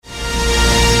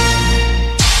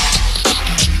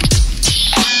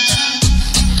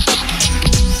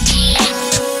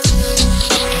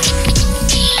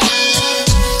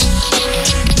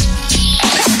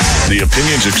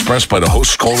opinions expressed by the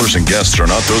hosts, callers, and guests are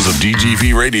not those of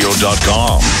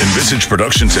DGVRadio.com, Envisage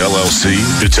Productions LLC,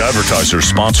 its advertisers,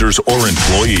 sponsors, or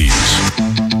employees.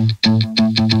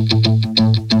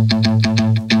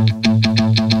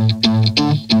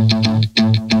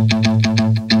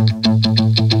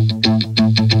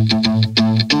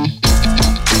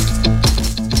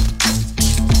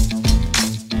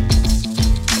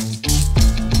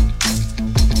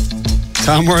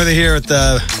 Tom Werther here at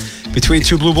the Between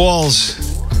Two Blue Balls,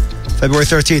 February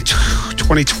 13th,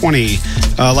 2020.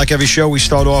 Like every show, we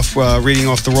start off reading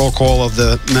off the roll call of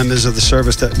the members of the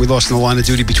service that we lost in the line of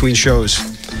duty between shows.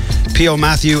 P.O.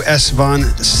 Matthew S. Von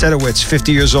Sedowitz,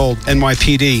 50 years old,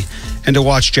 NYPD. End of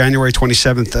watch, January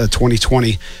 27th,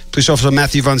 2020. Police officer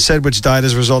Matthew Von Sedowitz died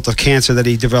as a result of cancer that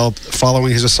he developed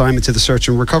following his assignment to the search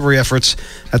and recovery efforts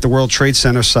at the World Trade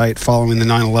Center site following the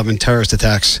 9/11 terrorist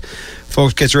attacks.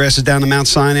 Folks, get your asses down to Mount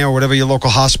Sinai or whatever your local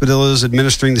hospital is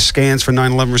administering the scans for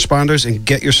 9/11 responders and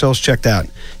get yourselves checked out.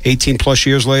 18 plus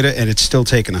years later, and it's still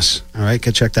taking us. All right,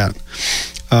 get checked out.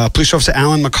 Police officer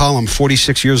Alan McCollum,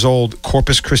 46 years old,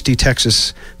 Corpus Christi,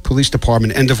 Texas Police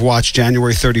Department. End of watch,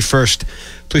 January 31st.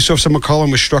 Police officer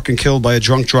McCollum was struck and killed by a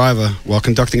drunk driver while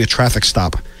conducting a traffic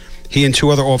stop. He and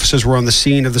two other officers were on the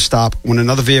scene of the stop when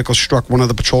another vehicle struck one of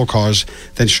the patrol cars,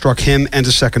 then struck him and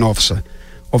a second officer.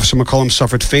 Officer McCollum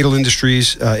suffered fatal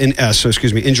injuries, and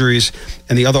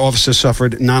the other officers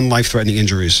suffered non-life-threatening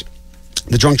injuries.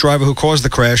 The drunk driver who caused the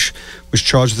crash was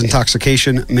charged with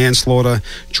intoxication, manslaughter,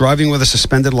 driving with a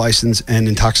suspended license, and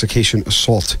intoxication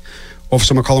assault.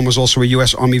 Officer McCollum was also a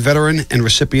U.S. Army veteran and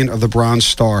recipient of the Bronze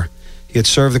Star. He had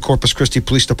served the Corpus Christi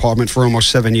Police Department for almost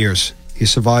 7 years. He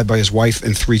is survived by his wife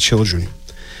and 3 children.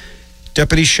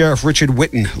 Deputy Sheriff Richard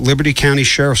Whitten, Liberty County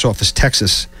Sheriff's Office,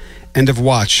 Texas. End of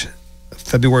watch,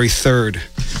 February 3rd.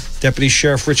 Deputy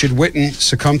Sheriff Richard Whitten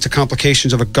succumbed to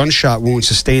complications of a gunshot wound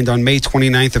sustained on May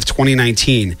 29th of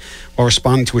 2019 while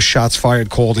responding to a shots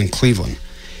fired call in Cleveland.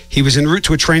 He was en route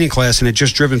to a training class and had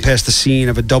just driven past the scene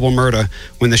of a double murder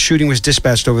when the shooting was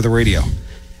dispatched over the radio.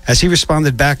 As he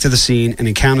responded back to the scene and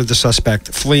encountered the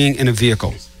suspect fleeing in a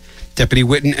vehicle, Deputy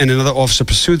Whitten and another officer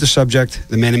pursued the subject.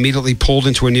 The man immediately pulled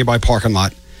into a nearby parking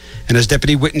lot. And as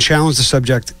Deputy Whitten challenged the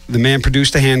subject, the man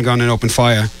produced a handgun and opened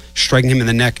fire, striking him in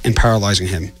the neck and paralyzing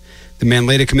him. The man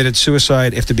later committed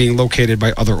suicide after being located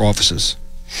by other officers.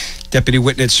 Deputy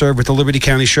Whitten had served with the Liberty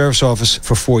County Sheriff's Office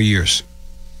for 4 years.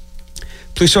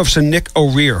 Police officer Nick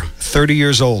O'Rear, 33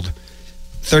 years old,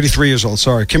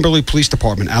 Kimberly Police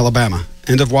Department, Alabama.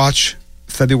 End of watch,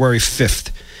 February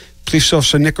 5th. Police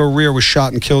officer Nick O'Rear was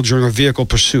shot and killed during a vehicle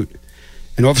pursuit.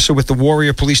 An officer with the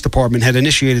Warrior Police Department had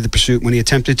initiated the pursuit when he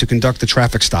attempted to conduct a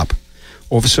traffic stop.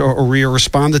 Officer O'Rear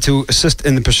responded to assist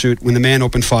in the pursuit when the man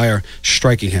opened fire,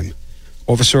 striking him.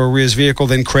 Officer O'Rear's vehicle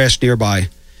then crashed nearby.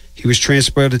 He was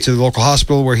transported to the local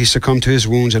hospital where he succumbed to his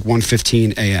wounds at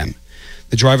 1:15 a.m.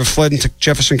 The driver fled into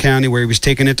Jefferson County where he was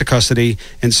taken into custody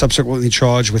and subsequently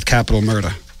charged with capital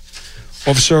murder.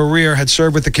 Officer O'Rear had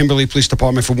served with the Kimberly Police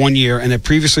Department for 1 year and had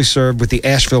previously served with the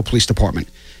Asheville Police Department.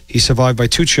 He's survived by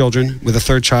 2 children with a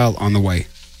 3rd child on the way.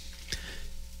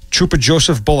 Trooper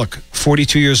Joseph Bullock,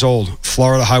 42 years old,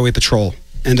 Florida Highway Patrol.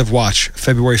 End of watch,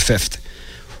 February 5th.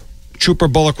 Trooper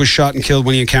Bullock was shot and killed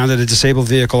when he encountered a disabled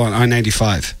vehicle on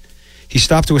I-95. He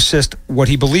stopped to assist what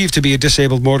he believed to be a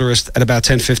disabled motorist at about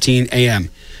 10:15 a.m.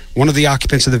 One of the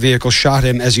occupants of the vehicle shot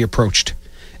him as he approached.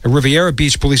 A Riviera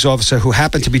Beach police officer who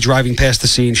happened to be driving past the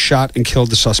scene shot and killed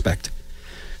the suspect.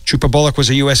 Trooper Bullock was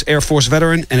a U.S. Air Force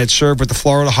veteran and had served with the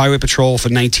Florida Highway Patrol for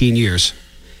 19 years.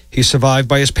 He is survived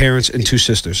by his parents and 2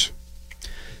 sisters.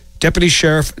 Deputy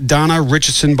Sheriff Donna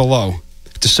Richardson Below,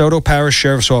 DeSoto Parish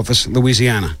Sheriff's Office,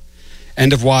 Louisiana.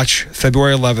 End of watch,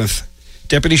 February 11th.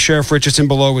 Deputy Sheriff Richardson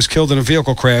Below was killed in a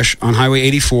vehicle crash on Highway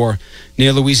 84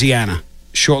 near Louisiana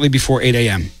shortly before 8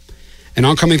 a.m. An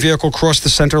oncoming vehicle crossed the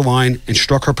center line and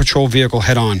struck her patrol vehicle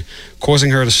head-on,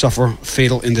 causing her to suffer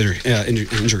fatal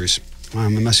injuries. Wow,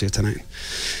 I'm a mess here tonight.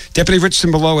 Deputy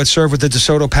Richardson Below had served with the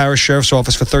DeSoto Parish Sheriff's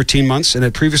Office for 13 months and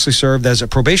had previously served as a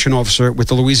probation officer with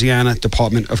the Louisiana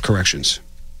Department of Corrections.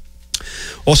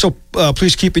 Also,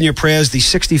 please keep in your prayers the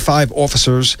 65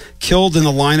 officers killed in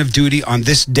the line of duty on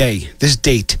this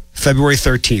date, February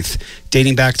 13th,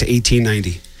 dating back to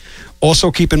 1890.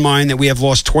 Also, keep in mind that we have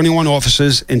lost 21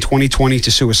 officers in 2020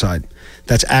 to suicide.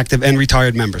 That's active and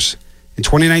retired members. In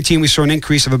 2019, we saw an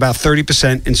increase of about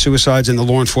 30% in suicides in the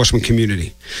law enforcement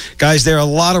community. Guys, there are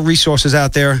a lot of resources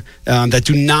out there that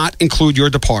do not include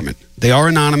your department. They are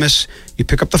anonymous. You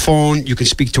pick up the phone. You can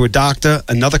speak to a doctor,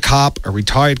 another cop, a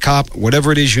retired cop,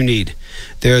 whatever it is you need.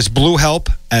 There's Blue Help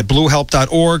at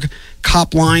bluehelp.org,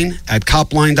 Copline at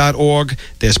copline.org.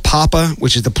 There's PAPA,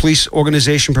 which is the police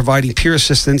organization providing peer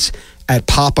assistance at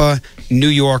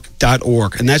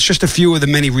papanewyork.org. And that's just a few of the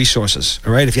many resources,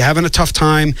 all right? If you're having a tough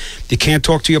time, you can't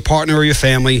talk to your partner or your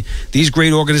family, these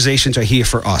great organizations are here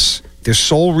for us. Their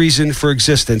sole reason for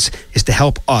existence is to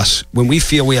help us when we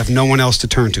feel we have no one else to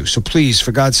turn to. So please,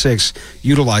 for God's sakes,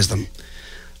 utilize them.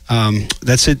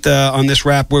 That's it on this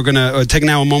wrap. We're going to take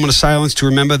now a moment of silence to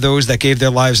remember those that gave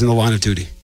their lives in the line of duty.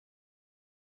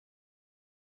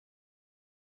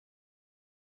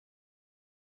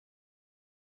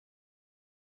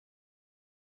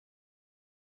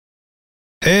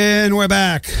 And we're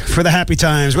back for the happy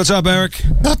times. What's up, Eric?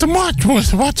 Nothing much.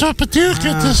 What's up with you?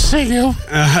 Good to see you.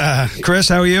 Chris,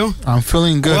 how are you? I'm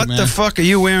feeling good, What the fuck are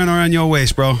you wearing around your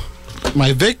waist, bro?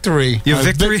 My victory. Your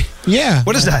victory? Yeah.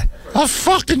 What is that? A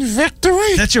fucking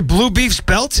victory? That's your Blue Beef's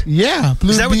belt? Yeah,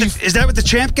 Is that what the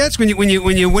champ gets when you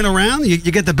win around? You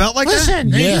get the belt like Listen,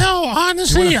 that? you know,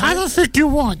 honestly, I don't think you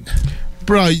won.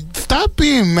 Bro, stop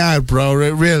being mad, bro.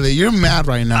 Really, you're mad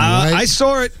right now, right? I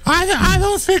saw it. I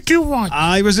don't think you won.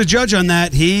 I was a judge on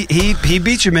that. He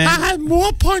beat you, man. I had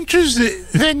more punches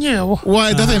than you.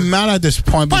 Well, it doesn't matter at this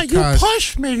point But because... you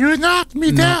pushed me. You knocked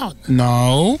me down.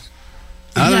 No.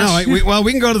 I don't know.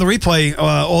 We can go to the replay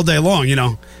all day long, you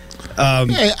know.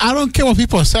 Hey, I don't care what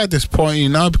people say at this point, you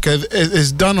know, because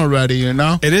it's done already, you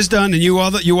know. It is done, and you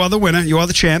are the winner. You are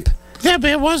the champ. Yeah,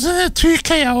 but it wasn't a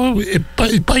TKO,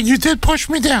 but you did push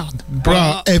me down.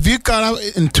 Bro, if you got out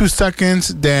in 2 seconds,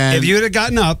 then... If you had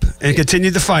gotten up and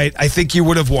continued the fight, I think you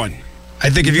would have won.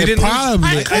 I think if you didn't... Probably.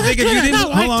 I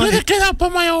couldn't get up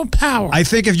on my own power. I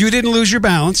think if you didn't lose your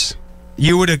balance,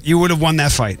 you would have won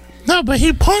that fight. No, but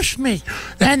he pushed me,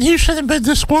 and he shouldn't have been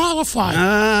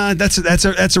disqualified.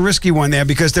 That's a risky one there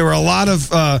because there were a lot of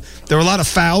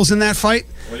fouls in that fight.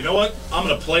 Well, you know what? I'm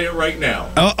going to play it right now.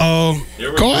 Uh-oh.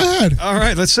 Go ahead. All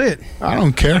right, let's see it. I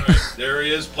don't care. There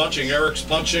he is punching. Eric's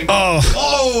punching.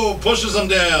 Oh. Pushes him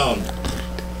down.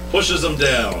 Pushes him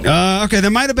down. Okay, there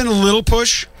might have been a little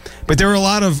push, but there were a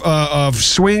lot of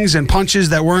swings and punches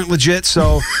that weren't legit,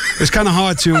 so it's kind of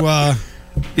hard to,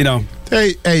 you know.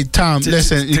 Hey, Tom,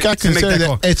 listen, you got to consider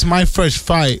that it's my first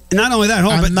fight. Not only that,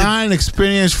 I'm not an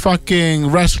experienced fucking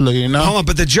wrestler, you know? Hold on,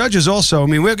 but the judges also, I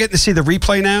mean, we're getting to see the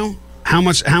replay now. How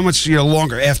much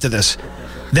longer after this?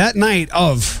 That night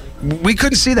we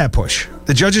couldn't see that push.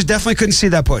 The judges definitely couldn't see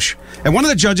that push. And one of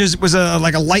the judges was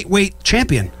like a lightweight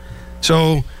champion.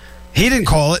 So he didn't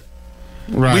call it.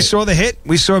 Right. We saw the hit.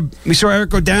 We saw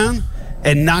Eric go down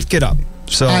and not get up.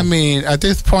 So I mean, at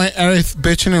this point, Eric's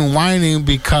bitching and whining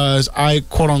because I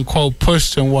quote-unquote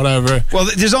pushed him, whatever. Well,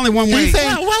 there's only one way. He's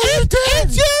saying,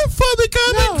 it's your fault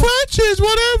because of crutches,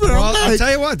 whatever. Well, I'll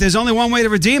tell you what, there's only one way to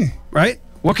redeem, right?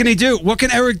 What can he do? What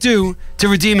can Eric do to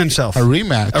redeem himself? A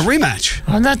rematch. A rematch.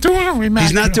 I'm not doing a rematch.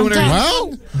 He's not doing a rematch.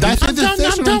 Well, that's I'm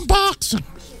done boxing.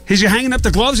 You're hanging up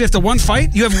the gloves after one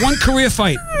fight? You have one career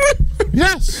fight.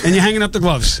 Yes. And you're hanging up the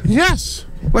gloves. Yes.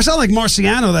 Well, it's not like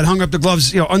Marciano that hung up the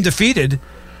gloves, undefeated.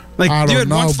 Like, you had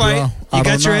one fight, you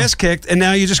got your ass kicked, and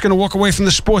now you're just going to walk away from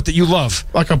the sport that you love.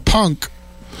 Like a punk.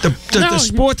 The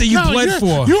sport that you bled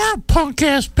for. You're a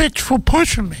punk-ass bitch for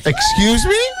pushing me. Excuse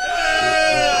me?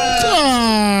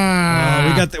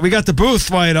 We got the booth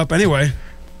fired up anyway.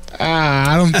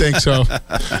 I don't think so.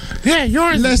 Yeah,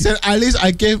 you're... Listen, at least I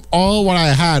gave all what I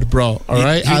had, bro. All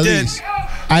right? You did.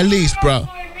 At least, bro.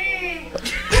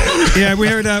 Yeah, we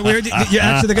heard you're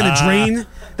actually they're going to drain...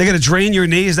 They're going to drain your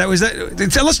knee.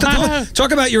 Let's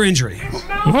talk about your injury.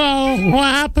 Well, what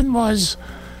happened was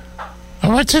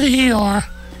I went to the ER.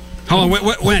 Hold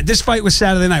on. When this fight was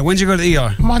Saturday night. When did you go to the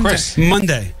ER? Monday. Chris,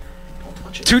 Monday.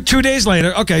 Two days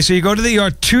later. Okay, so you go to the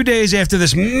ER 2 days after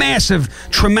this massive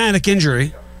traumatic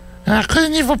injury. And I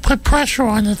couldn't even put pressure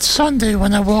on it Sunday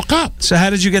when I woke up. So how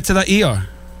did you get to the ER?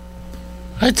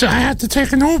 I had to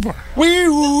take an Uber.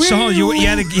 So you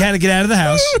had to get out of the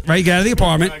house, right? You get out of the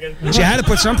apartment. So you had to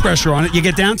put some pressure on it. You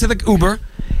get down to the Uber.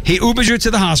 He Ubers you to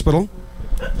the hospital.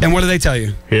 And what do they tell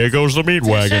you? Here goes the meat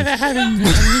They said wagon. I had a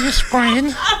knee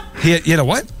sprain. You had a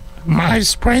what? I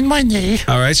sprained my knee.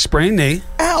 All right, sprained knee.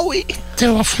 Owie.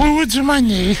 There were fluids in my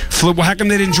knee. Well, how come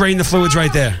they didn't drain the fluids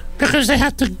right there? Because they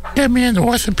have to get me an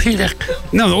orthopedic.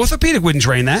 No, the orthopedic wouldn't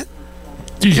drain that.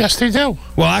 Yes, they do.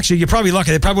 Well, actually, you're probably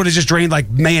lucky. They probably would have just drained like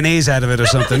mayonnaise out of it or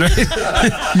something. Right?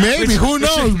 Maybe. Who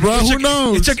knows, bro? Who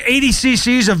knows? It took 80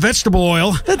 cc's of vegetable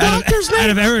oil out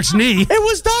of Eric's knee. It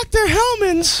was Dr.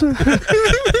 Hellman's.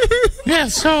 Yeah,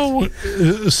 so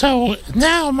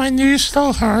now my knee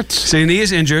still hurts. So your knee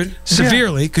is injured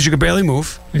severely because you could barely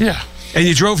move. Yeah, And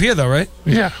you drove here, though, right?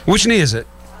 yeah, Which knee is it?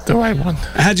 the right one.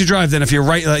 How'd you drive then? If you're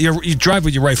right, you drive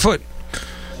with your right foot.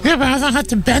 Yeah, but I don't have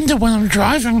to bend it when I'm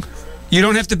driving. You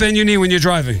don't have to bend your knee when you're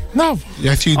driving. No,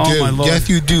 Yes, you do. Oh my Lord. Yes,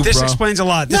 you do, This bro. explains a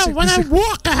lot. no, when I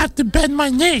walk, I have to bend my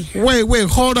knee. Wait,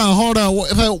 hold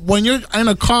on. When you're in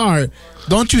a car,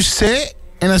 don't you sit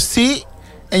in a seat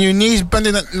and your knees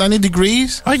bending at 90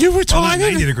 degrees? Are you not retarded?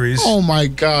 90 degrees. Oh my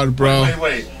God, bro.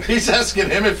 Wait. He's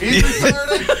asking him if he's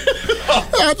retarded?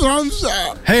 That's what I'm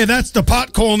saying. Hey, that's the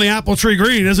pot calling the apple tree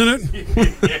green, isn't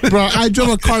it? Bro, I drove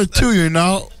a car too, you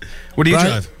know? What do you Right?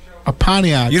 drive? A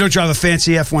Pontiac. You don't drive a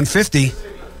fancy F-150,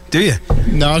 do you?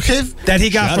 No, okay? That he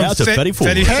got Shout from out to Fetty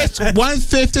Ford. It's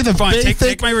 150, the Fine, basic.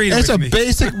 take my reading It's away a from me.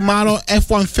 basic model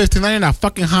F-150, not even a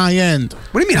fucking high end.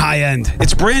 What do you mean high end?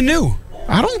 It's brand new.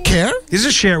 I don't care. He's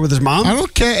just share it with his mom. I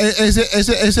don't care. Is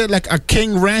it like a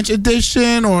King Ranch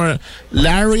edition or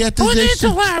Lariat Who needs a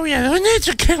edition? lariat? Who needs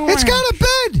a king? It's got a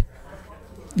bed.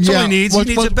 That's all he needs. He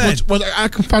needs a bed. I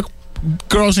can fuck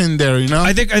girls in there, you know?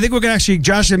 I think we're gonna actually.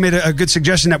 Josh had made a good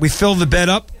suggestion that we fill the bed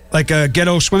up like a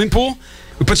ghetto swimming pool.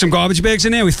 We put some garbage bags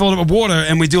in there. We fill it up with water,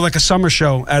 and we do like a summer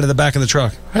show out of the back of the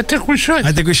truck. I think we should.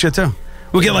 I think we should too.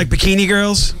 We'll get like bikini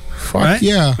girls. Fuck Right?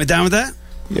 yeah. We're down with that.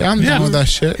 Yeah, I'm down with that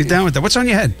shit. You're down with that. What's on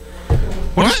your head?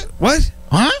 What? What?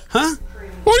 Huh? Huh?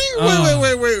 What are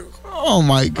you? Wait. Oh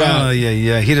my Oh God.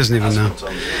 yeah. He doesn't even know.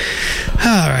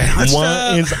 All right. Let's,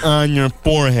 What is on your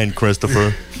forehead,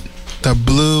 Christopher? The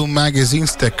blue magazine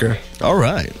sticker. All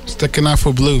right. Sticking out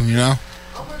for blue, you know?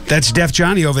 That's Deaf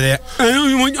Johnny over there. I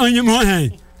don't want on your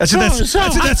forehead. That's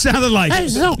what that sounded like. Hey,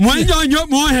 so- What's on your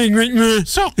forehead right now?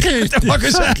 So, kid, the fuck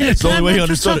is that? It's the only way he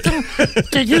understood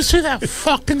it. Did you see that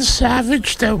fucking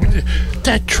savage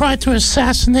that tried to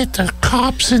assassinate the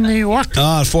cops in New York?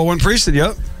 4-1 Prieston,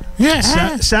 yep. Yeah.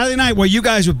 Saturday night, where you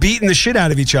guys were beating the shit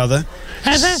out of each other.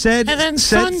 And then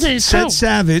Sunday, said too.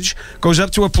 Savage goes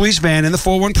up to a police van in the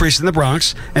 4-1 Priest in the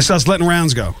Bronx and starts letting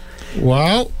rounds go.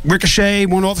 Well, Ricochet,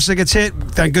 one officer gets hit.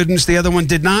 Thank goodness the other one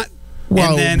did not.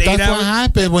 well, and then that's 8 what hours.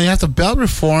 happened when you have to belt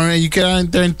reform and you get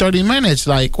out there in 30 minutes.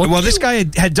 Like, what? Well, this guy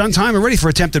had done time already for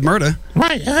attempted murder.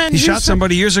 Right. And then He shot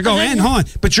somebody years ago. and then- And hold on,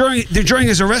 but during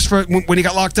his arrest for when he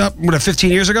got locked up,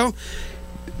 15 years ago,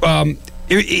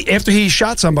 after he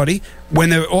shot somebody,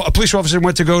 when a police officer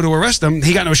went to go to arrest him,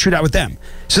 he got into a shootout with them.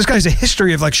 So this guy has a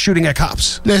history of like shooting at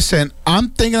cops. Listen, I'm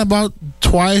thinking about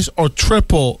twice or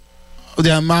triple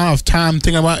the amount of time I'm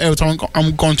thinking about every time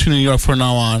I'm going to New York from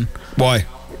now on. Why?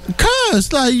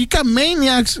 Because, like, you got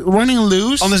maniacs running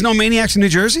loose. Oh, there's no maniacs in New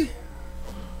Jersey?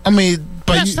 I mean,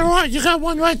 but Yes, there are. You got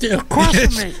one right there across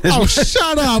from me. oh,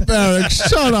 shut up, Eric.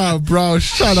 Shut up, bro.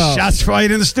 Shut up. Shots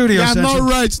fired in the studio. You have no Central.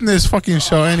 rights in this fucking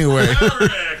show anyway.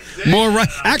 More right.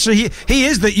 Actually, he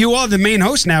is that. You are the main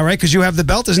host now, right? Because you have the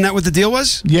belt. Isn't that what the deal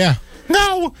was? Yeah.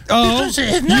 No. Oh,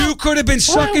 because no. you could have been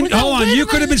sucking. Wait, no, hold on, wait a you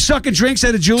could have been minute. sucking drinks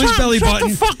out of Julie's Tom, belly shut button,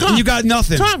 the fuck up. and you got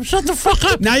nothing. Tom, shut the fuck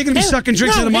up. Now you're gonna be sucking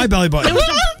drinks out of my belly button.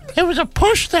 It was a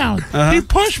push down. He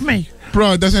pushed me.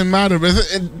 Bro, it doesn't matter.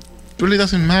 It really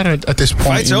doesn't matter at this point.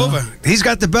 Fight's you know? over. He's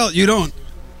got the belt. You don't.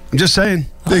 I'm just saying.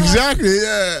 Exactly,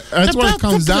 yeah. That's what it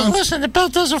comes down to. Listen, the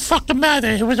belt doesn't fucking matter.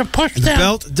 It was a push The down.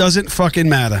 belt doesn't fucking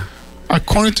matter.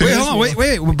 According to Wait, his hold on.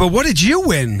 Wait. But what did you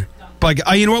win? But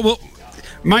you know what? Well,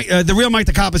 Mike, the real Mike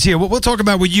the Cop is here. We'll talk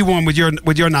about what you won with your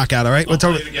knockout. All right. We'll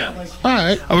talk. Play it again. All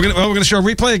right. We're gonna show a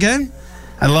replay again.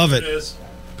 I love It it. is.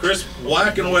 Chris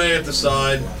whacking away at the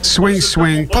side.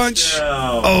 Swing, punch.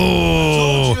 Down.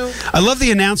 Oh, I love the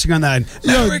announcing on that.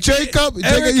 Yo, Eric- Jacob,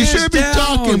 Eric you is shouldn't be down.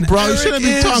 talking, bro. You Eric shouldn't be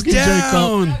is talking,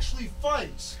 down. Jacob. Actually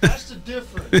fights. That's the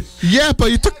difference. Yeah, but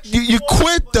you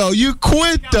quit though. You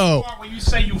quit though. When you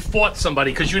say you fought somebody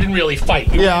because you didn't really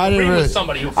fight. You Yeah, were I in the didn't ring really. with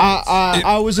somebody who fights.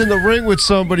 I was in the ring with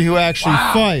somebody who actually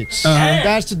fights.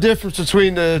 That's the difference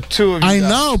between the two of you. I guys.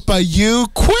 know, but you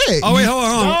quit. Oh wait, hold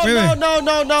on. Wait. No.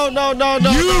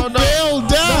 You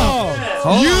bailed out.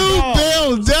 You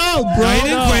bailed out,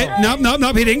 bro.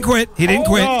 No, he didn't quit. Nope. He didn't quit. He didn't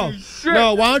quit.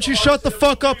 No, why don't you shut the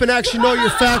fuck up and actually know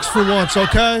your facts for once,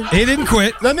 okay? He didn't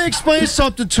quit. Let me explain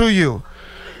something to you.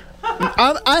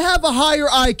 I have a higher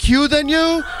IQ than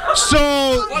you,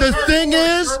 so the thing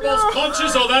is, Those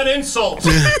punches or that insult.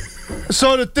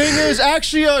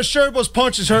 actually, Sherbo's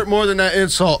punches hurt more than that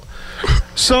insult.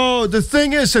 So the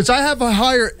thing is, since I have a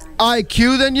higher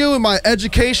IQ than you and my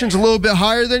education's a little bit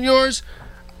higher than yours,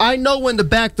 I know when to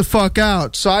back the fuck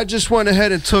out, so I just went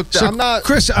ahead and took that. So, I'm not.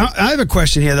 Chris, I have a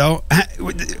question here, though.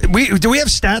 Do we have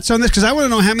stats on this? Because I want to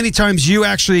know how many times you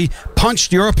actually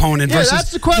punched your opponent. Yeah, versus,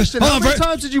 that's the question. How many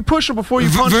times did you push him before you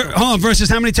punched him? Hold on, versus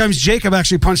how many times Jacob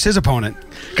actually punched his opponent?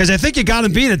 Because I think you got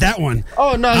him beat at that one.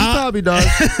 Oh, no, he probably does.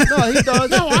 No, he does.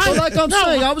 But like I'm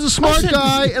saying, I was a smart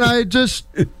guy, and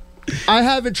I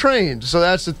haven't trained, so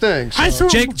that's the thing. So.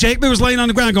 Jacob was laying on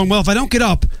the ground going, well, if I don't get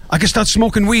up, I can start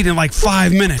smoking weed in like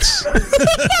 5 minutes. No,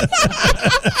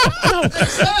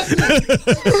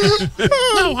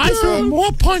 I threw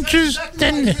more punches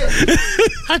than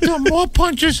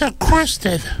Chris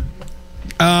did.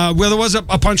 Well, there was a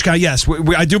punch count, yes.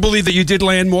 I do believe that you did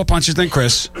land more punches than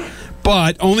Chris,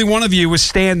 but only one of you was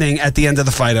standing at the end of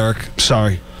the fight, Eric.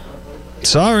 Sorry.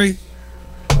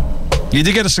 You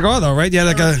did get a cigar, though, right?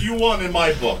 You won in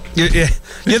my book. You're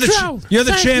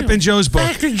the champ in Joe's book.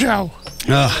 Thank you, Joe.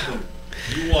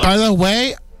 By the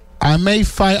way, I may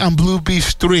fight on Blue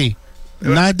Beast 3.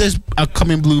 Not this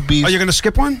upcoming Blue Beast. Oh, you're going to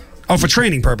skip one? Oh, for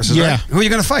training purposes, yeah. Right? Who are you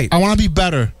going to fight? I want to be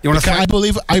better. You want to fight?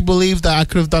 I believe that I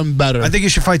could have done better. I think you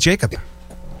should fight Jacob.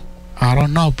 I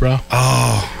don't know, bro.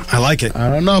 Oh, I like it. I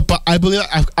don't know, but I believe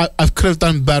I could have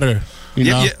done better. You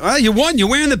know? Well, you won. You're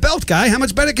wearing the belt, guy. How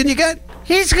much better can you get?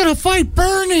 He's gonna fight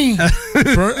Bernie.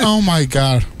 Oh my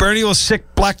God! Bernie will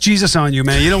sick black Jesus on you,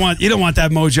 man. You don't want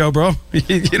that mojo, bro.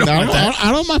 You don't want that.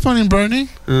 I don't mind fighting Bernie.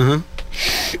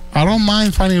 I don't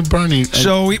mind fighting Bernie.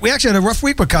 So we actually had a rough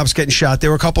week with cops getting shot. There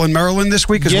were a couple in Maryland this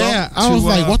week as well. Yeah, I was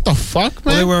like, what the fuck,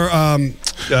 man? Well,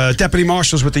 they were deputy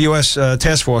marshals with the U.S.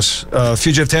 Task Force,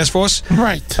 Fugitive Task Force.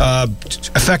 Right.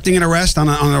 Effecting an arrest on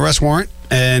an arrest warrant.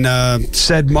 And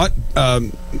said Mutt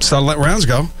started letting rounds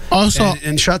go. Also,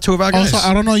 and shot 2 of our guys. Also,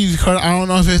 I don't know if you've heard. I don't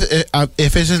know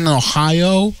if it's in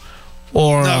Ohio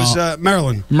or no, it was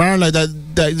Maryland. Maryland that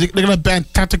they're gonna ban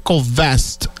tactical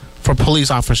vest for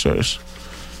police officers.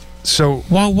 So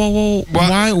why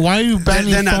are you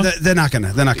banning? They're not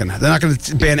gonna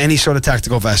ban any sort of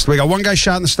tactical vest. We got one guy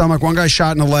shot in the stomach, one guy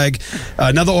shot in the leg.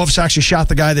 Another officer actually shot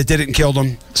the guy that did it and killed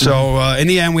him. So in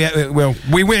the end,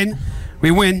 we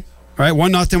win. All right,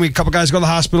 1-0. A couple guys go to the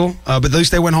hospital, but at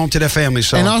least they went home to their families.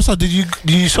 So. And also, did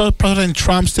you saw President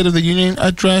Trump's State of the Union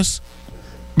address?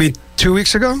 I mean, 2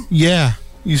 weeks ago? Yeah,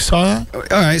 you saw that.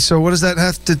 All right, so what does that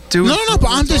have to do? No, but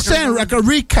I'm just saying, like a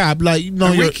recap, like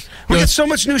we got so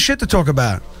much new shit to talk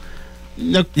about.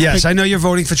 Yes, I know you're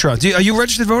voting for Trump. Are you a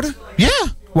registered voter? Yeah.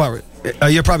 What?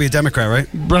 You're probably a Democrat, right?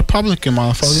 Republican,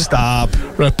 motherfucker. Stop.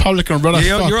 Republican, brother.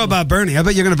 You're all about Bernie. I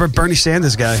bet you're going to Bernie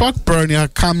Sanders guy. Fuck Bernie, a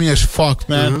communist fuck,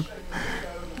 man.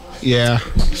 Yeah.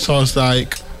 So it's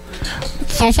like,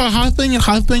 so far, how's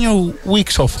been your week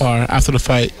so far after the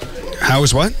fight? How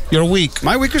was what? Your week.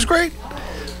 My week was great.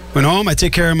 Went home. I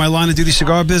take care of my line of duty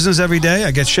cigar business every day.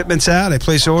 I get shipments out. I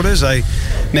place orders. I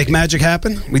make magic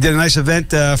happen. We did a nice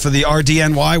event for the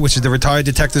RDNY, which is the Retired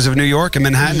Detectives of New York in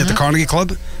Manhattan at the Carnegie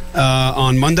Club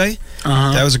on Monday.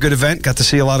 That was a good event. Got to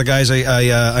see a lot of guys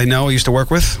I know, I used to work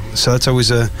with. So it's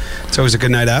always a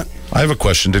good night out. I have a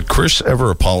question. Did Chris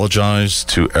ever apologize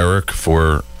to Eric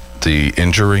for the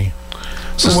injury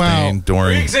sustained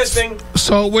during existing?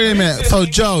 So wait a minute. So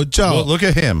Joe, well, look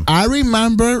at him. I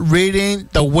remember reading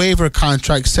the waiver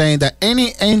contract saying that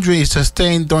any injuries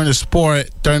sustained during the sport,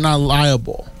 they're not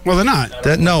liable. Well, they're not.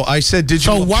 No, I said, did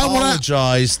you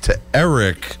apologize to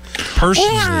Eric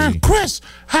personally? Or, Chris,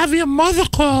 have your mother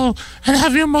call and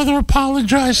have your mother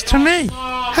apologize to me.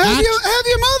 Have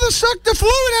your mother suck the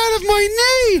fluid out of my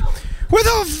knee with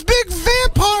a big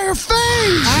vampire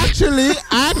face.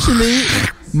 Actually,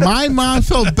 my mom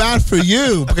felt bad for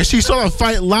you because she saw the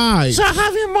fight live. So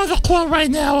have your mother call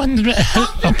right now and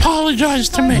apologize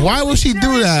to me. Why would she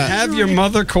do that? Have your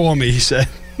mother call me, he said.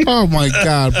 Oh, my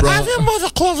God, bro. Have your mother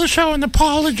call the show and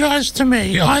apologize to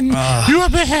me on your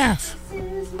behalf.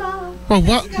 Well,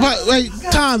 what? Wait,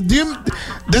 Tom,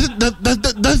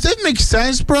 does it make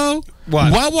sense, bro?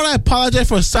 What? Why would I apologize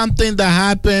for something that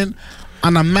happened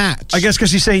on a match? I guess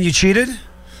because he's saying you cheated?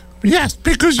 Yes,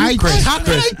 because you Chris,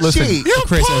 Listen, You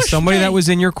Chris, as pushed somebody me. that was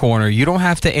in your corner, you don't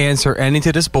have to answer any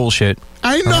to this bullshit.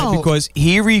 I know. Because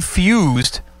he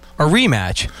refused a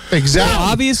rematch. Exactly. So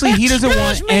obviously, he doesn't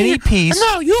want Excuse me. any piece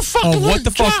No, you fucking of what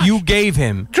the fuck Josh. you gave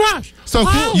him. Josh. So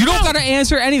You don't got to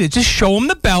answer anything. Just show him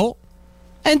the belt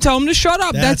and tell him to shut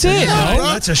up. That's it. No, bro.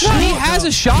 that's a He shot. has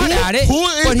a shot at it, Who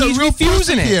is but the he's real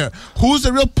refusing pussy it. here? Who's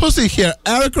the real pussy here,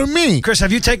 Eric or me? Chris,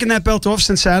 have you taken that belt off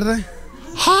since Saturday?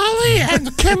 Holly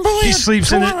and Kimberly He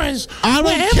sleeps in it. Torres I were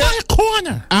don't in care. my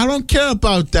corner. I don't care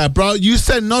about that, bro. You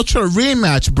said no to a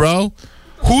rematch, bro.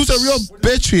 Who's the real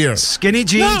bitch here? Skinny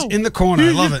jeans No. in the corner.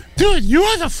 I love it. Dude,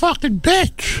 you're the fucking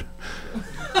bitch.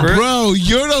 Bro,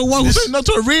 you're the one who said no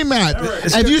to a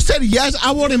rematch. If you said yes,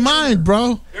 I wouldn't mind,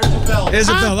 bro. Here's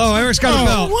a belt. Oh, Eric's got a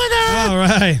belt. All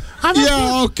right.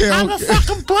 I'm a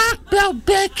fucking black belt,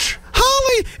 bitch.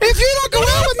 Holly, if you don't go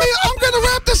out with me, I'm going to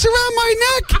wrap this around my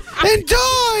neck and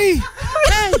die.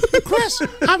 Hey, Chris,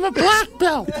 I'm a black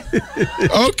belt.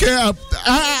 Okay, I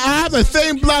have the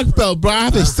same black belt, bro. I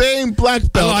have the same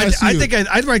black belt. I think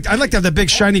I'd like to have the big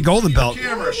shiny golden belt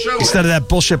instead of that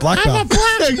bullshit black I'm a belt.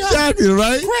 black belt. Exactly,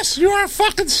 right? Chris, you are a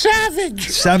fucking savage.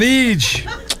 Savage.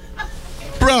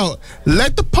 Bro,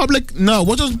 let the public know.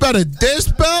 Which was better,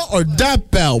 this belt or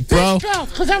that belt, bro? This belt,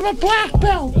 because I'm a black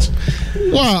belt.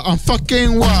 Wow, I'm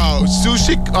fucking wow.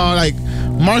 Sushi, like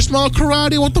marshmallow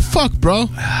karate. What the fuck, bro?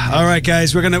 All right,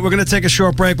 guys, we're gonna take a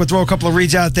short break. We'll throw a couple of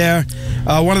reads out there.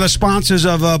 One of the sponsors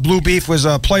of Blue Beef was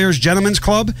Players Gentlemen's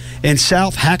Club in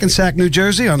South Hackensack, New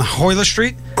Jersey, on Hoyler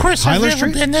Street. Chris, have you ever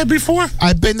been there before?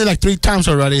 I've been there like 3 times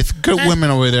already. It's good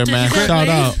women over there, man. Shout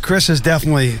out. Chris has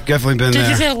definitely been there. Did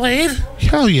you get laid?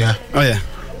 Hell yeah. Oh yeah.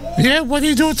 Yeah. What are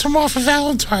you doing tomorrow for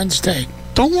Valentine's Day?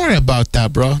 Don't worry about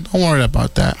that, bro. Don't worry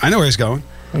about that. I know where he's going.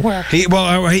 Where? He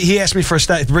asked me for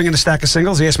bring in a stack of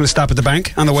singles. He asked me to stop at the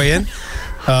bank on the way in.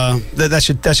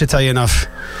 That should tell you enough.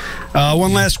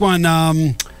 One last one.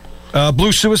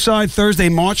 Blue Suicide, Thursday,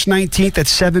 March 19th at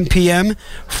 7 p.m.,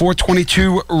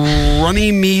 422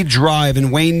 Runnymede Drive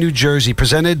in Wayne, New Jersey,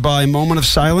 presented by Moment of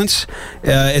Silence.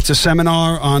 It's a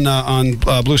seminar on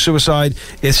Blue Suicide.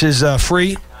 This is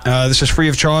free. This is free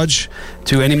of charge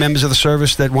to any members of the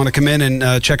service that want to come in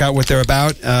and check out what they're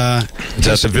about. It's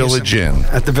at the Village Inn.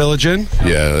 At the Village Inn?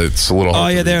 Yeah, it's a little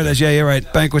hard. Oh, yeah, there it is. Yeah, you're right.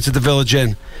 Banquets at the Village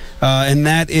Inn. And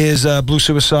that is Blue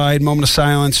Suicide, Moment of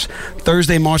Silence,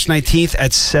 Thursday, March 19th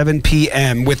at 7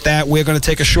 p.m. With that, we're going to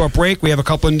take a short break. We have a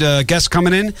couple of guests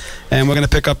coming in, and we're going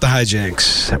to pick up the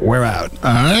hijinks. We're out.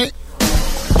 All right.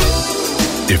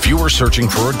 If you are searching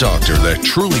for a doctor that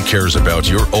truly cares about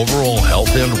your overall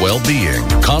health and well-being,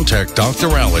 contact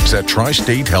Dr. Alex at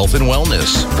Tri-State Health and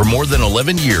Wellness. For more than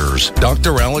 11 years,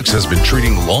 Dr. Alex has been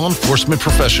treating law enforcement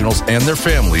professionals and their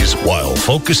families while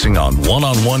focusing on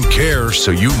one-on-one care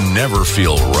so you never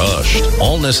feel rushed.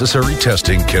 All necessary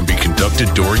testing can be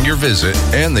conducted during your visit,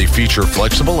 and they feature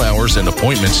flexible hours and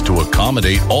appointments to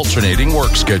accommodate alternating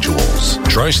work schedules.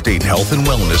 Tri-State Health and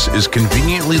Wellness is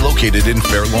conveniently located in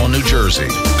Fair Lawn, New Jersey.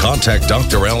 Contact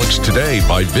Dr. Alex today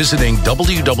by visiting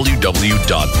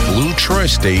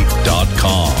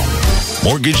www.bluetristate.com.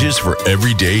 Mortgages for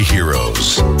everyday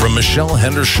heroes. From Michelle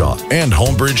Hendershot and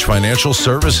Homebridge Financial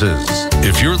Services.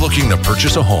 If you're looking to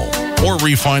purchase a home or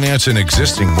refinance an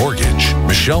existing mortgage,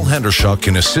 Michelle Hendershot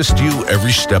can assist you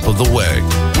every step of the way.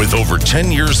 With over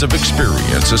 10 years of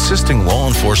experience assisting law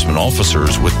enforcement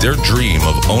officers with their dream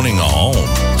of owning a home,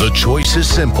 the choice is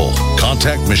simple.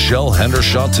 Contact Michelle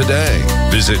Hendershot today.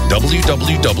 Visit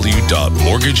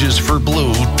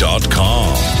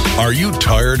www.mortgagesforblue.com. Are you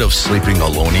tired of sleeping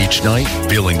alone each night?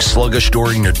 Feeling sluggish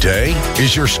during the day?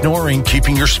 Is your snoring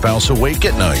keeping your spouse awake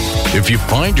at night? If you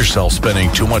find yourself spending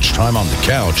too much time on the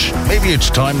couch, maybe it's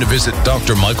time to visit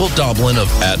Dr. Michael Doblin of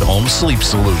At Home Sleep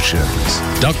Solutions.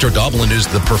 Dr. Doblin is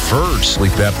the preferred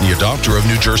sleep apnea doctor of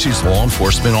New Jersey's law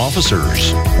enforcement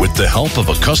officers. With the help of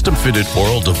a custom-fitted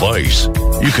oral device,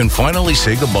 you can finally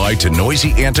say goodbye to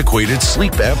noisy, antiquated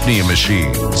sleep apnea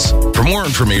machines. For more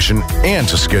information and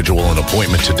to schedule an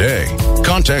appointment today,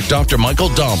 contact Dr. Michael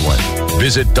Doblin.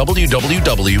 Visit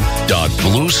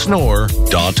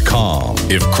www.bluesnore.com.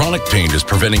 If chronic pain is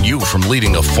preventing you from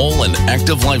leading a full and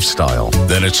active lifestyle,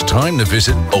 then it's time to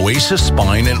visit Oasis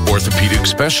Spine and Orthopedic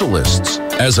Specialists.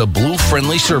 As a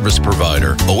Blue-friendly service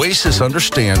provider, Oasis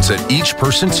understands that each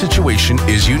person's situation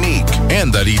is unique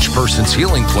and that each person's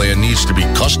healing plan needs to be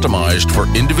customized for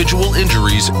individual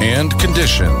injuries and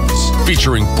conditions.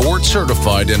 Featuring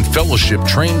board-certified and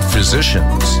fellowship-trained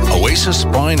physicians, Oasis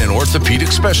Spine and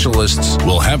Orthopedic Specialists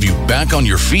will have you back on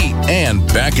your feet and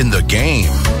back in the game.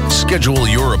 Schedule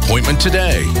your appointment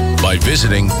today by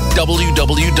visiting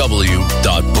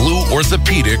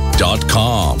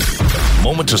www.blueorthopedic.com.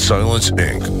 Moment of Silence,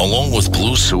 Inc., along with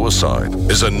Blue Suicide,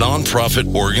 is a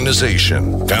nonprofit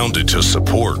organization founded to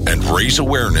support and raise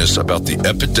awareness about the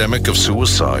epidemic of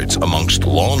suicides amongst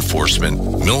law enforcement,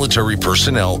 military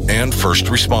personnel, and first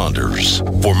responders.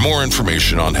 For more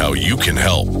information on how you can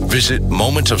help, visit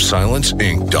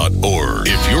momentofsilenceinc.org.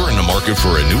 If you're in the market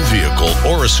for a new vehicle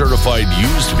or a certified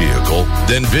used vehicle,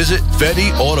 then visit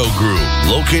Fetty Auto Group,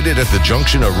 located at the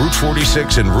junction of Route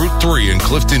 46 and Route 3 in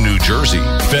Clifton, New Jersey.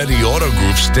 Fetty Auto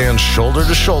Group stands shoulder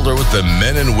to shoulder with the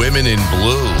men and women in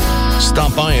blue.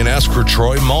 Stop by and ask for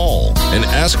Troy Mall and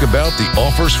ask about the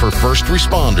offers for first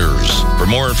responders. For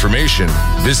more information,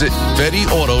 visit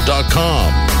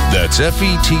FettyAuto.com. That's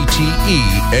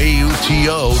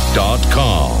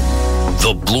FETTEAUTO.com.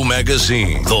 The Blue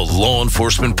Magazine, the law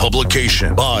enforcement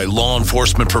publication by law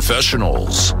enforcement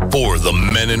professionals for the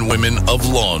men and women of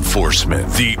law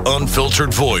enforcement. The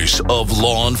unfiltered voice of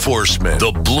law enforcement.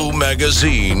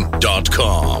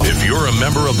 TheBlueMagazine.com. If you're a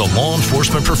member of the law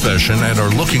enforcement profession and are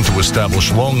looking to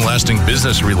establish long-lasting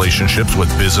business relationships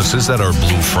with businesses that are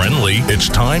blue-friendly, it's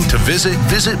time to visit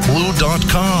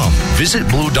VisitBlue.com.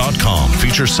 VisitBlue.com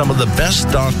features some of the best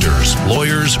doctors,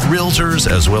 lawyers, realtors,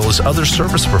 as well as other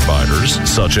service providers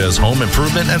such as home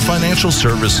improvement and financial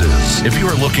services. If you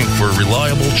are looking for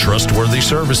reliable, trustworthy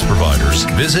service providers,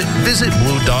 visit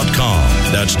visitblue.com.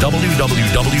 That's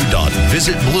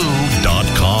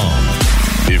www.visitblue.com.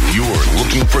 If you're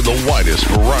looking for the widest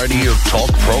variety of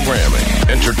talk programming,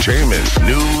 entertainment,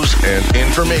 news, and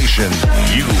information,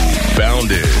 you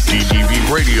found it.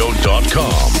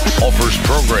 DDVRadio.com offers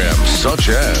programs such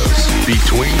as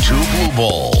Between Two Blue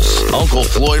Balls, Uncle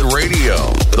Floyd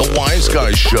Radio, The Wise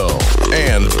Guy Show,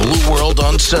 and Blue World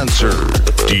Uncensored.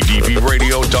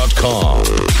 DDVRadio.com,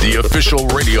 the official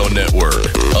radio network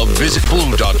of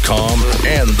VisitBlue.com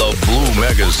and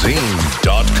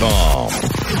TheBlueMagazine.com.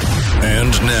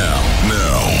 And now,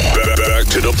 back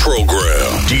to the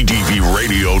program.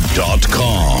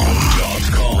 DDVRadio.com.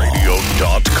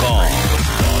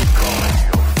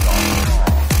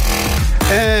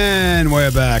 And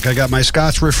we're back. I got my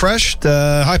scotch refreshed.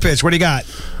 High pitch, what do you got?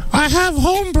 I have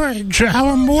Homebridge,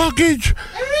 our mortgage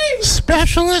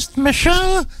specialist,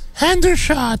 Michelle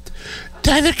Hendershot,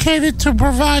 dedicated to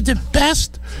provide the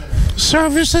best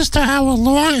services to our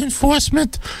law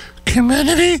enforcement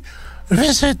community.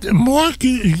 Visit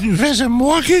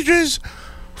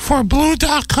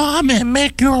mortgagesforblue.com and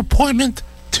make your appointment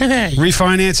today.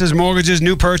 Refinances, mortgages,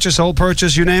 new purchase, old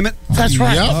purchase, you name it? That's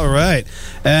right. Yep. All right.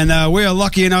 And we are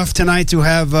lucky enough tonight to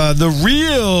have the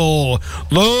real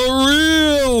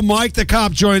Mike the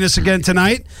Cop join us again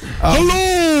tonight.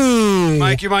 Hello!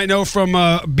 Mike, you might know from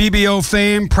BBO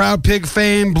fame, Proud Pig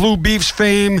fame, Blue Beefs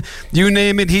fame, you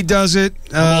name it, he does it.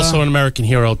 I'm also an American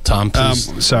hero, Tom.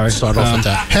 Please sorry. Start off with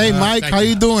that. Hey, Mike, how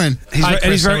you doing?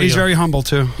 He's very humble,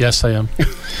 too. Yes, I am.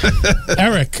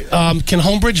 Eric, can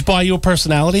Homebridge buy you a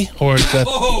personality? Or is that...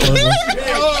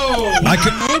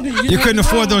 You couldn't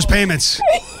afford those payments.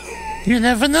 You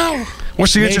never know.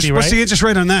 What's the interest? What's the interest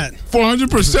rate on that?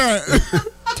 400%.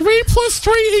 3 +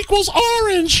 3 equals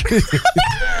orange.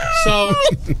 So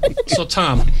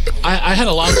Tom, I had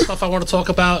a lot of stuff I want to talk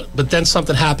about, but then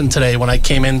something happened today when I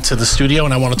came into the studio,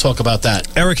 and I want to talk about that.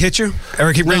 Eric hit you?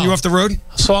 Eric ran you off the road?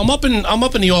 So I'm up in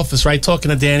the office, right, talking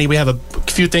to Danny. We have a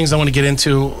few things I want to get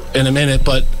into in a minute,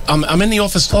 but I'm in the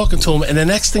office talking to him, and the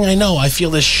next thing I know, I feel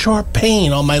this sharp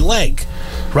pain on my leg,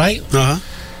 right? Uh-huh.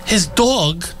 His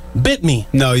dog bit me.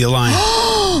 No, you're lying.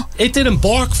 It didn't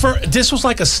bark for... This was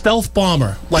like a stealth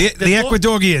bomber. Like the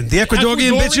Ecuadorian. The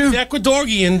Ecuadorian bit you? The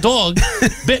Ecuadorian dog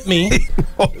bit me.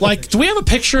 Like, do we have a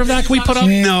picture of that? Can we put up?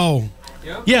 No.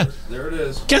 Yeah. There it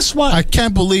is. Guess what? I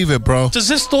can't believe it, bro. Does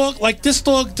this dog,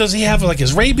 does he have like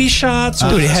his rabies shots?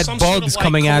 Dude, it had bugs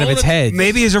coming out of its head.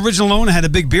 Maybe his original owner had a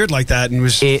big beard like that and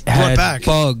was brought back.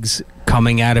 Bugs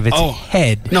coming out of its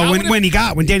head. No,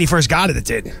 when Danny first got it, it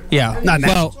did. Yeah. Not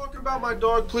now. Talk about my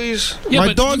dog, please. Yeah,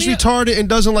 my dog's retarded and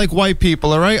doesn't like white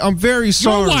people, all right? I'm very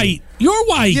sorry. You're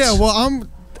white. Yeah, well,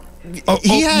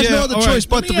 he has no other choice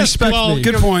but to respect me.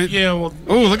 Good point. Yeah, well...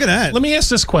 Oh, look at that. Let me ask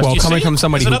this question. Well, coming from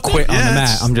somebody who quit on the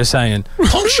mat, I'm just saying.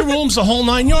 Puncture rooms the whole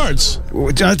 9 yards.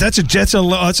 That's a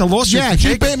lawsuit. Yeah,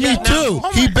 he bit me too.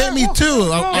 He bit me too.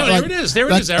 There it is. There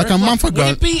it is, Eric. Like a month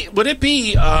ago. Would it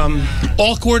be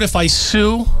awkward if I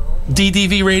sue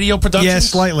DDV Radio Productions? Yeah,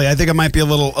 slightly. I think it might be a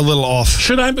little off.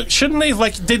 Shouldn't they,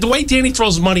 like, the way Danny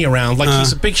throws money around, like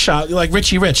he's a big shot, like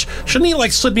Richie Rich, shouldn't he,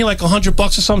 like, slid me like $100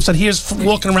 or something, said here's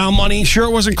walking around money? Sure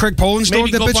it wasn't Craig Poland's dog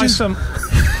that bit you? Some...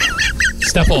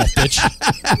 Step off, bitch.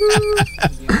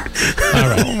 All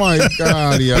right. Oh my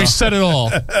God, yeah. We said it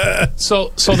all. So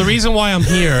the reason why I'm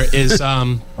here is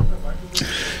to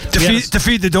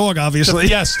feed the dog, obviously.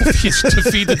 Yes, to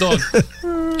feed the dog.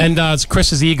 And it's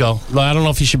Chris's ego. I don't know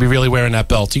if he should be really wearing that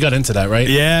belt. You got into that, right?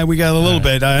 Yeah, we got a little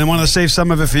bit. I want to save some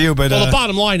of it for you, but... Well, the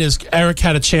bottom line is Eric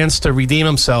had a chance to redeem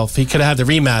himself. He could have had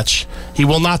the rematch. He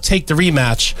will not take the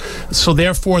rematch. So,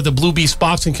 therefore, the Blue Beast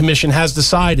Boxing Commission has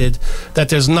decided that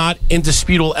there's not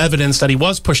indisputable evidence that he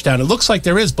was pushed down. It looks like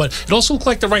there is, but it also looked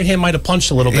like the right hand might have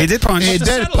punched a little bit. He did punch. It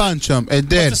did punch him. It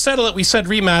did. To settle it, we said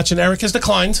rematch, and Eric has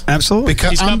declined. Absolutely. Because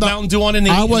he's got Mountain Dew on in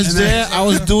the I was there. I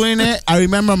was doing it. I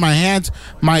remember my hands,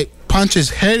 my punches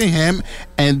hitting him,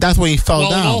 and that's when he fell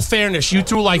Well, in down. all fairness, you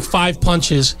threw like 5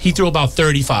 punches. He threw about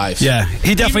 35. Yeah,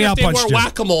 he definitely Even if outpunched they were you.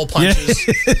 whack-a-mole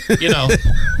punches. You know,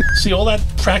 see, all that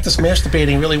practice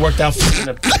masturbating really worked out for you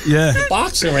in a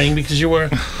boxing ring because you were.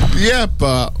 Yeah,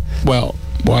 but well,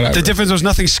 whatever. The difference was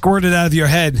nothing squirted out of your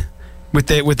head with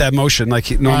that motion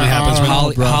like it normally happens.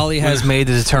 When Holly has made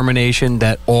the determination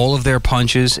that all of their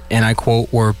punches, and I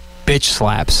quote, were bitch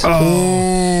slaps.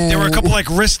 There were a couple of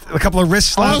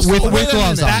wrist slaps with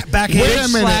gloves on. Back Wait a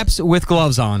hands. minute. Slaps with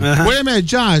gloves on. Wait a minute,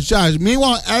 Josh.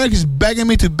 Meanwhile, Erik is begging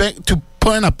me to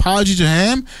put an apology to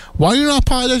him. Why do you not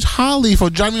apologize, Holly,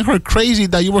 for driving her crazy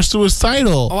that you were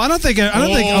suicidal? Oh, I don't think Eric was.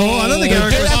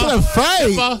 After the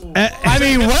fight. I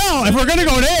mean, well, if we're gonna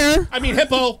go there,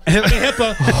 HIPAA.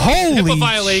 Holy HIPAA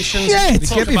violations. shit. We You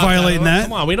talked can't be about violating that.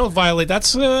 Come on, we don't violate.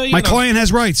 That's My client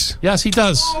has rights. Yes, he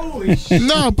does.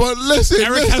 No, but listen.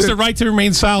 Eric has the right to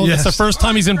remain silent. Yes. It's the first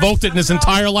time he's invoked it in his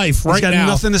entire life. Right He's got now.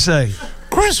 nothing to say.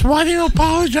 Chris, why do you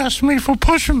apologize to me for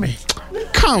pushing me?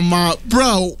 Come on,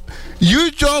 bro.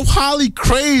 You drove Holly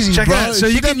crazy, Check bro. it out. So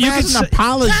you can an say-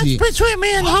 apology. That's between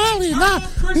me and Holly. Not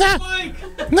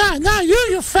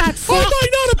you fat fuck. I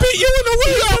might not have beat you in the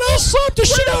ring, but I'll slap the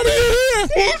shit out of you here.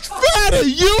 Who's fatter,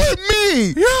 you and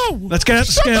me? Yo, Let's get out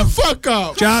the Shut scale. the fuck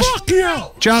up. Josh, fuck you.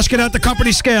 Josh, get out the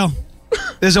company scale.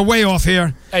 There's a way off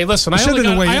here. Hey, listen, There I should've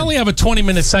been a way I in. only have a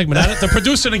 20-minute segment. The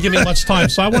producer didn't give me much time,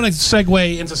 so I want to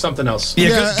segue into something else.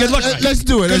 Yeah, good luck. Let's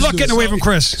do it. Good luck getting away from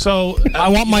Chris. So I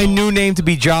want my new name to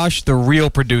be Josh, the real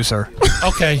producer.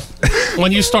 Okay,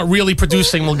 when you start really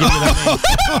producing, we'll give you that name.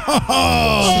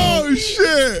 Oh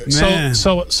shit. Man.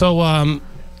 So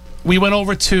we went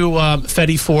over to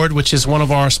Fetty Ford, which is one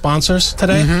of our sponsors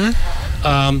today.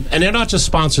 And they're not just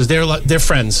sponsors; they're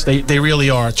friends. They really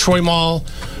are. Troy Mall,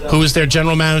 who is their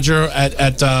general manager at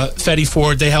Fetty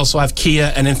Ford. They also have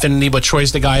Kia and Infiniti, but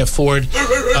Troy's the guy at Ford.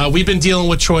 We've been dealing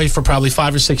with Troy for probably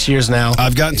 5 or 6 years now.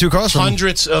 I've gotten 2 calls from him.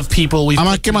 Hundreds of people. I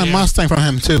might get my Mustang from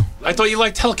him too. I thought you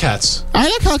liked Hellcats. I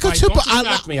like Hellcat too, Don't but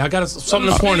distract me. I got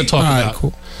something important to talk All right, about.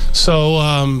 cool.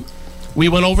 So we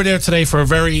went over there today for a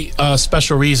very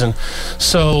special reason.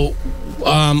 So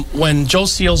when Joe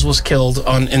Seals was killed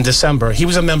in December, he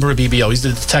was a member of BBO. He's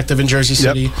the detective in Jersey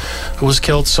City who was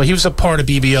killed. So he was a part of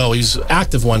BBO. He's an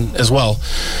active one as well.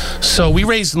 So we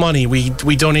raised money. We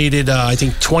donated, I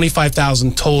think,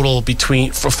 $25,000 total for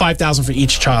 $5,000 for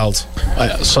each child.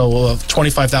 So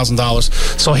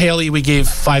 $25,000. So Haley, we gave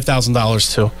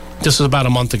 $5,000 to. This was about a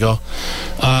month ago.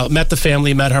 Met the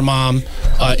family, met her mom,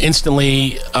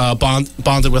 instantly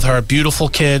bonded with her. Beautiful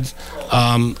kid.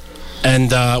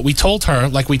 And we told her,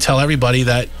 like we tell everybody,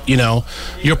 that,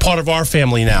 you're part of our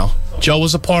family now. Joe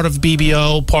was a part of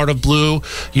BBO, part of Blue.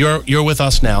 You're with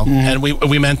us now. And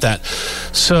we meant that.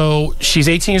 So she's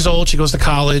 18 years old. She goes to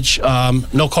college.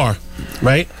 No car,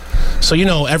 right? So,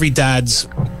 every dad's...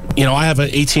 I have an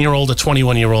 18-year-old, a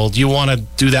 21-year-old. You want to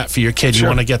do that for your kids. You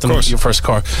want to get them your first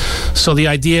car. So the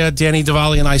idea, Danny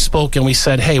DeValle and I spoke, and we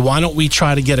said, hey, why don't we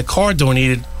try to get a car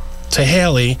donated to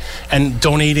Haley and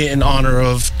donate it in honor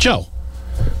of Joe?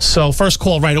 So first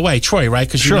call right away, Troy, right?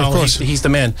 Because he's the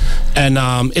man. And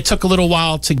it took a little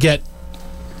while to get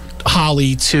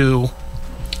Haley to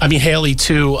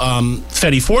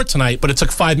Fetty Ford tonight, but it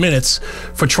took 5 minutes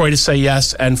for Troy to say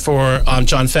yes and for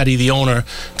John Fetty, the owner,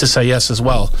 to say yes as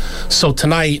well. So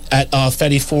tonight at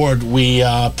Fetty Ford, we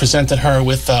presented her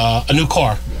with a new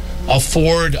car, a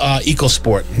Ford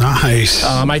EcoSport. Nice.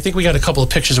 I think we got a couple of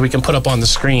pictures we can put up on the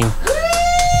screen.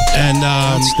 And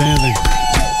outstanding.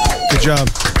 Good job.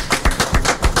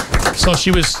 So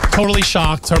she was totally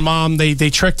shocked. Her mom, they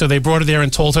tricked her. They brought her there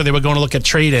and told her they were going to look at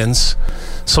trade-ins.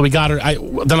 So we got her.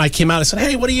 Then I came out and said,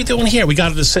 hey, what are you doing here? We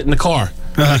got her to sit in the car.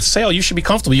 I said, you should be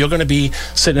comfortable. You're going to be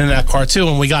sitting in that car too.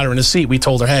 And we got her in the seat. We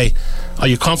told her, hey, are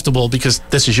you comfortable? Because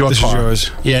this is your car. This is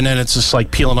yours. Yeah, and then it's just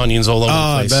like peeling onions all over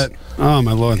the place. I bet. Oh,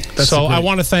 my Lord. So I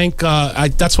want to thank,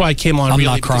 that's why I came on. I'm really,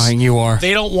 not crying, you are.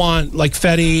 They don't want, like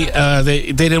Fetty,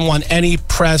 they didn't want any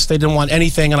press. They didn't want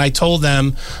anything. And I told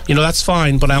them, that's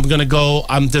fine, but I'm going to go.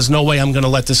 There's no way I'm going to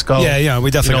let this go. Yeah,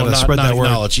 we definitely got to spread that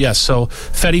word. Yes, so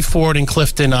Fetty Ford in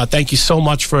Clifton, thank you so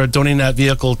much for donating that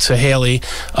vehicle to Haley.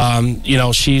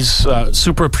 She's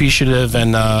super appreciative.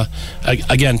 And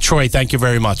again, Troy, thank you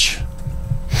very much.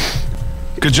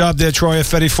 Good job there, Troy, at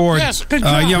Fetty Ford. Yes, good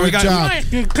job.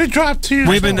 Good job to you.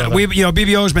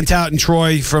 BBO's been touting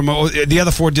Troy from the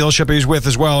other Ford dealership he was with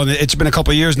as well, and it's been a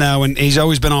couple of years now, and he's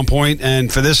always been on point.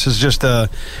 And for this is just,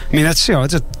 that's it's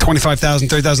a $25,000,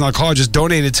 $30,000 car just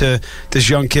donated to this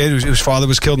young kid whose father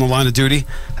was killed in the line of duty.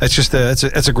 That's just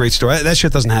that's a great story. That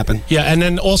shit doesn't happen. Yeah, and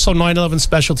then also 911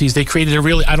 Specialties. They created a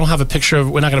really, I don't have a picture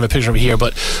of, we're not going to have a picture of it here,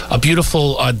 but a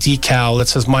beautiful decal that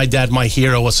says "My Dad, My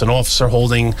Hero." It's an officer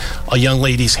holding a young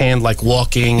lady's hand, like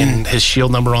walking, and his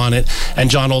shield number on it. And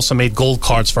John also made gold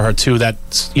cards for her too that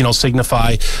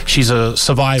signify she's a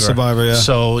survivor. Survivor, yeah.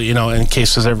 So in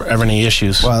case there's ever any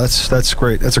issues. Wow, that's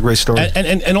great. That's a great story.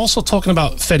 And also talking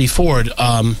about Fetty Ford,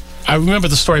 I remember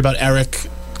the story about Erik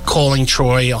calling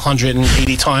Troy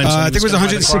 180 times. I think it was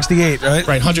 168, right?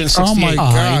 Right, 168. Oh my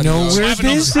God! I know where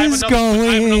this is going.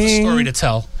 I have another story to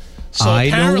tell. So I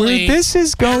know where this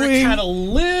is going. Erik had a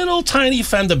little tiny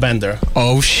fender bender.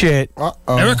 Oh shit!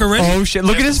 Erik already? Oh shit!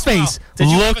 Look at his face. Did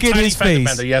you Look have a at tiny his fender face.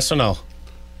 bender, yes or no?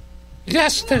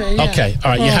 Yesterday, yeah. Okay, all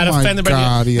right. You had a fender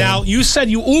bender. Yeah. Now you said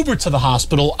you Ubered to the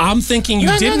hospital. I'm thinking you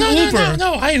didn't Uber.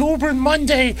 No, I Ubered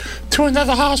Monday to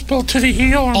another hospital to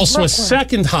the ER. Also, a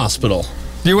second hospital.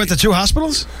 You went to 2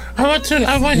 hospitals?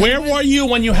 Where were you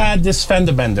when you had this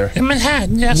fender bender? In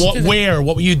Manhattan, yesterday. Where?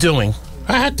 What were you doing?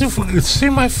 I had to see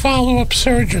my follow-up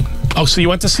surgeon. Oh, so you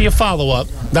went to see a follow-up.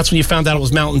 That's when you found out it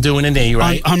was Mountain Dew in a knee,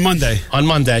 right? On Monday. On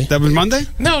Monday. That was Monday?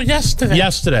 No, yesterday.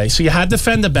 Yesterday. So you had the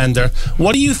fender bender.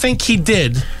 What do you think he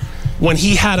did when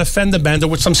he had a fender bender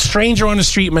with some stranger on the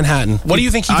street in Manhattan? What do you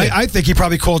think he did? I think he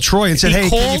probably called Troy and said,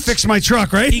 can you fix my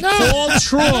truck, right? He called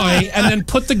Troy and then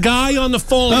put the guy on the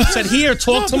phone and said, here,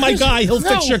 talk to my guy. He'll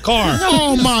fix your car.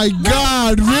 Oh, my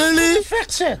God. Really?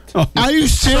 Fix it. Are you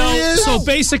serious? So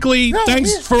basically,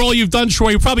 thanks for all you've done, Troy.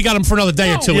 You probably got him for another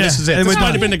day or two. Yeah, This is it. This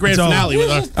might have been the grand finale. With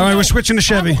our all right, we're switching to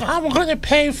Chevy. I'm going to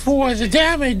pay for the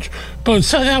damage, but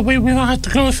so that way we don't have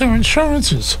to go through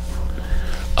insurances.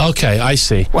 Okay, I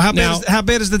see. Well, how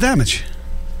bad is the damage?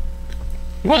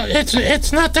 Well,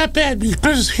 it's not that bad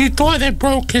because he thought it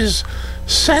broke his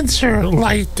sensor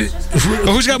light.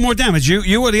 Well, who's got more damage,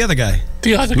 you or the other guy?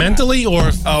 The other mentally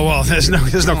or oh well, there's no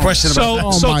question about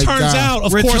that. So it turns out,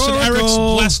 of course, in Eric's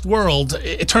blessed world,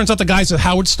 it turns out the guy's a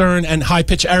Howard Stern and High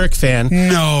Pitch Erik fan.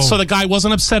 No. So the guy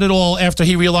wasn't upset at all after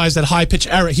he realized that High Pitch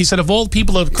Erik. He said, of all the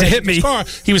people that hit me, car,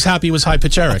 he was happy it was High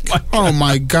Pitch Erik. Oh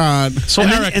my God! So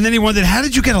Erik, and then he wondered, how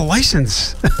did you get a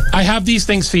license? I have these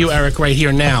things for you, Erik, right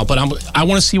here now. But I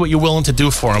want to see what you're willing to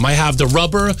do for him. I have the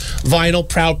rubber vinyl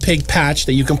Proud Pig patch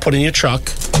that you can put in your truck.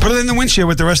 Put it in the windshield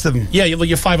with the rest of them. Yeah,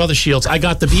 your 5 other shields. I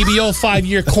got the BBO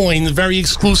 5-year coin, very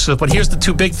exclusive. But here's the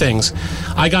 2 big things.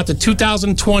 I got the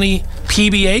 2020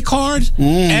 PBA card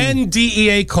and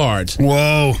DEA card.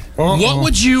 Whoa. What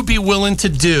would you be willing to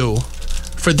do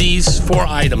for these 4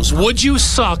 items? Would you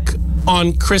suck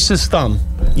on Chris's thumb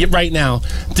right now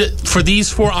for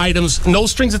these 4 items, no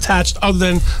strings attached other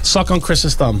than suck on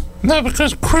Chris's thumb? No,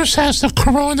 because Chris has the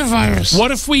coronavirus.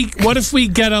 What if we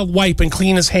get a wipe and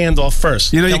clean his hand off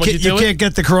first? You can't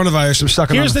get the coronavirus from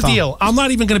sucking on the thumb. Here's the deal. I'm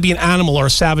not even going to be an animal or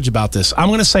a savage about this. I'm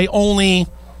going to say only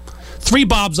 3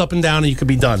 bobs up and down and you could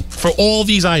be done for all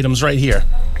these items right here.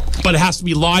 But it has to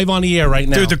be live on the air right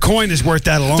now. Dude, the coin is worth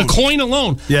that alone. The coin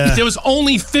alone. Yeah. There was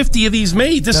only 50 of these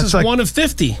made. This is one of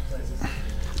 50.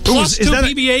 Plus 2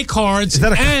 BBA cards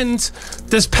and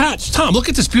this patch. Tom, look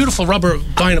at this beautiful rubber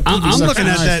vinyl. I'm looking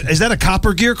at that. Is that a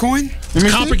Copper Gear coin?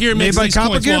 Copper Gear made by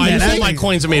Copper Gear. All my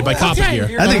coins are made by Copper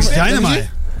Gear. I think it's dynamite.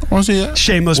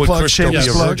 Shameless plug.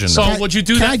 Shameless plug. So would you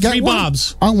do that? 3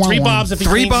 bobs. 3 bobs. If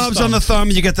 3 bobs on the thumb,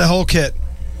 you get the whole kit.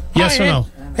 Yes or no?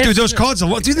 Dude, those cards are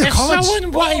what? Dude, the cards.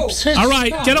 Wipes all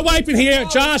right, get a wipe in here,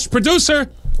 Josh, producer.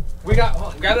 We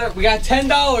got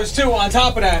 $10 too on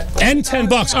top of that. And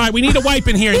 $10. All right, we need a wipe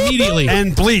in here immediately.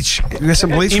 And bleach. You got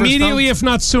some bleach? Immediately, if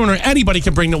not sooner. Anybody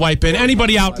can bring the wipe in.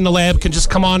 Anybody out in the lab can just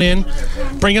come on in,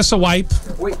 bring us a wipe.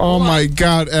 Oh my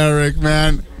God, Erik,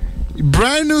 man.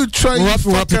 Brand new truck.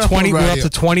 We're up to $20. We're up to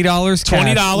 $20.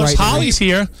 $20. Holly's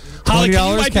here. Holly,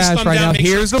 $20 cash right now.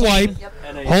 Here's the wipe.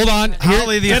 Hold on.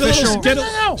 Holly, the official.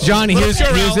 Johnny, here's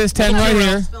this 10 right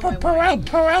here.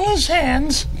 Perel's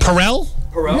hands. Perel?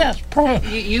 Yes, Perel.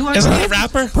 Isn't he a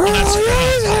rapper?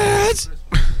 Perel's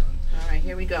All right,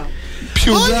 here we go.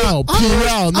 Purell,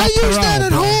 not I use that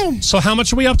at home. So how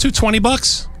much are we up to?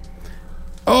 $20?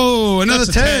 Oh, another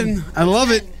 10. I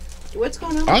love it. What's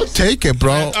going on? I'll take it,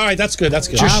 bro. All right, that's good.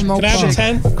 Can no I have a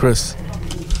 10? Chris.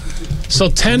 So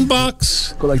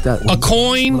 $10. Go like that. A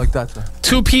coin. Go like that.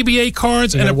 2 PBA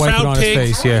cards, and a wipe it Proud on his Pig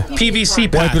face, yeah.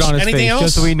 PVC patch. Wipe it on his Anything face, else?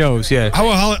 just so he knows. Yeah.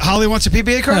 Holly wants a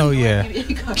PBA card? Oh yeah.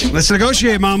 Let's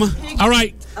negotiate, Mama. All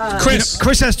right, Chris.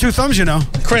 Chris has 2 thumbs, you know.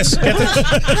 Chris, get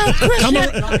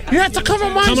the, You have to come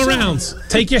on my come side. around.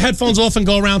 Take your headphones off and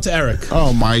go around to Eric.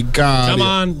 Oh my God. Come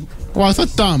on. Well, it's a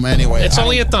thumb anyway. It's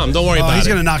only a thumb. Don't worry about He's it.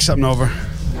 going to knock something over.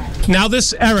 Now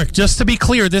this, Eric, just to be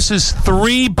clear, this is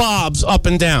 3 bobs up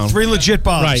and down. 3 legit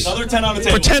bobs. Right. Another 10 on the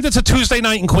table. Pretend it's a Tuesday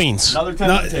night in Queens. Another 10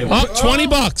 on the table. Oh,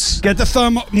 $20. Get the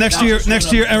thumb next to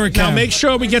your Eric Now cam. make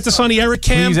sure we get this on the Eric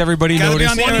cam. Please, everybody Gotta be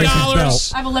notice on the Chris's $20.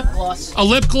 belt. I have a lip gloss. A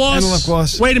lip gloss. And a lip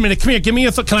gloss. Wait a minute. Come here. Give me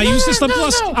a. Can I use this lip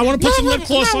gloss? I want to put some lip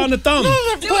gloss on the thumb. No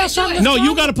lip gloss on the No, thumb.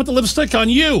 you got to put the lipstick on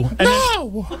you. And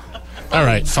No. all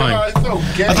right, fine.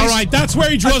 All right, that's where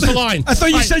he draws the line. I thought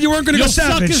you All right, said you weren't going to go You'll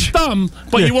suck his savage. thumb,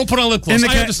 but you won't put on lip gloss. In the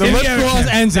I ca- understand. the Lip gloss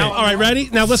ends it. Now, all right, ready?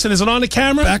 Now listen. Is it on the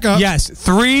camera? Back up. Yes,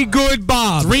 3 good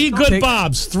bobs. 3 good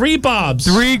bobs. 3 bobs.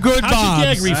 3 good How's bobs.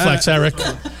 your gag reflex, Eric?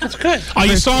 That's good. Are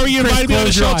you sorry you invited me on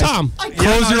the close show, your eyes. Tom?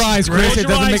 Close your eyes, Chris. Close It your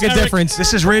doesn't eyes, make a Eric. difference.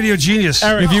 This is radio genius.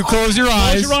 Eric, If you close your close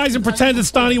eyes, your eyes and pretend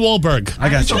it's Donnie Wahlberg. I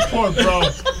got you. Poor bro.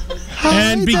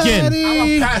 And begin. I'm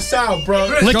gonna pass out, bro.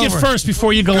 Lick Go it for it. first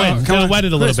before you go in. come Go on. wet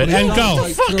it a little bit. And go. What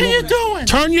the fuck are you doing?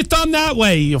 Turn your thumb that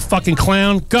way, you fucking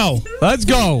clown. Go. let's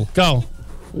go. Go.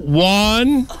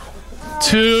 1, 2,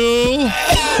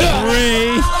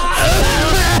 3,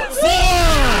 4.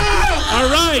 All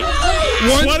right.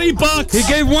 $20. He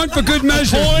gave 1 for good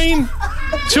measure. Coin,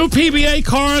 2 PBA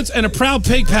cards, and a Proud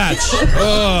Pig patch.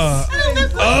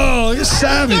 Oh, you're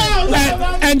savage.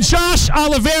 And Josh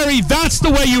Oliveri, that's the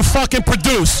way you fucking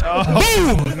produce.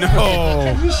 Boom.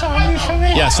 No. You sign for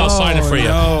me? Yes, I'll sign it for you.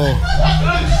 No.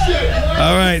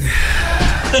 All right.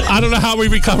 I don't know how we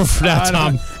recover from that,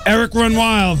 Tom. Eric run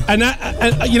wild. And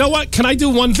you know what? Can I do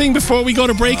one thing before we go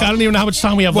to break? I don't even know how much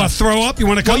time we have What, left. throw up? You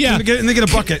want to come? Well, yeah. Let me get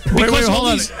a bucket. Wait, Because all hold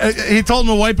on. these- He told him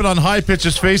to wipe it on High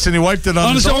Pitch's face, and he wiped it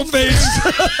On his own face.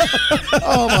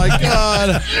 Oh my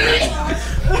God!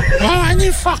 Oh, I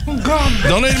need fucking gum.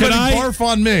 Don't anybody I- barf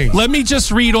on me. Let me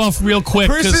just read off real quick.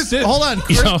 Chris 'cause is hold on.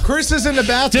 you know, Chris is in the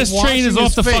bathroom. this train is washing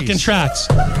off the his fucking face. tracks.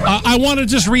 I want to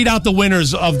just read out the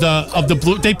winners of the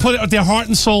blue. They put their heart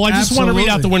and soul. I just want to read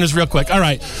out Absolutely. the winners real quick. All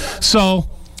right, so.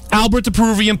 Albert the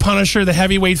Peruvian Punisher, the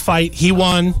heavyweight fight, he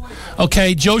won.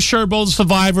 Okay, Joe Sherbo, the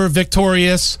Survivor,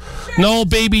 victorious. Noel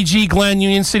Baby G Glenn,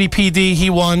 Union City PD, he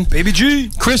won. Baby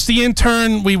G. Chris the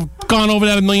Intern, we've gone over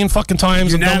that a million fucking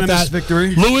times. I'm done with Unanimous that.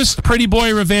 victory. Louis Pretty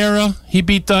Boy Rivera, he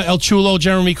beat El Chulo,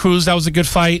 Jeremy Cruz. That was a good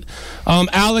fight.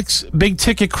 Alex Big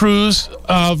Ticket Cruz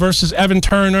versus Evan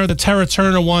Turner. The Terra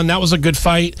Turner won. That was a good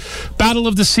fight. Battle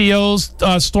of the COs.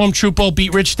 Stormtrooper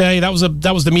beat Rich Day. That was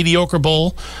the mediocre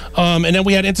bowl. And then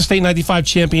we had Interstate 95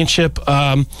 Championship.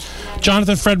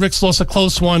 Jonathan Fredericks lost a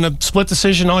close one, a split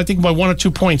decision. I think by 1 or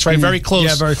 2 points. Right, very close.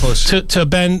 Yeah, very close. To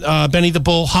Benny the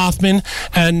Bull Hoffman.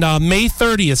 And May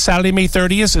 30th, Saturday, May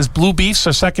 30th is Blue Beefs,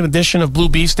 our second edition of Blue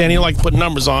Beefs. Danny like to put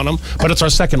numbers on them, but it's our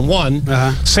second one.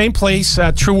 Same place,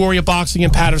 True Warrior Boxing in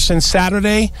Patterson.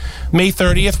 Saturday, May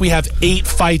 30th, we have 8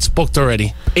 fights booked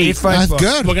already. 8 fights. That's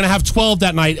good. We're going to have 12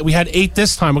 that night. We had 8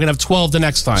 this time. We're going to have 12 the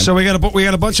next time. So we got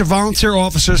a bunch of volunteer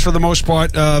officers for the most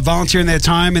part, volunteering their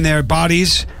time and their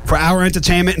bodies for our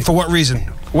entertainment. And for what reason?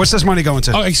 What's this money going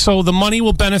to? Okay, so the money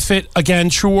will benefit, again,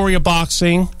 True Warrior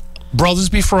Boxing, Brothers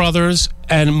Before Others,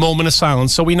 and Moment of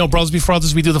Silence. So we know Brothers Before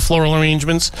Others, we do the floral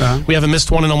arrangements. We haven't missed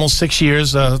one in almost 6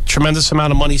 years. A tremendous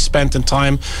amount of money spent and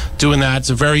time doing that. It's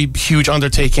a very huge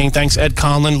undertaking. Thanks, Ed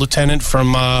Conlon, Lieutenant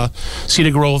from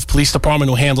Cedar Grove Police Department,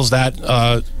 who handles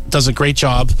that. Does a great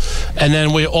job. And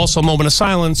then we also Moment of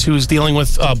Silence, who's dealing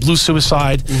with blue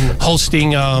suicide,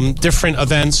 hosting different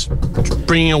events,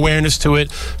 bringing awareness to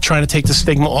it, trying to take the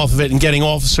stigma off of it, and getting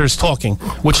officers talking,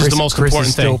 which is the most Chris important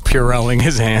is still thing. Purelling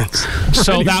his hands.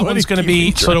 So that one's going to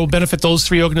be, so it will benefit those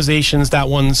 3 organizations. That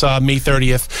one's May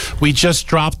 30th. We just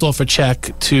dropped off a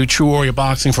check to True Warrior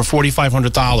Boxing for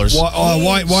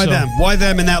 $4,500. Why them? Why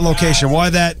them in that location? Why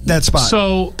that spot?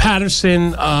 So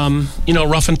Patterson,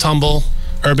 rough and tumble,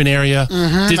 urban area.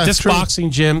 This true.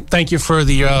 boxing gym, thank you for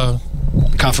the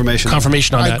confirmation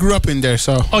on I that. grew up in there,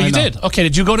 so. Oh, I you know. did? Okay,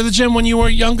 did you go to the gym when you were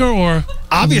younger, or?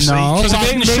 Obviously. No. Because I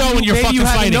didn't show when you're maybe fucking you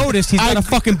haven't fighting. noticed. He's got a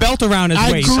fucking belt around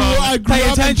his waist. I grew Pay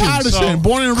up attention. in Patterson,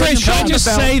 born and Chris, raised in should I Patterson.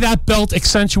 just say that belt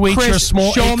accentuates Chris, your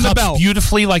small show A him the cups belt.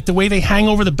 beautifully, like the way they hang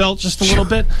over the belt just a little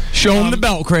bit? Show him the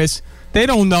belt, Chris. They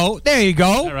don't know. There you go.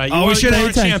 All right, Oh, we should you're a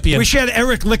have champion. We should have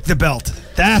Eric lick the belt.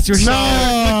 That's your No.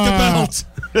 Eric lick the belt.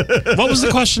 What was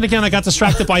the question again? I got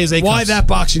distracted by his A-cups. Why that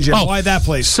boxing gym? Oh. Why that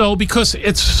place? So because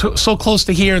it's so close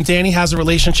to here, and Danny has a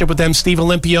relationship with them. Steve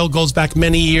Olympio goes back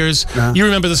many years. You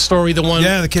remember the story? The one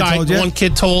one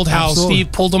kid told how Absolutely.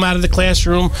 Steve pulled him out of the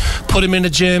classroom, put him in the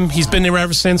gym. He's been there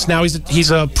ever since. Now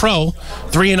he's a pro,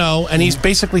 3-0, and he's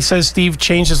basically says Steve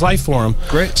changed his life for him.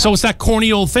 Great. So it's that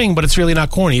corny old thing, but it's really not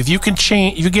corny. If you can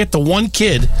change, if you get the one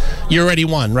kid, you already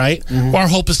won, right? Our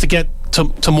hope is to get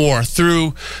to more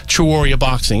through True Warrior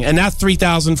Boxing, and that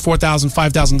 $3,000, $4,000,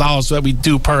 $5,000 that we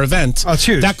do per event, that's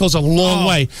huge. That goes a long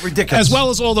way. Ridiculous. As well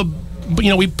as all the,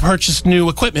 we purchased new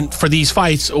equipment for these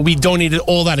fights. We donated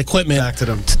all that equipment back to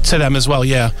them, to them as well.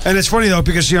 Yeah. And it's funny though,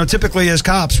 because typically as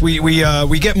cops, we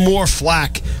get more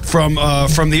flack from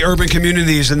the urban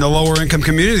communities and the lower income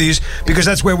communities, because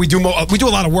that's where we do a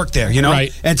lot of work there,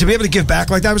 Right. And to be able to give back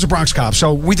like that, I was a Bronx cop,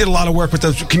 so we did a lot of work with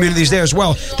those communities there as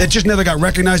well that just never got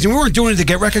recognized, and we weren't doing it to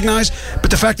get recognized, but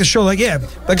the fact to show, like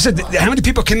I said, how many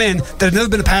people come in that have never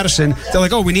been to Patterson? They're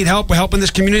like, oh, we need help. We're helping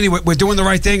this community. We're doing the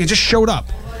right thing, and just showed up.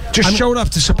 Showed up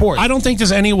to support. I don't think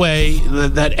there's any way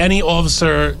that any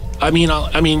officer. I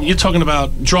mean, you're talking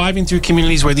about driving through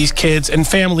communities where these kids and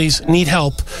families need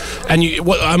help, and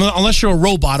unless you're a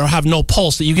robot or have no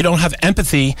pulse, that you don't have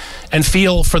empathy and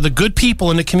feel for the good people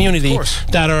in the community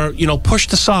that are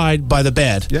pushed aside by the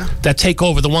bad, that take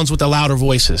over, the ones with the louder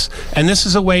voices. And this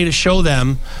is a way to show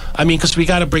them. I mean, because we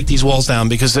got to break these walls down,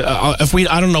 because if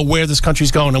I don't know where this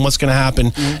country's going and what's going to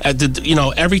happen.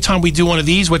 Every time we do one of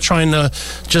these, we're trying to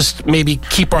just maybe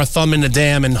keep our thumb in the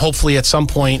dam, and hopefully at some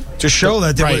point just show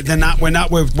that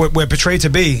we're portrayed to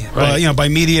be, by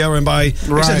media and by.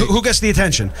 Like I said, who gets the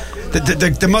attention?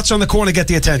 The mutts on the corner get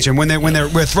the attention when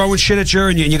we're throwing shit at you,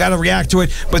 and you got to react to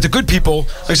it. But the good people,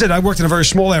 like I said, I worked in a very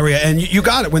small area, and you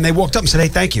got it when they walked up and said, "Hey,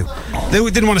 thank you." They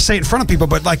didn't want to say it in front of people,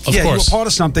 but you were part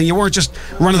of something. You weren't just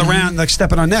running around like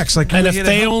stepping on necks. And if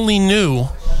they only knew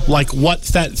what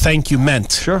that thank you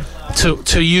meant. Sure.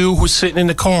 To you who's sitting in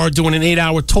the car doing an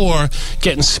 8-hour tour,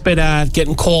 getting spit at,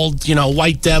 getting called,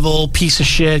 white devil, piece of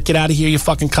shit, get out of here, you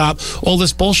fucking cop, all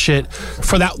this bullshit,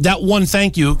 for that one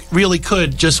thank you really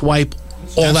could just wipe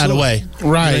all that away.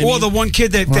 Right. Or the one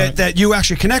kid that you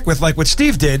actually connect with, like what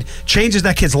Steve did, changes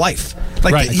that kid's life.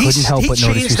 Like I couldn't help but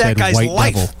notice you said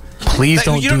white devil. Please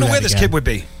don't do that. You don't know where this kid would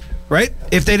be. Right?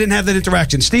 If they didn't have that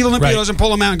interaction. Steve Olympio doesn't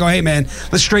pull him out and go, hey man,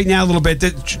 let's straighten out a little bit.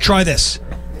 Try this.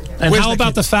 And how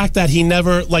about the fact that he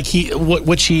never, which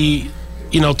he,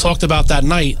 talked about that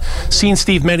night, seen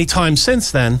Steve many times since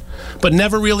then, but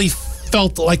never really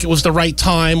felt like it was the right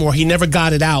time, or he never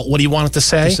got it out what he wanted to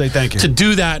say. Just say thank you. To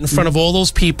do that in front of all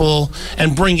those people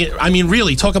and bring it. I mean,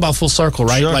 really, talk about full circle,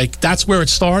 right? Sure. Like that's where it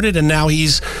started, and now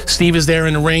Steve is there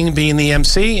in the ring being the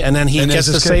MC, and then he gets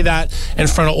to say that in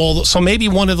front of all. So maybe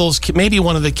one of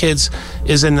the kids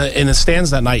is in the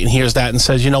stands that night and hears that and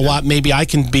says, you know what, maybe I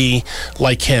can be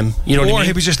like him. You know what I mean? Or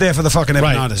he was just there for the fucking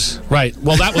empanadas. Right.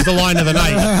 Well, that was the line of the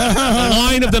night. The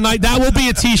line of the night. That will be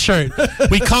a T-shirt.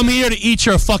 We come here to eat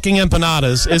your fucking empanadas.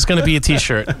 Is going to be a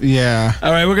T-shirt. Yeah.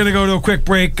 All right, we're going to go to a quick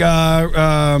break.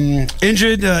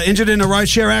 Injured in a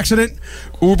rideshare accident.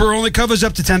 Uber only covers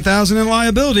up to $10,000 in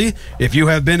liability. If you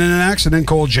have been in an accident,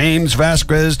 call James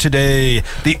Vasquez today,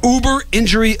 the Uber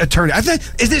injury attorney.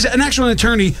 Is there an actual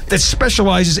attorney that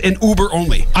specializes in Uber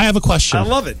only? I have a question. I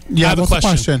love it. Yeah, I have a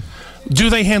question. Do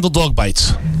they handle dog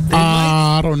bites?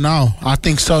 I don't know. I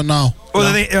think so. No.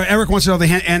 Well, Eric wants to know they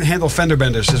handle fender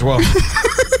benders as well.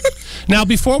 Now,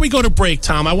 before we go to break,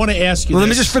 Tom, I want to ask you. Let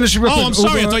me just finish. Oh, I'm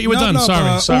sorry. I thought you were done.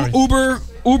 Sorry. Uber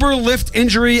Lyft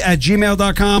Injury at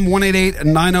gmail.com,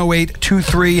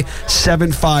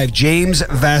 188-908-2375. James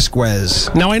Vasquez.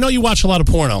 Now, I know you watch a lot of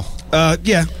porno.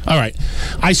 Yeah. All right.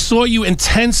 I saw you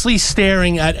intensely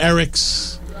staring at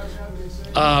Eric's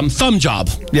thumb job.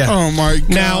 Yeah. Oh, my God.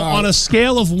 Now, on a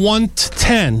scale of 1 to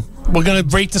 10, we're going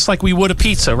to rate this like we would a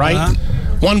pizza, right?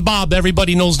 One Bob,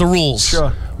 everybody knows the rules.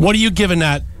 Sure. What are you giving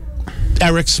that?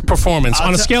 Eric's performance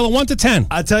on a scale of 1 to 10.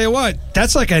 I'll tell you what,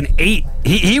 that's like an 8.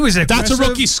 He was aggressive. That's a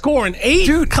rookie score, an 8.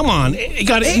 Dude, come on, you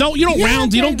got it. No, you don't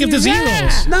round. You don't give the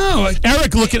zeros. No,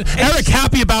 Eric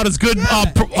happy about his good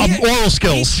oral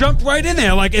skills. He jumped right in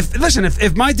there. Like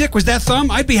if my dick was that thumb,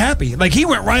 I'd be happy. Like he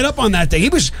went right up on that thing. He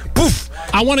was poof.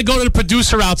 I want to go to the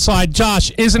producer outside.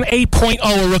 Josh, is an 8.0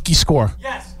 a rookie score?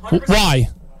 Yes. 100%. Why?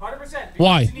 100%.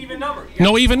 Why? It's an even number.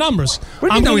 No even numbers.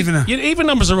 What do you mean no even numbers? Even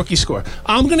numbers are a rookie score.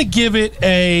 I'm going to give it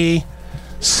a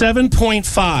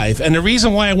 7.5, and the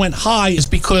reason why I went high is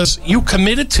because you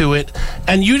committed to it,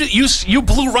 and you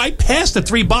blew right past the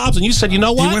 3 bobs, and you said, you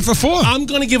know what? You went for 4. I'm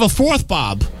going to give a 4th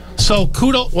bob. So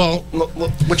kudos. Well,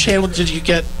 which hand did you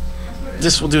get?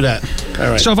 This will do that.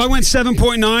 All right. So if I went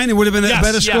 7.9, it would have been a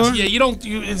better score. Yeah, you don't.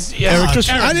 Eric,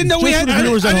 I didn't know we had. I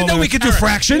didn't know we could do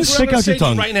fractions. Stick out your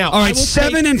tongue right now. All right,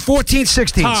 7 and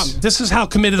 14/16. Tom, this is how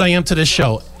committed I am to this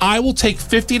show. I will take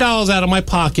 $50 out of my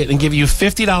pocket and give you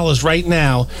 $50 right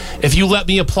now if you let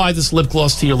me apply this lip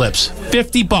gloss to your lips.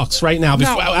 $50 right now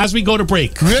as we go to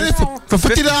break. Really? For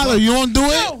 $50, you won't do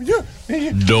it?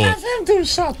 Do it. Have him do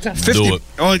something. 50. Do it.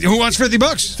 Oh, who wants $50?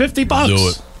 $50. Do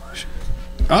it.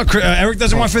 Oh, Eric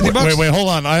doesn't want $50. Wait, hold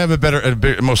on. I have a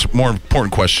more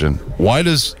important question. Why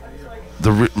does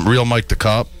the real Mike the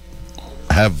Cop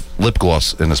have lip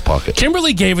gloss in his pocket?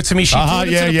 Kimberly gave it to me. She threw it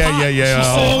into the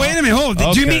pot. Oh, wait a minute. Hold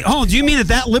on. Do you mean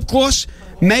that lip gloss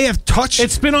may have touched?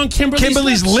 It's been on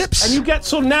Kimberly's lips. And you get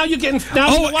now you're getting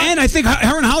and I think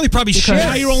her and Holly probably share.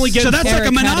 Now you're only getting. So that's like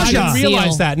a menage. I didn't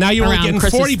realize that. Now you're only getting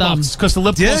 $40 because the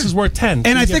lip gloss is worth 10.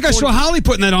 And I think I saw Holly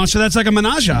putting that on. So that's like a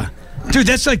menage. Dude,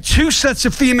 that's like 2 sets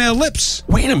of female lips.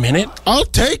 Wait a minute. I'll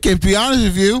take it, be honest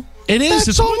with you. It is.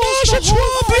 It's almost a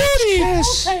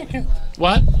Beauty.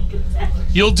 What?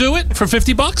 You'll do it for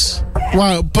 $50?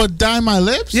 Wow, but dye my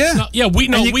lips? Yeah.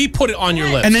 We put it on your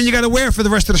lips. And then you got to wear it for the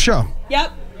rest of the show. Yep.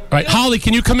 All right, Holly,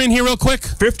 can you come in here real quick?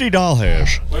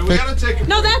 $50. Wait, we gotta take.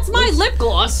 No, that's my lip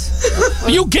gloss.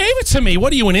 You gave it to me.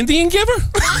 What are you, an Indian giver?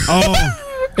 Oh.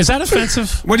 Is that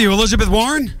offensive? What are you, Elizabeth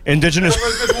Warren? Indigenous.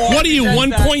 What are you,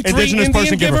 1.3 Indigenous Indian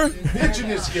person giver?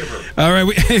 Indigenous giver. All right,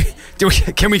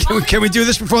 can we do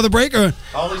this before the break or?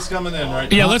 Holly's coming in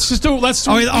right Yeah, now. let's just do it. Let's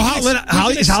do it.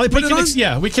 Is Holly putting it on?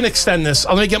 Yeah, we can extend this.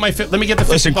 Let me get the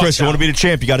Listen, Chris, you out. want to be the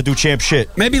champ, you got to do champ shit.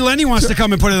 Maybe Lenny wants to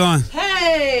come and put it on.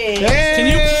 Hey.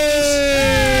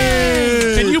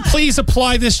 Can you please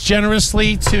apply this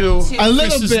generously to A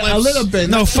little Chris's bit, lips? a little bit.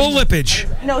 No, full lippage.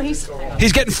 No, he's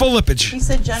getting full lippage. he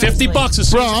said generously. $50 as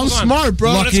soon Bro, as I'm it's on. smart,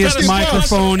 bro. Luckiest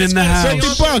microphone in the house.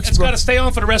 It's got to stay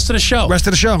on for the rest of the show. Rest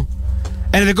of the show.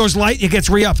 And if it goes light, it gets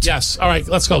re-upped. Yes. All right,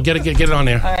 let's go. Get it on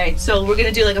there. All right, so we're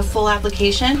gonna do like a full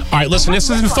application. All right, listen, this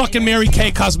isn't fucking Mary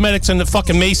Kay Cosmetics and the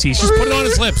fucking Macy's. Just put it on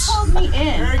his lips. Called me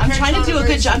in. I'm trying to do a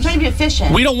good job. I'm trying to be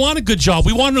efficient. We don't want a good job.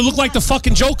 We want him to look like the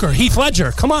fucking Joker, Heath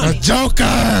Ledger. Come on.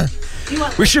 Joker.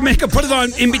 We should make him put it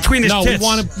on in between his No, tits. we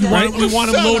want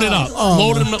him loaded up.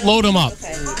 Load him up.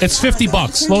 It's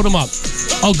 $50. Load him up.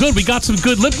 Oh, good. We got some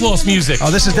good lip gloss music.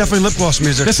 Oh, this is definitely lip gloss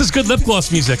music. This is good lip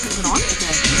gloss music.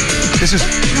 This is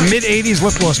mid-'80s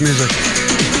lip gloss music.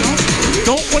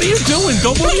 What are you doing?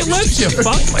 Don't move your lips, you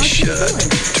fuck. My shirt,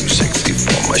 too sexy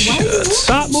for my shirt.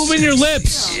 Stop moving your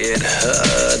lips. It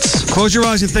hurts. Close your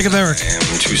eyes and think of Eric.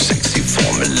 I'm too sexy for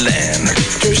Milan.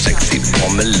 Too sexy for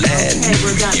Milan. New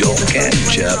York and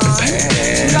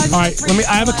Japan. All right,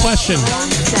 I have a question.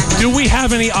 Do we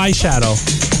have any eyeshadow?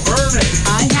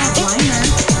 I have liner.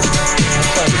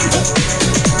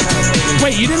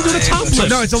 Wait, you didn't do the top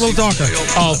lip. No, it's a little darker.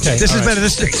 Oh, okay. This is better.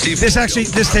 This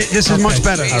is much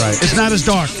better. All right. It's not as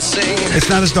dark. It's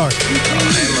not as dark.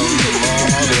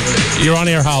 You're on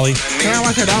air, Holly. Can I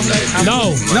watch it off?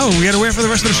 No, we got to wait for the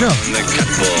rest of the show.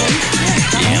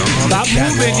 Stop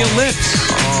moving your lips.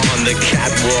 On the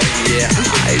catwalk, yeah,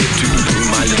 I do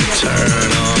my little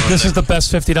turn on. This is the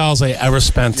best $50 I ever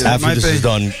spent. After this is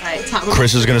done,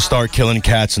 Chris is going to start killing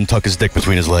cats and tuck his dick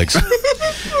between his legs.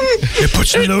 It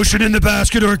puts the lotion in the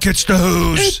basket or it gets the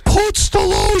hose. It puts the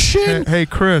lotion. Hey,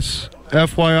 Chris.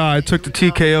 FYI, I took the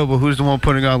TKO, but who's the one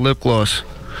putting on lip gloss?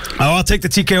 Oh, I'll take the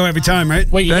TKO every time, right?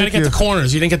 Wait, you got to get the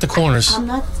corners. You didn't get the corners. I'm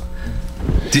not.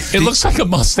 It looks like a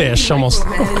mustache almost.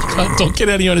 Don't get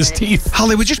any on his teeth.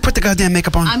 Holly, would you just put the goddamn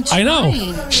makeup on? I'm I know.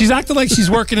 trying. She's acting like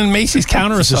she's working in Macy's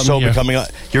counter or This is something. so here. becoming.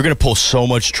 You're going to pull so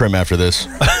much trim after this.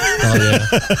 Oh, yeah.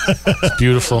 It's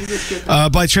beautiful.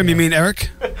 By trim, you mean Eric?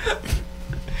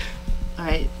 All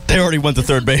right. They already went to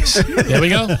third base. There we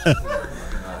go.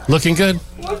 Looking good.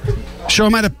 Show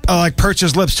him how to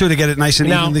purchase lips, too, to get it nice and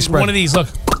Now, evenly spread. one of these, look.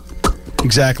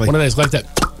 Exactly. One of these, like that.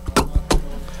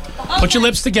 Put your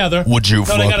lips together. Would you No,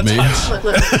 fuck they gotta me? touch.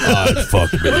 I'd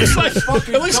fuck me.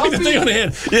 It looks like the thing on the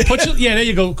hand. There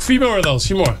you go. A few more of those. A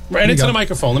few more. Right into the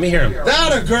microphone. Let me hear him.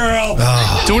 That a girl.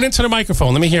 Do it into the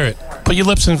microphone. Let me hear it. Put your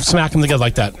lips and smack them together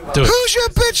like that. Do it. Who's your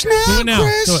bitch now, Do it now.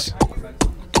 Chris?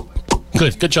 Do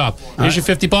it. Good job. Here's your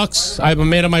 $50. I've been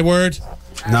made of my word.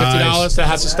 $50 that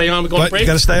has to stay on. We're going to break. You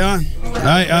got to stay on. All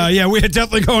right. Yeah, we're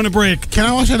definitely going to break. Can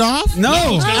I wash it off?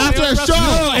 No. After the show.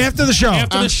 No, after the show.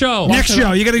 After the show. Next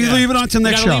show. You got to leave it on till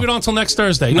next You show. got to leave it on until next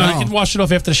Thursday. No, you can wash it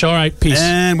off after the show. All right. Peace.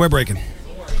 And we're breaking.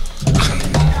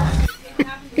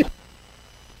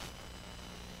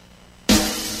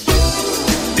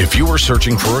 If you you are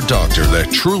searching for a doctor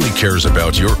that truly cares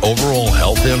about your overall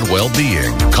health and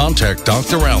well-being, contact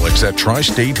Dr. Alex at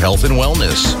Tri-State Health and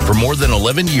Wellness. For more than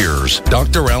 11 years,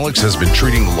 Dr. Alex has been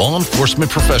treating law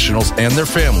enforcement professionals and their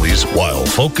families while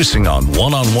focusing on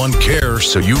one-on-one care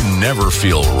so you never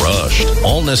feel rushed.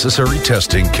 All necessary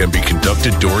testing can be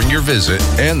conducted during your visit,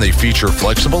 and they feature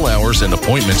flexible hours and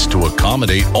appointments to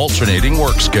accommodate alternating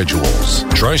work schedules.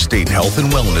 Tri-State Health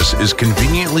and Wellness is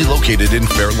conveniently located in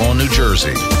Fair Lawn, New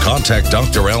Jersey. Contact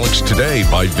Dr. Alex today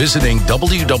by visiting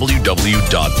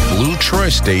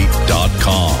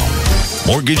www.bluetristate.com.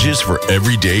 Mortgages for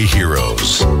everyday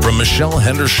heroes. From Michelle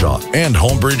Hendershot and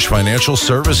Homebridge Financial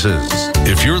Services.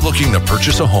 If you're looking to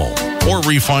purchase a home or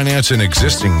refinance an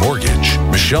existing mortgage,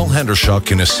 Michelle Hendershot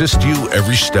can assist you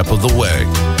every step of the way.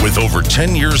 With over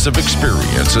 10 years of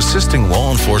experience assisting law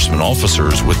enforcement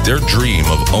officers with their dream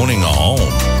of owning a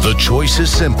home, the choice is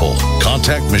simple.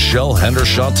 Contact Michelle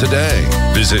Hendershot today.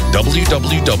 Visit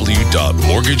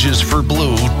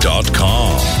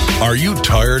www.mortgagesforblue.com. Are you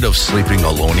tired of sleeping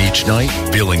alone each night?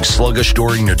 Feeling sluggish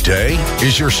during the day?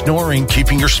 Is your snoring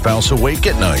keeping your spouse awake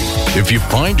at night? If you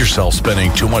find yourself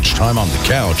spending too much time on the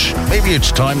couch, maybe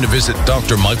it's time to visit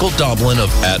Dr. Michael Doblin of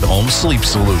At Home Sleep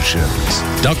Solutions.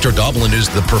 Dr. Doblin is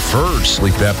the preferred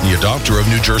sleep apnea doctor of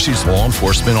New Jersey's law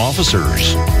enforcement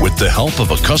officers. With the help of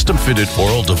a custom-fitted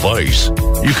oral device,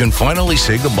 you can finally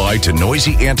say goodbye to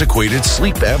noisy, antiquated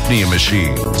sleep apnea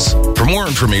machines. For more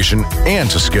information and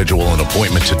to schedule an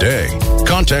appointment today,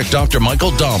 contact Dr.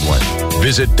 Michael Doblin.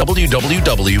 Visit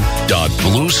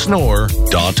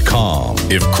www.bluesnore.com.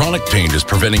 If chronic pain is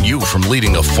preventing you from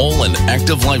leading a full and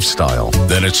active lifestyle,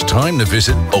 then it's time to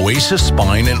visit Oasis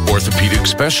Spine and Orthopedic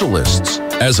Specialists.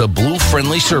 As a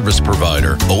Blue-friendly service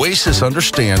provider, Oasis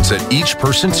understands that each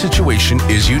person's situation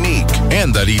is unique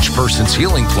and that each person's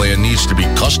healing plan needs to be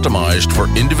customized for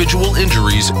individual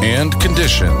injuries and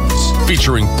conditions.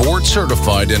 Featuring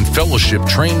board-certified and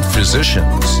fellowship-trained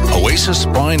physicians, Oasis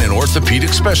Spine and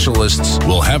Orthopedic Specialists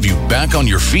will have you back on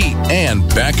your feet and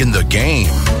back in the game.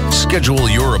 Schedule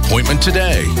your appointment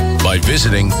today by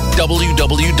visiting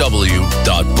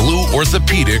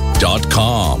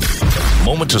www.blueorthopedic.com.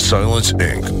 Moment of Silence,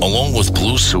 Inc., along with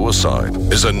Blue Suicide,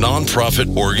 is a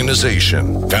nonprofit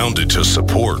organization founded to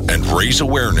support and raise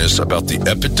awareness about the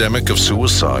epidemic of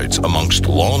suicides amongst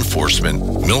law enforcement,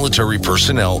 military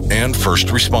personnel, and first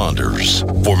responders.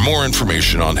 For more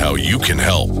information on how you can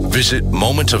help, visit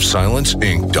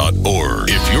momentofsilenceinc.org.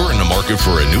 If you're in the market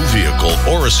for a new vehicle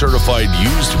or a certified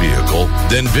used vehicle,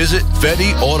 then visit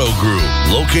Fetty Auto Group,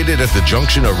 located at the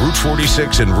junction of Route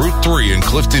 46 and Route 3 in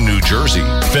Clifton, New Jersey.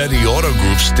 Fetty Auto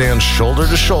Group stands shoulder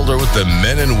to shoulder with the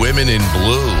men and women in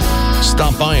blue.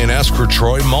 Stop by and ask for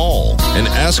Troy Mall and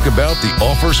ask about the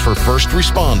offers for first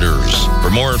responders. For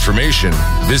more information,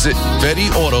 visit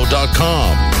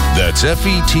FettyAuto.com. That's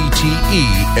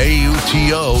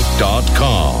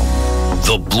FettyAuto.com.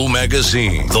 The Blue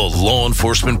Magazine, the law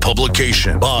enforcement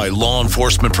publication by law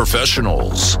enforcement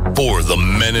professionals for the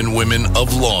men and women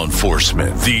of law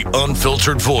enforcement. The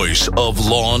unfiltered voice of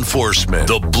law enforcement.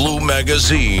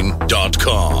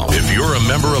 TheBlueMagazine.com. If you're a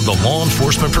member of the law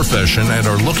enforcement profession and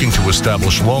are looking to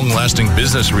establish long-lasting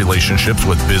business relationships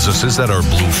with businesses that are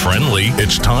blue-friendly,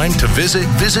 it's time to visit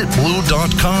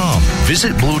VisitBlue.com.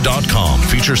 VisitBlue.com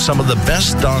features some of the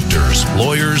best doctors,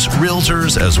 lawyers,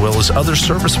 realtors, as well as other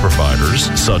service providers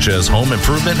such as home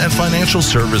improvement and financial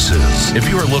services. If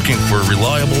you are looking for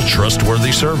reliable,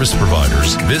 trustworthy service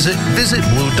providers, visit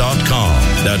visitblue.com.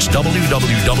 That's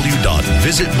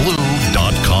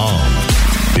www.visitblue.com.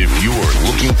 If you are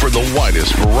looking for the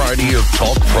widest variety of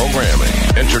talk programming,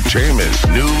 entertainment,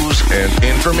 news, and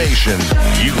information,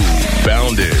 you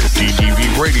found it.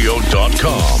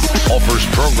 DTVRadio.com offers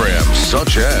programs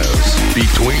such as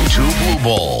Between Two Blue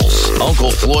Balls,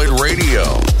 Uncle Floyd Radio,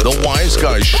 The Wise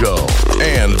Guys Show,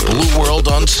 and Blue World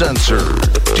Uncensored.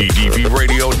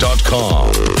 DTVRadio.com,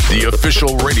 the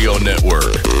official radio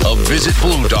network of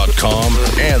VisitBlue.com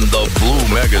and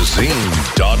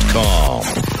TheBlueMagazine.com.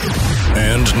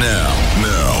 And now,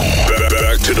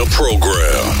 back to the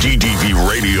program.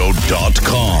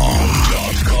 DDVRadio.com.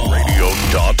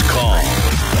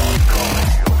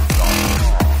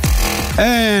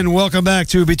 And welcome back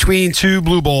to Between Two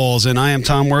Blue Balls. And I am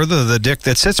Tom Werther, the dick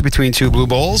that sits between two blue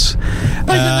balls.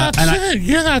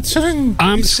 You're not sitting.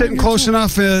 I'm sitting close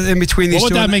enough in between these two.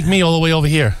 What would that make me all the way over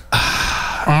here?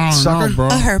 Sucker? No, bro.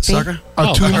 A herpy. Sucker?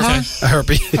 A tumor? A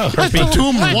herpy. Herpy.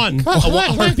 tumor. One.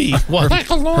 Herpy. One. Like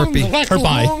a long, Herpy. like a Herpi.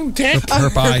 long dick.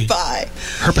 Herpi.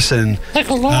 Herpicin. Like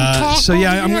a long cock. So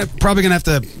yeah, I'm probably gonna have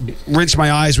to rinse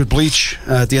my eyes with bleach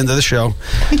at the end of the show.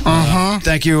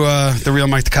 Thank you, the real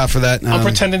Mike the Cop, for that. I'm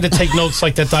pretending to take notes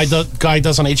like that guy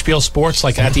does on HBO Sports.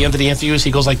 Like at the end of the interviews,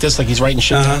 he goes like this, like he's writing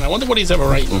shit down. I wonder what he's ever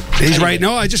writing. He's writing.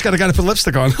 No, I just got to put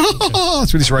lipstick on.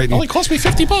 That's what he's writing. Only cost me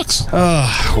 $50.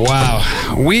 Oh,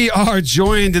 wow. We are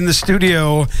joined in the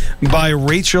studio by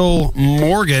Rachel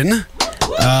Morgan.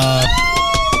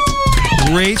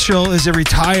 Rachel is a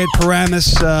retired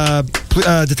Paramus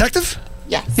detective?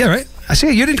 Yes. Yeah, right? I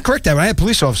see. You didn't correct that. I had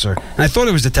police officer, and I thought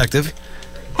it was detective.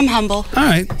 I'm humble. All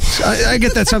right. I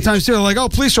get that sometimes, too. Like, oh,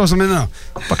 police officer. No.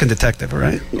 Fucking detective, all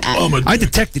right? I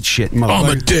detected shit, motherfucker.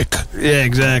 I'm a dick. Yeah,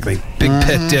 exactly. Big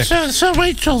pet dick. So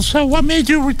Rachel, what made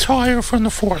you retire from the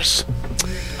force?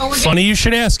 Funny you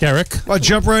should ask, Eric. Well,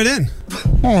 jump right in.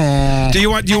 Do you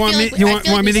want me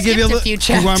to give you a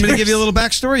little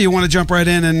backstory? You want to jump right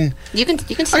in and You can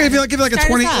I'll give you like a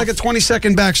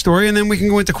 20-second backstory, and then we can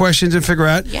go into questions and figure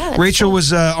out. Yeah, Rachel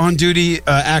was on duty,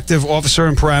 active officer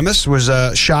in Paramus, was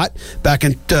shot back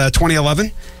in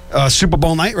 2011. Super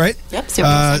Bowl night, right? Yep, Super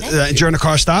Bowl Sunday. During a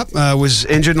car stop, was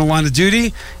injured in the line of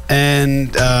duty,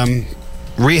 and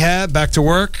rehab, back to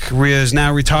work. Rhea is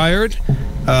now retired.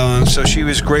 So she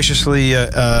was graciously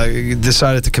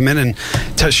decided to come in and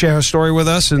share her story with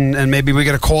us, and maybe we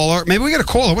get a caller.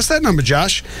 What's that number,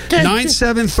 Josh?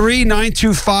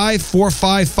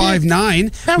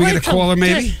 973-925-4559. We get a caller,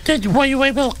 maybe? Were you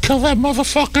able to kill that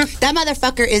motherfucker? That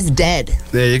motherfucker is dead.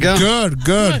 There you go.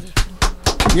 Good.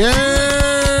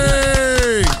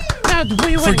 Yay!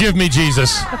 Forgive me,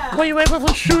 Jesus. Were you able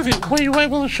to shoot him? Were you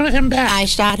able to shoot him back? I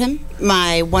shot him.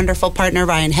 My wonderful partner,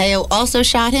 Ryan Hayo, also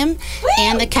shot him.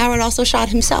 And the coward also shot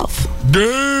himself.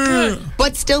 Damn.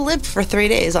 But still lived for 3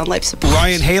 days on life support.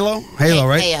 Ryan Halo,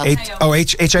 right? Hayo.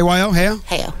 H-A-Y-O, Hayo?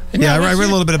 Hayo. Yeah, I read a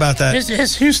little bit about that.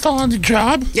 Is he still on the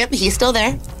job? Yep, he's still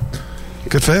there.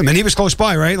 Good for him. And he was close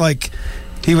by, right? Like,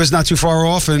 he was not too far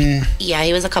off, and... Yeah,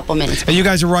 he was a couple minutes. And you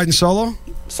guys are riding solo?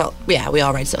 So, yeah, we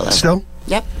all ride solo. Still?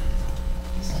 Yep.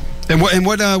 And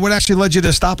what actually led you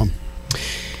to stop him?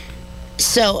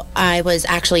 So I was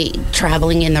actually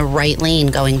traveling in the right lane,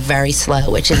 going very slow,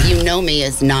 which, if you know me,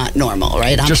 is not normal,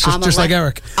 right? Just like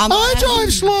Eric. I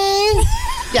drive slow,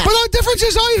 yeah. but the difference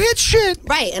is I hit shit.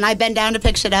 Right, and I bend down to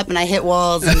pick shit up, and I hit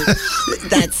walls, and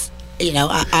that's,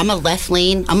 I'm a left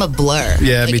lane. I'm a blur.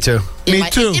 Yeah, me too. In my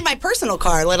personal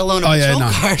car, let alone a patrol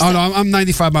car. So. Oh, no, I'm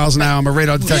 95 miles an hour. I'm a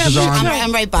radar detector's on.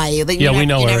 I'm right by you. We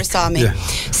know You Eric. never saw me. Yeah.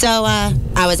 So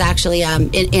I was actually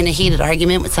in a heated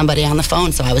argument with somebody on the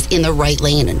phone, so I was in the right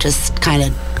lane and just kind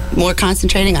of more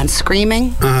concentrating on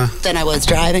screaming than I was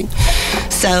driving.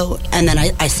 So, and then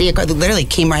I see a car that literally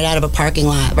came right out of a parking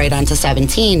lot right onto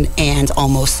 17 and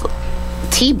almost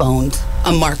T-boned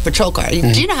a marked patrol car.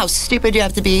 Mm-hmm. Do you know how stupid you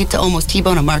have to be to almost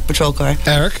T-bone a marked patrol car?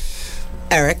 Eric?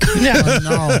 Yeah.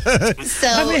 No. So,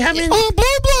 I mean, Blue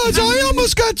Bloods, I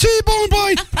almost got T-boned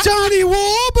by Donnie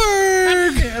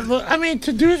Wahlberg. I mean,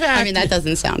 to do that. I mean, that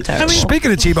doesn't sound terrible.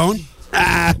 Speaking of T-bone,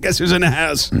 guess who's in the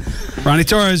house? Ronnie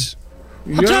Torres.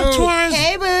 What's up, Torres?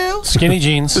 Hey, boo. Skinny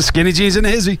jeans. The skinny jeans and the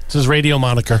hizzy. It's his radio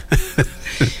moniker.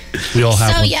 We all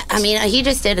have So, one. yeah, I mean, he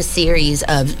just did a series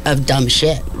of dumb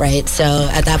shit, right? So,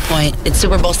 at that point, it's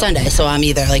Super Bowl Sunday, so I'm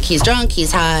either, like, he's drunk,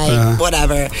 he's high,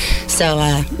 whatever. So,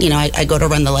 I go to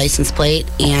run the license plate,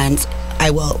 and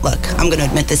I'm going to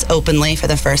admit this openly for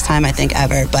the first time, I think,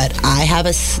 ever, but I have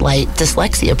a slight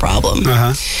dyslexia problem.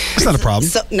 It's not a problem.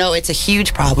 So, no, it's a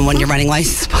huge problem when you're running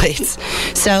license plates.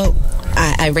 So,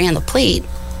 I ran the plate,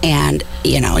 and,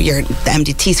 the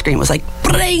MDT screen was like,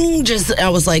 bring, I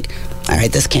was like, all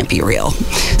right, this can't be real.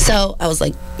 So I was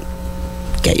like,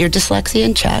 get your dyslexia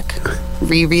in check,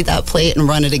 reread that plate, and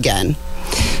run it again.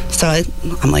 So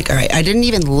I'm like, all right, I didn't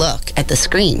even look at the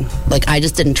screen. Like, I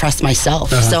just didn't trust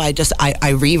myself. So I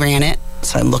reran it.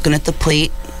 So I'm looking at the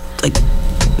plate, like,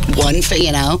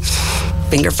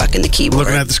 finger fucking the keyboard.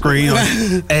 Looking at the screen, like,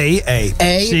 A,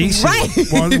 C, right.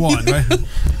 1, right?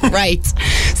 Right.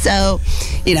 So,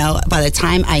 by the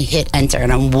time I hit enter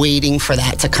and I'm waiting for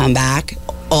that to come back,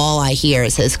 all I hear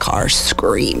is his car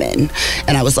screaming.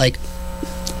 And I was like,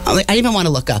 I didn't even want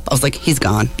to look up. I was like, he's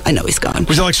gone. I know he's gone.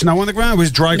 Was it like snow on the ground? Was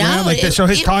it dry ground? So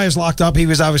his tires locked up. He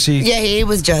was obviously... Yeah, he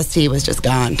was just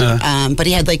gone. But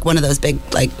he had like one of those big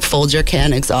like Folger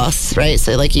can exhausts, right?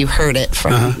 So like you heard it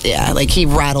from, like he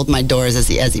rattled my doors as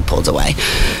he pulled away.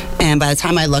 And by the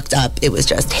time I looked up, it was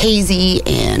just hazy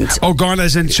and... Oh, gone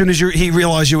as soon as he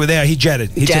realized you were there, he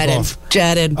jetted. He took off.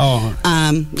 Jetted. Oh.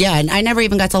 Yeah, and I never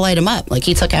even got to light him up. Like,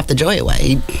 he took half the joy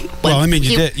away. Well, I mean,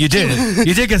 you did. You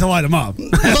did get to light him up.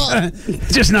 Well,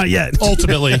 just not yet.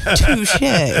 Ultimately. Touche.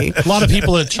 A lot of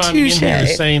people are chiming in here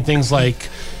saying things like,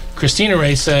 Christina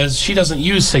Ray says she doesn't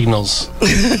use signals.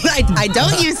 I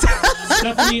don't use...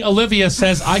 Stephanie Olivia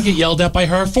says I get yelled at by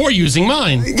her for using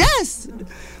mine. Yes.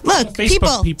 Look,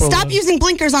 people stop using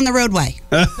blinkers on the roadway.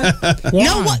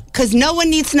 No one, because no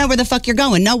one needs to know where the fuck you're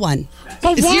going. No one.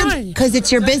 But why? Because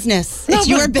it's your business. It's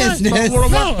your business.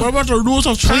 What about the rules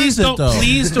of transit, though?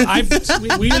 Please do.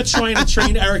 We are trying to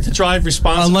train Eric to drive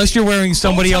responsibly. Unless you're wearing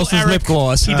somebody else's Eric lip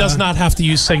gloss. He does not have to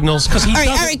use signals because he. All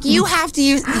right, Eric, you have to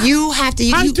use.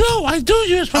 I do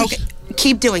use. Okay.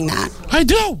 Keep doing that. I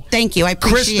do. Thank you. I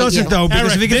appreciate Chris doesn't, though, because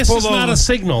Eric, if he gets this pulled is over... not a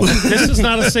signal. This is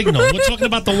not a signal. We're talking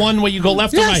about the one where you go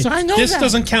left or right. I know this that.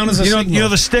 doesn't count as a signal. You know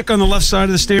the stick on the left side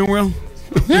of the steering wheel?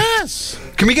 Yes.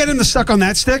 Can we get him to suck on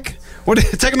that stick?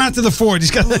 Take him out to the Ford.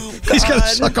 He's got to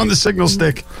suck on the signal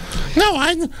stick. No,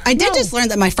 I did just learn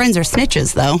that my friends are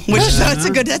snitches, though, which that's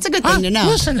a good thing to know.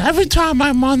 Listen, every time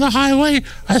I'm on the highway,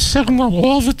 I signal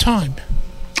all the time.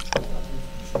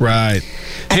 Right.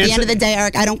 At the end of the day,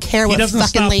 Eric, I don't care what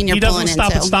fucking lane you're pulling into. He doesn't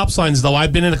stop at stop signs, though.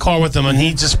 I've been in a car with him, and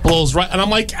he just blows right. And I'm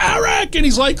like, Eric! And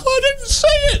he's like, I didn't say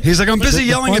it. He's like, I'm busy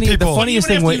yelling at people. The funniest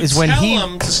thing is when he... tell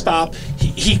him to stop,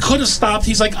 he could have stopped.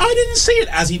 He's like, I didn't see it.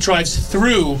 As he drives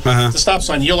through the stop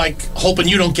sign, you're like, hoping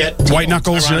you don't get... White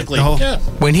knuckles. Yeah.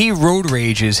 When he road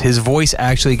rages, his voice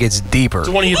actually gets deeper. It's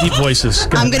one of your deep voices.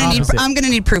 I'm gonna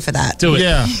need proof of that. Do it.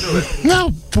 Yeah.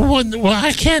 No, well,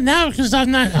 I can't now because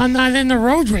I'm not in the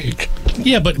road rage.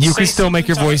 Yeah, but you can still make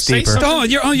your voice deeper. Oh,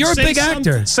 you're a big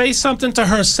actor. Say something to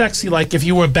her sexy, like if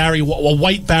you were a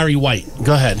white Barry White.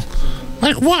 Go ahead.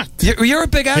 Like what? You're a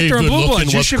big actor in Blue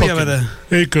Bloods. You should be able to.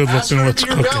 Hey, good looking. What's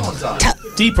cooking?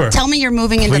 Deeper. Tell me you're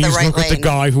moving into the right lane. Look at the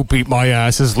guy who beat my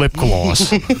ass's lip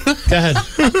gloss. Go ahead.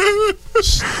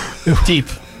 Deep.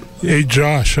 Hey,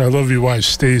 Josh, I love your wife,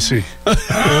 Stacy.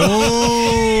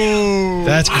 Oh,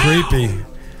 that's creepy.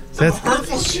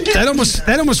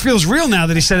 That almost feels real now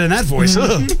that he said it in that voice.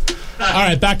 All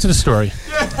right, back to the story.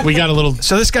 We got a little.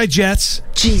 So this guy jets.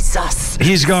 Jesus.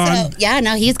 He's gone. So,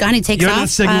 he's gone. He takes You're off. not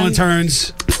signaling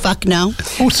turns. Fuck no.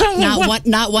 So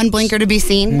not one blinker to be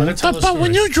seen. But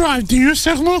when you drive, do you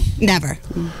signal? Never.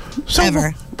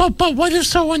 Ever. But what if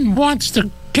someone wants to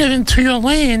get into your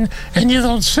lane and you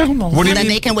don't signal? What do you then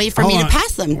mean? they can wait for me to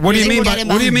pass them. What do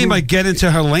you mean by get into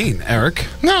her lane, Eric?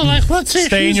 No, like let's say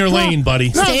stay in your lane,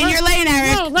 buddy. Stay in your lane,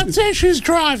 Eric. No, let's say she's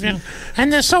driving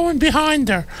and there's someone behind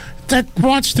her that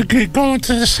wants to go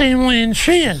into the same lane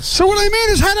she is. So what I mean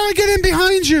is, how do I get in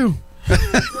behind you?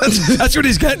 That's what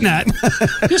he's getting at.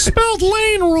 You spelled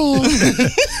lane wrong.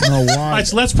 No, why? All right,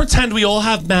 so let's pretend we all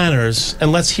have manners,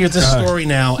 and let's hear this story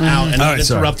now out and not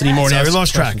interrupt anymore. Sorry, we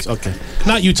lost track. Okay.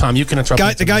 Not you, Tom. You can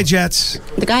interrupt. The guy jets.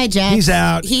 The guy jets. He's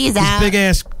out. He's His out. big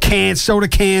ass can, soda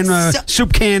can,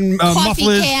 soup can, coffee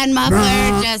muffler. can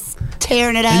muffler, just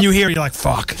tearing it up. And you hear, you're like,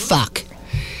 fuck.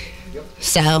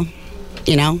 So,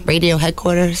 radio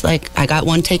headquarters, like, I got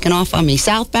one taken off on me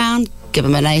southbound, give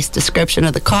him a nice description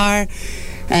of the car,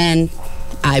 and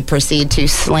I proceed to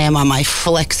slam on my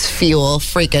flex fuel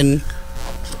freaking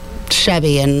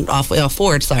Chevy and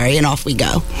Ford, and off we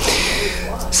go.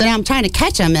 So now I'm trying to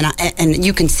catch him, and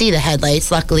you can see the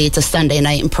headlights. Luckily, it's a Sunday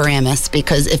night in Paramus,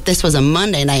 because if this was a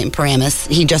Monday night in Paramus,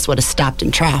 he just would have stopped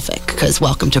in traffic, because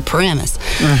welcome to Paramus.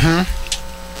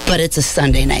 But it's a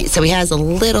Sunday night, so he has a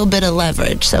little bit of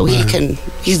leverage. So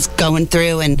he's going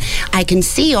through, and I can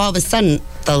see all of a sudden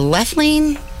the left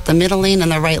lane, the middle lane,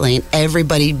 and the right lane,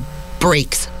 everybody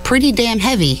brakes pretty damn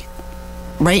heavy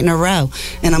right in a row.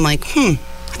 And I'm like, I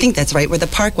think that's right where the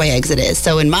Parkway exit is.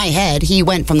 So in my head, he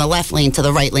went from the left lane to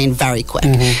the right lane very quick,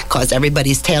 caused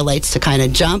everybody's taillights to kind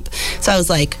of jump. So I was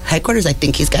like, headquarters, I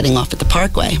think he's getting off at the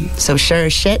Parkway. So sure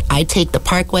as shit, I take the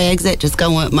Parkway exit, just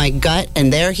going with my gut,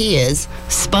 and there he is,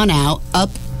 spun out, up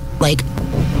like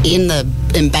in the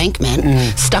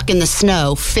embankment, stuck in the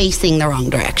snow, facing the wrong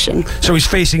direction. So he's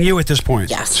facing you at this point?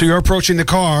 Yes. So you're approaching the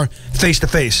car face to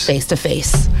face? Face to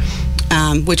face,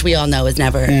 which we all know is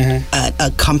never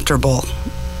a comfortable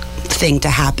thing to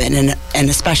happen, and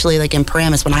especially like in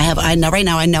Paramus, when I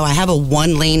know I have a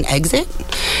one lane exit.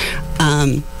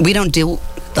 We don't do,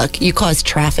 look, you cause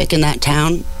traffic in that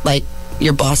town, like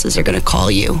your bosses are going to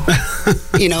call you.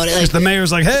 You know what I mean? The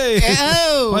mayor's like, hey,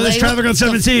 why there's traffic on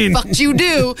 17? What the fuck you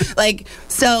do? Like,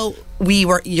 so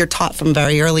you're taught from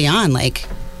very early on, like,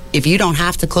 if you don't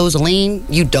have to close a lane,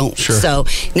 you don't. Sure. So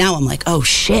now I'm like, oh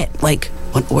shit, like,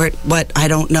 what? I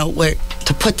don't know where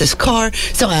to put this car.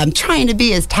 So I'm trying to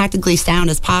be as tactically sound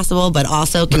as possible, but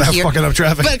also without fucking up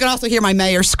traffic. But I can also hear my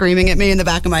mayor screaming at me in the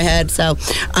back of my head. So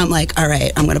I'm like, all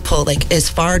right, I'm going to pull like as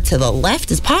far to the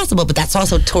left as possible, but that's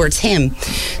also towards him.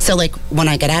 So like when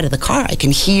I get out of the car, I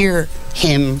can hear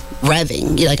him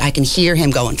revving. Like I can hear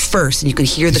him going first, and you can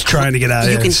hear He's trying to get out.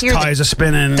 You can his hear tires are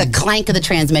spinning. the clank of the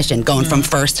transmission going from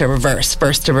first to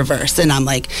reverse, and I'm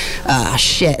like,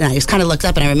 shit. And I just kind of looked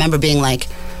up, and I remember being like,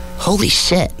 holy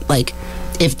shit! Like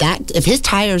if his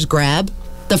tires grab,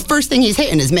 the first thing he's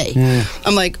hitting is me.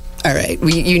 I'm like, all right,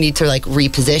 you need to like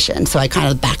reposition. So I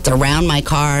kind of backed around my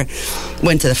car,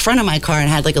 went to the front of my car, and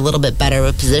had like a little bit better of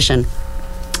a position.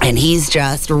 And he's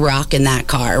just rocking the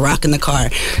car.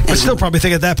 But still probably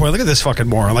thinking at that point, look at this fucking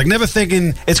moron. Like, never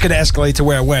thinking it's going to escalate to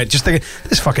where it went. Just thinking,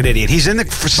 this fucking idiot. He's in the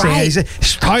sand. Right.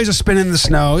 His tires are spinning in the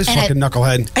snow. He's fucking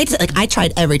knucklehead. I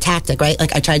tried every tactic, right?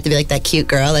 Like, I tried to be like that cute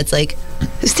girl that's like,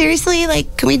 seriously,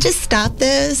 like, can we just stop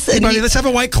this? Hey, buddy, let's have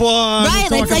a White Claw. Right,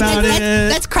 We'll talk about it.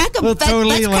 Let's crack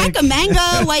a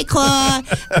mango White Claw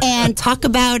and talk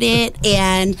about it.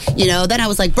 And, then I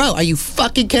was like, bro, are you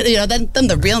fucking kidding? Then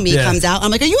the real me comes out. I'm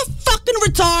like, are you a fucking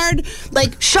retard?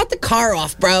 Like, shut the car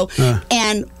off, bro.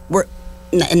 And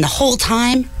the whole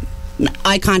time,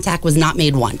 eye contact was not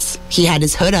made once. He had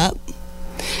his hood up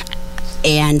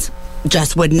and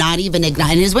just would not even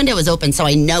acknowledge. And his window was open, so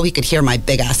I know he could hear my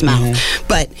big ass mouth.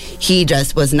 But he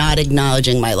just was not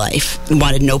acknowledging my life and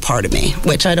wanted no part of me,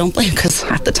 which I don't blame, because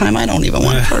at the time I don't even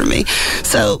want a part of me.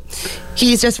 So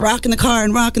he's just rocking the car,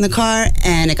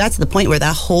 and it got to the point where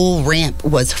that whole ramp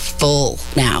was full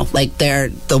now. Like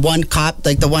the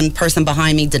one person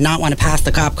behind me did not want to pass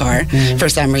the cop car for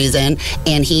some reason,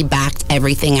 and he backed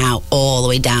everything out all the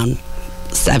way down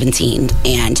 17.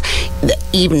 And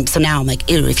even so now I'm like,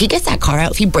 ew, if he gets that car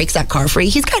out, if he breaks that car free,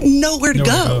 he's got nowhere to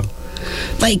go.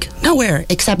 Like nowhere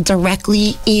except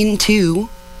directly into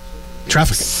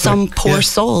traffic. Some poor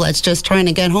soul that's just trying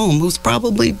to get home, who's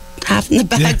probably half in the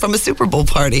bag from a Super Bowl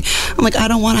party. I'm like, I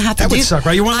don't want to have to do that. Would suck,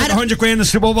 right? You want like $100 grand in the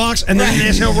Super Bowl box, and then an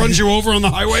asshole runs you over on the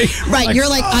highway. Right, like, you're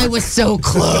like, I was so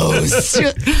close.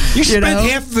 you spent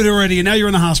half of it already, and now you're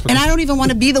in the hospital. And I don't even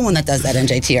want to be the one that does that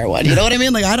NJTR one. You know what I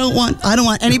mean? Like, I don't want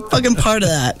any fucking part of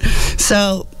that.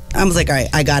 So I was like, all right,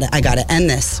 I got to end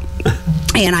this.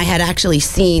 And I had actually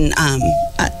seen,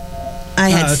 I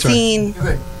had seen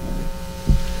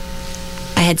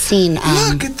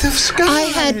look at the sky. I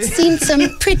had seen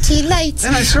some pretty lights.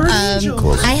 And I saw an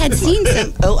angel. I had seen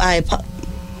some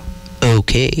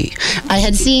okay. I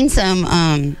had seen some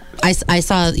I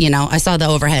saw the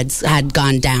overheads had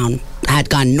gone down, had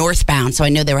gone northbound, so I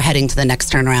knew they were heading to the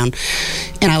next turnaround.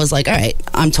 And I was like, all right,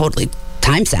 I'm totally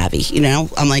time savvy,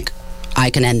 I'm like, I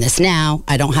can end this now.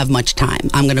 I don't have much time.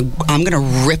 I'm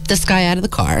gonna rip this guy out of the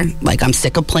car. Like, I'm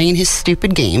sick of playing his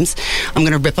stupid games. I'm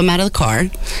gonna rip him out of the car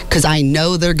because I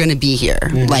know they're gonna be here.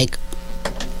 Like,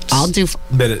 I'll do.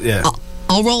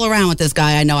 I'll roll around with this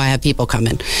guy. I know I have people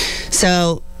coming.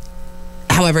 So,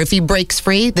 however, if he breaks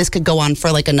free, this could go on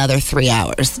for like another 3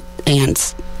 hours, and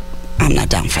I'm not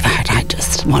down for that. I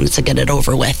just wanted to get it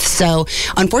over with. So,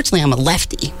 unfortunately, I'm a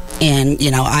lefty, and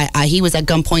he was at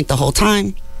gunpoint the whole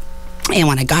time. And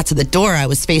when I got to the door, I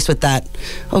was faced with that,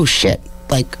 oh shit,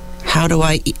 like, how do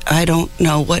I don't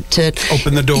know what to...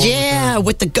 Open the door. Yeah,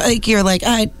 with the you're like,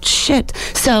 shit.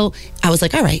 So I was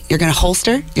like, all right, you're going to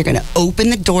holster, you're going to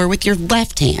open the door with your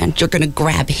left hand, you're going to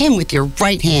grab him with your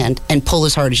right hand and pull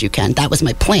as hard as you can. That was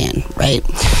my plan, right?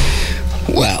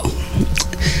 Well,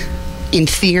 in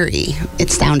theory,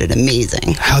 it sounded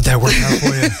amazing. How'd that work out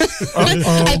for you?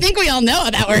 I think we all know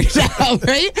how that worked out,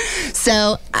 right?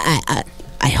 So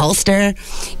I holster,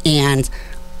 and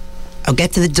I'll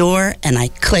get to the door, and I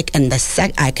click, and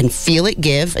I can feel it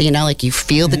give, like you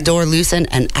feel the door loosen.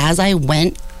 And as I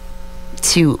went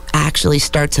to actually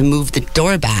start to move the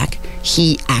door back,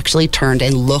 he actually turned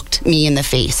and looked me in the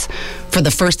face for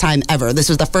the first time ever. This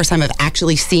was the first time I've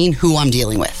actually seen who I'm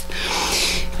dealing with.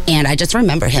 And I just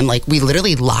remember him, like, we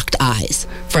literally locked eyes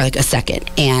for like a second,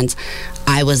 and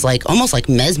I was like almost like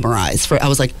mesmerized. I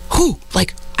was like, who?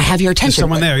 Like, I have your attention. There's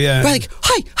someone there, yeah. We're like,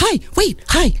 hi, wait,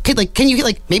 hi. Can you,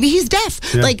 like, maybe he's deaf.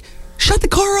 Yeah. Like, shut the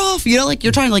car off. Like,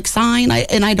 you're trying to, like, sign,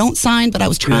 and I don't sign, but I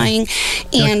was trying.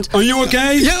 Yeah. And are you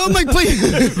okay? Yeah, I'm like,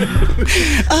 please.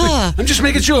 I'm just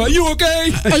making sure. Are you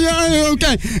okay? Are you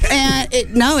okay? And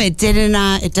it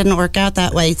didn't work out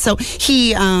that way. So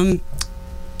he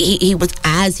was,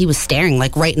 as he was staring,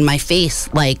 like, right in my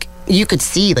face, like, you could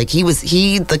see, like,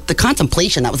 the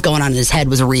contemplation that was going on in his head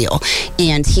was real.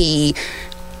 And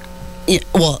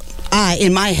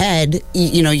in my head,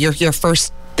 your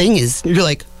first thing is, you're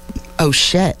like, oh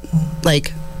shit,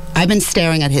 like, I've been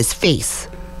staring at his face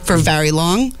for very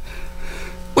long.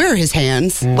 Where are his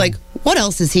hands? Like, what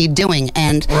else is he doing?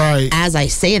 And as I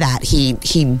say that,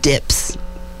 he dips.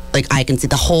 Like, I can see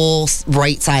the whole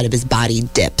right side of his body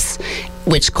dips,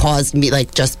 which caused me,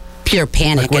 like, just pure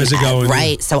panic. Like, where's it going?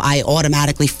 Right. So I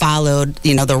automatically followed,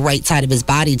 the right side of his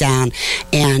body down.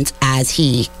 And as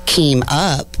he came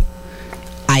up,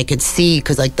 I could see,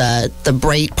 because like the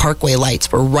bright parkway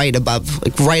lights were right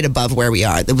above where we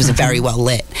are. It was very well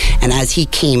lit, and as he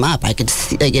came up, I could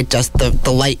see, like, it just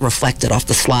the light reflected off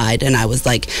the slide, and I was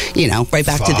like, right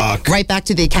back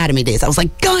to the academy days. I was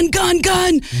like, gun,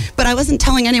 but I wasn't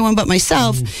telling anyone but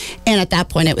myself. And at that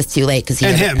point, it was too late because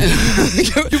him.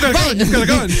 You got a gun. You've got a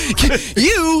gun.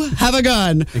 You have a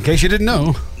gun. In case you didn't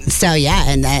know. So yeah,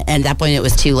 and at that point, it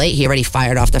was too late. He already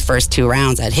fired off the first 2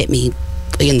 rounds that hit me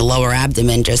in the lower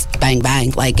abdomen, just bang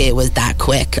bang, like it was that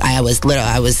quick. I was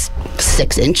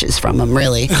 6 inches from him,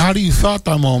 really. How do you felt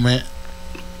that moment?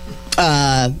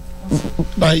 Like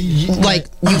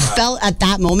you felt at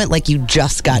that moment like you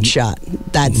just got shot.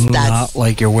 That's not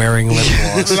like you're wearing lip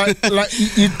gloss. like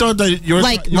you thought that you're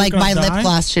like my lip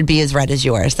gloss should be as red as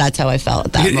yours. That's how I felt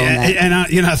at that moment. And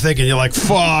you're not thinking. You're like,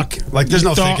 fuck. Like there's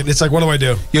no thinking. It's like, what do I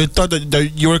do? You thought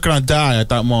that you were gonna die at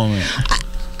that moment.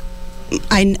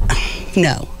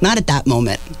 No, not at that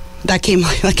moment. That came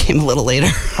a little later.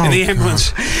 In the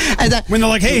ambulance. When they're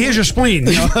like, hey, here's your spleen.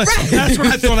 That's when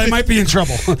I thought I might be in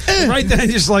trouble. Right then,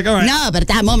 you're just like, all right. No, but at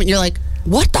that moment, you're like,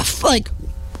 what the like,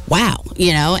 wow,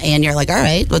 and you're like, all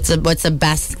right, what's the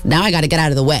best? Now I got to get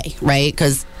out of the way, right?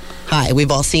 Because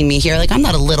we've all seen me here. Like, I'm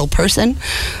not a little person.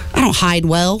 I don't hide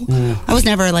well. I was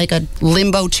never like a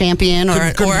limbo champion or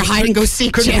a hide and go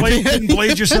seek champion. Couldn't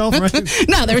blade yourself, right?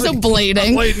 No, there was no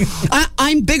blading.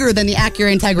 I'm bigger than the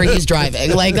Acura Integra he's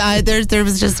driving. Like, there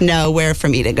was just nowhere for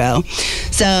me to go.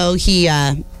 So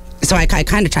so I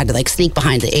kind of tried to like sneak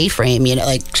behind the A-frame,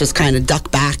 like just kind of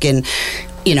duck back, and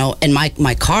and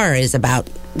my car is about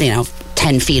 10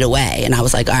 feet away, and I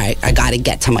was like, all right, I got to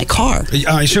get to my car.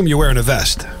 I assume you're wearing a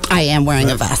vest. I am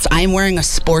wearing a vest. I am wearing a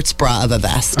sports bra of a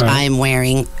vest. I am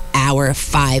wearing our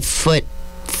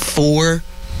 5'4"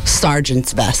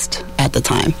 sergeant's vest at the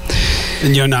time.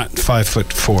 And you're not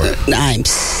 5'4". I'm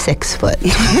 6 foot.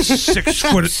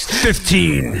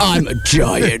 6'15". I'm a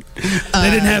giant.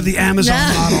 They didn't have the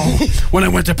Amazon model when I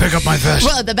went to pick up my vest.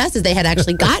 Well, the best is they had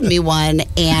actually gotten me one,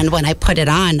 and when I put it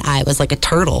on, I was like a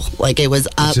turtle. Like it was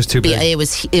up. Just too big. It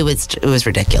was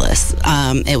ridiculous.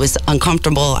 It was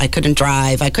uncomfortable. I couldn't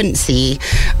drive. I couldn't see.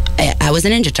 I was a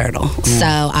Ninja Turtle, so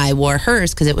I wore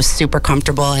hers because it was super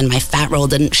comfortable, and my fat roll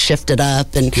didn't shift it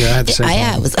up. And yeah, I had the same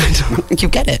it was. You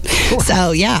get it.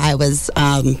 So yeah, I was.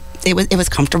 It was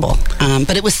comfortable,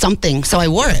 but it was something. So I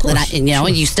wore it, and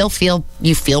you still feel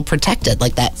protected,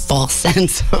 like that false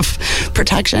sense of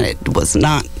protection. It was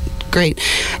not great.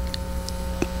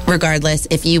 Regardless,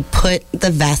 if you put the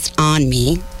vest on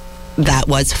me, that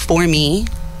was for me.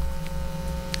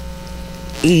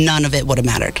 None of it would have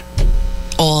mattered.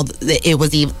 The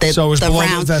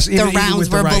rounds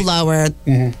were below her.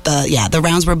 The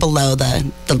rounds were below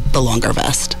the longer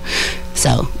vest.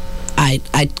 So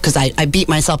because I beat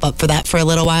myself up for that for a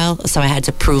little while, so I had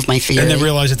to prove my theory. And then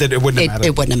realized that it wouldn't have mattered.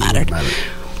 It wouldn't have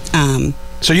mattered.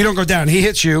 So you don't go down. He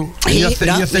hits you. And you're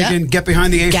thinking, get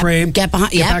behind the A-frame. Get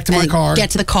back to my car. Get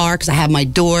to the car because I have my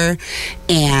door,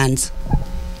 and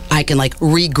I can like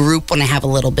regroup when I have a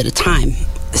little bit of time.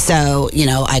 So,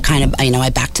 I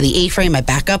back to the A-frame, I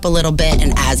back up a little bit,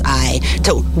 and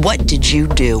what did you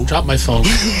do? Drop my phone.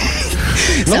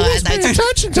 Nobody's paying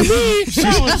attention to me. So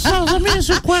let me ask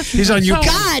you a question. He's on you.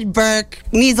 God, Burke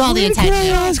needs all the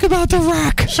attention. Ask about the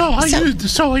rack. So are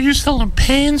you still in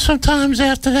pain sometimes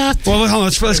after that? Well, hold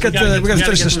on. Let's get we got to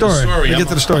finish the story. We get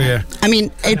to the story here. I mean,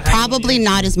 probably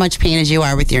not as much pain as you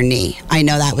are with your knee. I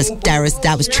know that was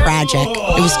tragic.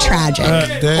 It was tragic.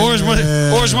 Or as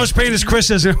much pain as Chris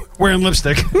is wearing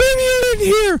lipstick. Maybe you didn't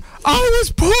hear. I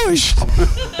was pushed.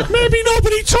 Maybe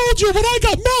nobody told you, but I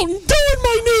got Mountain Dew in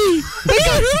my knee. They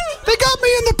got me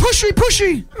in the pushy.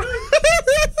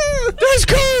 There's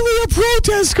currently a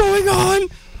protest going on.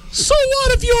 So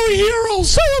what if you're a hero?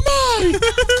 So am I.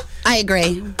 I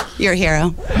agree. You're a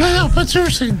hero. No, but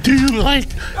seriously, do you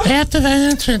after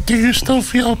that incident, do you still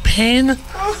feel pain?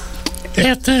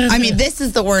 I mean, this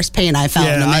is the worst pain I've felt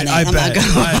in a minute. I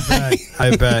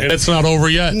bet. And it's not over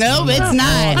yet. No, it's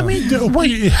not. I mean,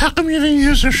 wait, how come you didn't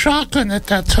use a shotgun at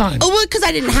that time? Oh, well, because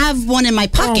I didn't have one in my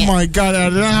pocket. Oh, my God. I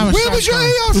didn't have a Where was your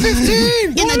AR-15?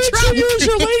 In the trunk. You use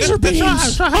your laser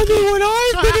beams. I mean, when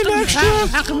I've been an extra...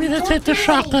 How come you didn't take the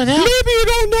shotgun out? Maybe you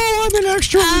don't know I'm an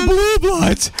extra in Blue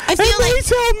Bloods. I feel they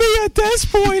tell me at this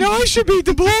point I should be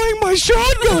deploying my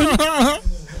shotgun.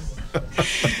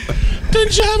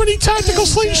 Didn't you have any tactical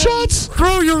slingshots?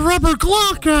 Throw your rubber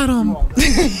Glock at him.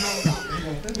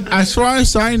 As far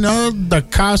as I know, the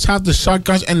cops have the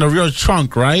shotguns in the rear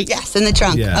trunk, right? Yes, in the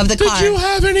trunk of the car. Did you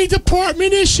have any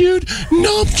department-issued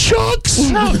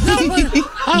nunchucks? No,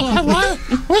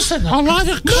 listen, a lot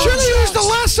of cops... Should have used the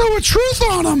lasso of truth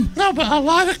on him. No, but a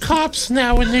lot of cops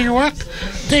now in New York,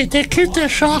 they keep their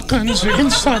shotguns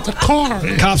inside the car.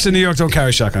 Cops in New York don't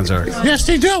carry shotguns, Eric. Yes,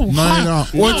 they do. No.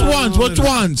 Which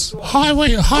ones?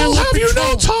 Highway I'll have you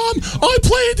know, Tom, I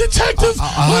play a detective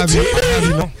on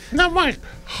TV. No, Mike.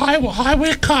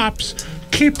 Highway cops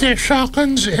keep their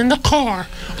shotguns in the car.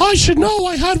 I should know.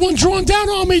 I had one drawn down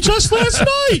on me just last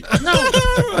night. No,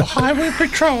 Highway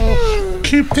Patrol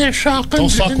keep their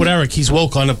shotguns. Don't fuck with Eric. He's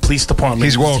woke on the police department.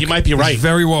 He's woke. He might be right. He's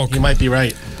very woke. He might be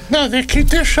right. No, they keep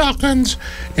their shotguns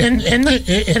in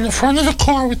the front of the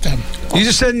car with them. You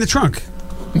just said in the trunk.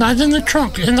 Not in the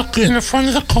trunk, in the front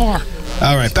of the car.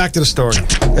 All right, back to the story.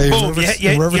 Hey,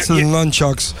 in reference to the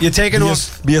nunchucks, you're taking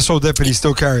off. BSO deputies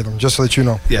still carry them, just to let you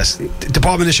know. Yes,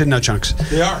 department issued nunchucks.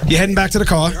 They are. You're heading back to the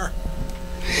car. They are.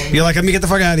 You're like, let me get the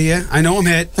fuck out of here. I know I'm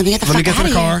hit. Let me get the fuck out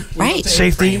of car. Right.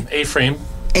 Safety. A-frame.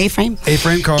 A-frame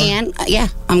car. And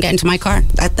I'm getting to my car.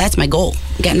 That's my goal.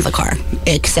 Getting to the car.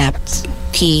 Except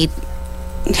he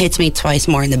hits me twice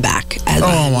more in the back. My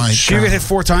God. You get hit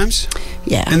 4 times?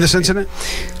 Yeah. In this incident?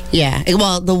 Yeah.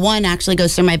 Well, the one actually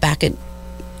goes through my back. It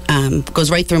goes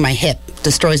right through my hip,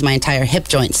 destroys my entire hip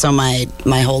joint. So my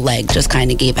whole leg just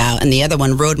kind of gave out. And the other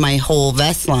one rode my whole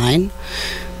vest line,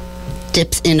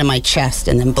 dips into my chest,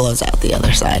 and then blows out the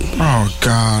other side. Oh,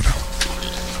 God.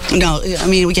 No, I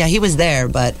mean, yeah, he was there,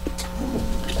 but...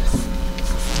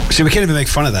 See, we can't even make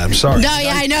fun of that. I'm sorry. No,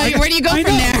 yeah, I know. Where do you go from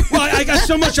there? Well, I got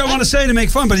so much I want to say to make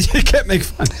fun, but you can't make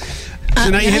fun. So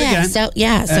now you hit again. So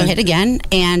hit again.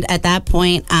 And at that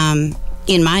point,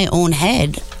 in my own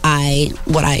head,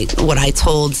 what I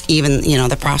told even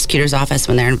the prosecutor's office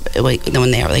when they're like,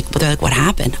 what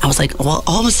happened? I was like, well,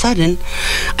 all of a sudden,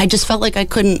 I just felt like I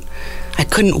couldn't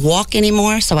walk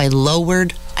anymore, so I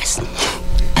lowered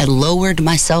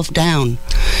myself down.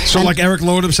 So like Eric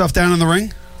lowered himself down in the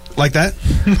ring, like that.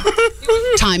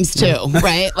 Times 2,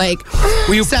 right? Like,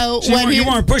 you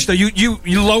weren't pushed though. You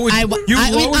lowered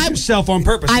yourself on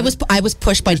purpose. I was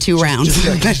pushed by 2 rounds.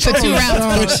 The 2 rounds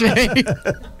pushed me.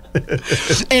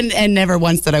 and never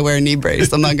once did I wear a knee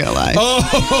brace. I'm not gonna lie.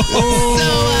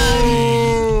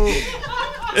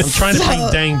 I'm trying to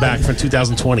bring Dang back from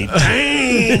 2020.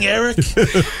 Dang, Eric.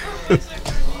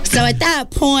 So at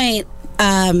that point,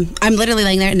 I'm literally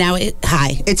laying there. Now,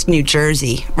 it's New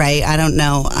Jersey, right? I don't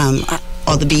know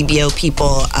all the BBO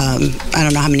people. I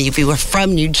don't know how many of you are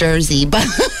from New Jersey, but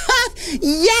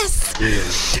yes.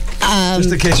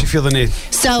 Just in case you feel the need.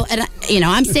 So, and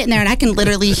I'm sitting there, and I can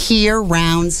literally hear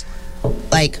rounds,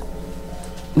 like,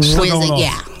 whizzing.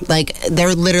 Yeah, like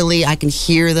they're literally. I can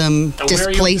hear them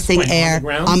displacing air.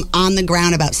 I'm on the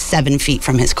ground about 7 feet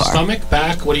from his car. Stomach,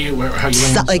 back. What are you? How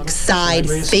you? Like side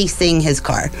facing his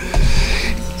car,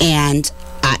 and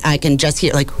I can just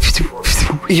hear like.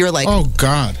 You're like, oh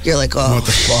God. You're like, oh what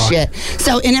the fuck? Shit.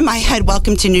 So, and in my head,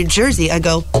 welcome to New Jersey. I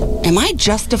go, am I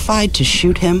justified to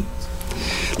shoot him?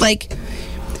 Like,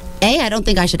 I don't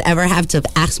think I should ever have to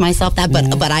ask myself that,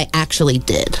 but I actually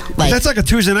did. Like, that's like a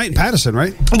Tuesday night in Patterson,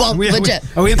 right? Well, legit.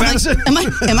 Are we in Patterson? Am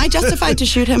I justified to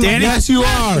shoot him? Danny? Yes, you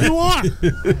are. You are.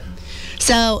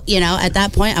 So, at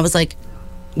that point, I was like,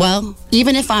 well,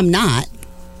 even if I'm not,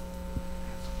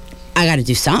 I got to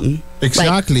do something.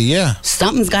 Exactly, yeah.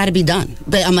 Something's got to be done.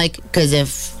 But I'm like, because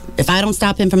if I don't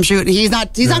stop him from shooting, he's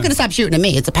not going to stop shooting at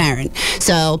me. It's apparent.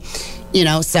 So,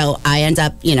 so I end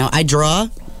up, I draw.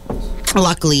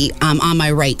 Luckily, I'm on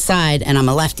my right side and I'm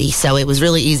a lefty, so it was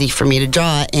really easy for me to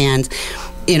draw. And,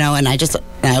 and I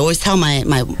always tell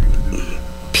my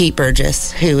Pete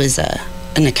Burgess, who is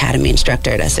an academy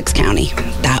instructor at Essex County,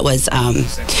 that was,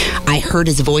 I heard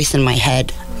his voice in my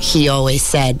head. He always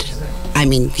said,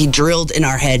 he drilled in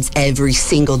our heads every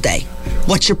single day.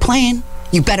 What's your plan?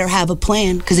 You better have a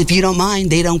plan, because if you don't mind,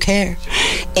 they don't care.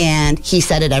 And he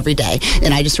said it every day.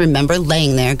 And I just remember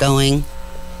laying there going,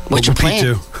 what's your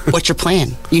plan? What's your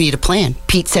plan? You need a plan.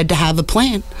 Pete said to have a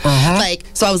plan.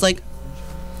 So I was like,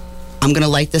 I'm going to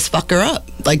light this fucker up.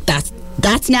 Like,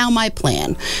 that's now my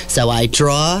plan. So I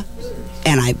draw,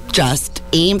 and I just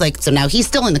aim. So now he's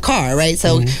still in the car, right?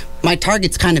 So my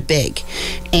target's kind of big.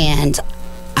 And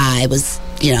I was,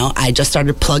 I just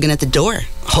started plugging at the door,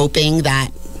 hoping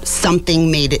that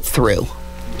something made it through.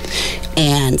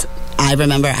 And I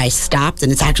remember I stopped,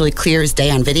 and it's actually clear as day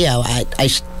on video.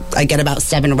 I get about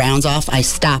 7 rounds off. I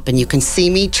stop, and you can see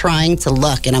me trying to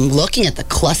look, and I'm looking at the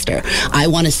cluster. I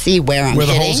want to see where I'm hitting.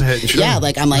 The holes are hitting, sure. Yeah,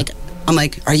 I'm like, I'm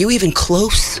like, are you even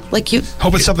close? Like you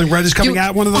hoping something red is coming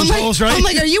out one of those holes, right? I'm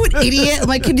like, are you an idiot? I'm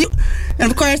like, could you? And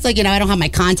of course, like, I don't have my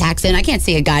contacts in. I can't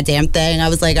see a goddamn thing. I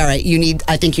was like, all right,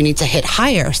 I think you need to hit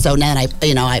higher. So then I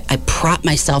prop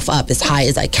myself up as high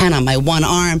as I can on my one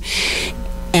arm.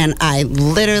 And I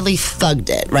literally thugged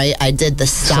it, right? I did the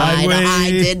side. Sideways.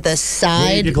 I did the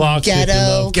side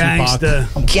ghetto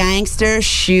gangster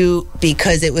shoot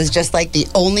because it was just like the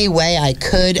only way I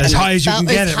could. As high as you can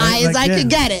get it. As high as I could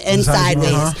get it and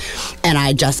sideways. And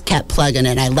I just kept plugging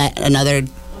it. I let another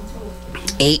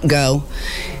 8 go.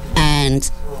 And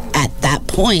at that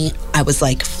point, I was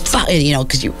like, fuck,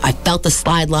 because I felt the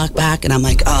slide lock back, and I'm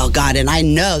like, oh God, and I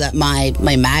know that my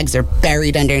mags are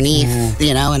buried underneath,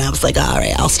 and I was like, all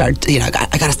right, I'll start, I got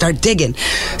to start digging.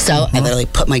 So I literally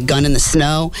put my gun in the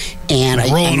snow, and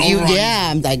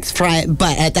I'm like trying,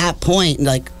 but at that point,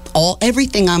 like,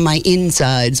 everything on my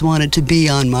insides wanted to be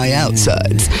on my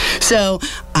outsides. So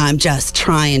I'm just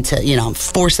trying to, I'm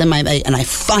forcing and I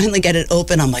finally get it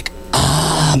open. I'm like,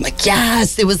 I'm like,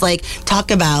 yes. It was like,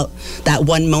 talk about that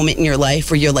one moment in your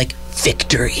life where you're like,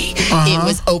 victory. It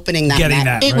was opening that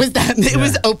mag. It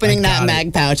was opening that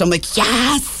mag pouch. I'm like,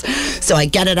 yes. So I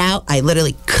get it out. I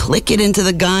literally click it into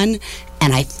the gun,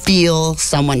 and I feel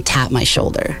someone tap my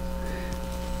shoulder.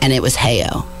 And it was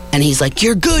Heyo. And he's like,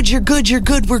 you're good,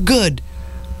 we're good.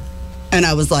 And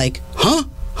I was like, huh?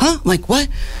 I'm like, what?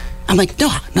 I'm like, no.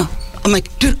 I'm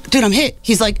like, dude, I'm hit.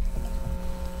 He's like,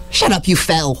 shut up, you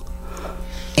fell.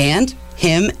 And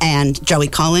him and Joey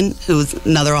Cullen, who's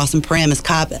another awesome Paramus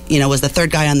cop, was the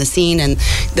third guy on the scene. And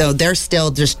they're still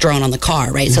just drawn on the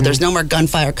car, right? So there's no more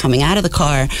gunfire coming out of the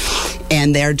car.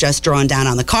 And they're just drawn down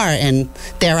on the car. And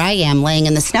there I am laying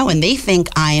in the snow. And they think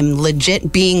I am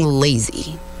legit being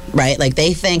lazy. Right? Like,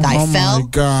 they think I fell. Oh, my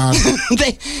God.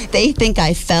 they think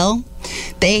I fell.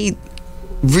 They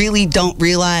really don't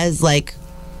realize, like,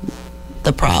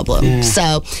 the problem.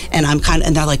 So, and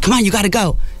and they're like, come on, you got to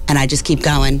go. And I just keep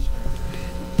going.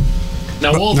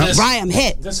 Now, this... Right, I'm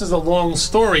hit. This is a long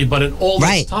story, but in all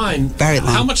this time... Very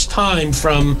long. How much time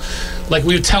from... Like,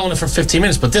 we were telling it for 15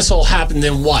 minutes, but this all happened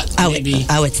in what? Maybe...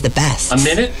 it's the best. A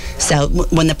minute? So,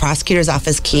 when the prosecutor's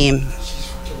office came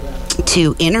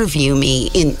to interview me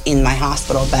in my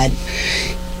hospital bed,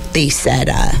 they said,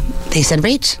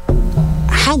 Rach,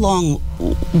 how long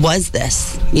was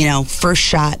this? First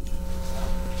shot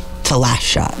to last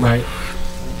shot. Right.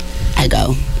 I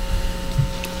go,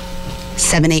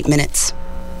 7-8 minutes.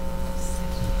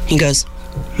 He goes,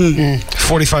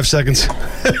 45 seconds.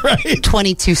 Right.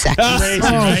 22 seconds.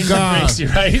 Oh, God.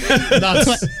 Right?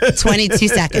 22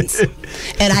 seconds.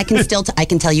 And I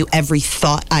can tell you every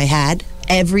thought I had,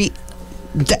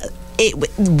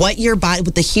 what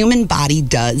the human body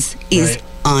does is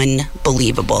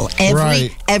unbelievable.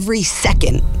 Every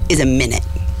second is a minute.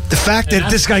 The fact that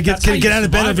this guy can get out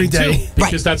of bed every day.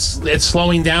 Because it's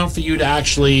slowing down for you to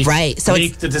actually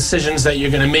make the decisions that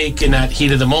you're going to make in that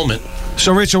heat of the moment.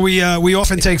 So, Rachel, we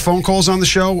often take phone calls on the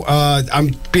show.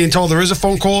 I'm being told there is a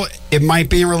phone call. It might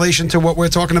be in relation to what we're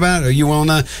talking about. Are you willing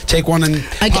to take one and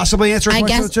possibly answer a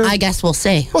question or two? I guess we'll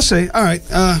see. We'll see. All right.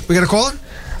 We got a caller?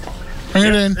 Bring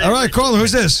it in. All right, caller.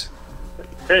 Who's this?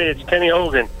 Hey, it's Kenny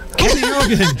Hogan. Kenny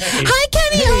Hogan. Hi,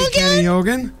 Kenny Hogan. Kenny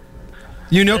Hogan.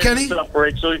 You know Kenny? What's up,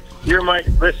 Rachel?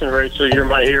 Rachel, you're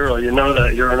my hero. You know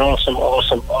that. You're an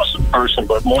awesome person.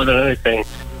 But more than anything,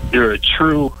 you're a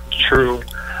true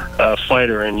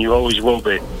fighter, and you always will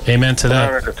be. Amen to that.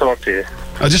 An honor to talk to you.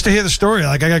 Just to hear the story,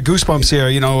 like, I got goosebumps here.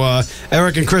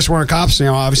 Eric and Chris weren't cops.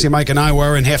 Obviously Mike and I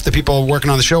were, and half the people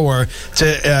working on the show were.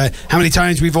 How many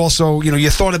times we've also, you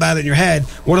thought about it in your head.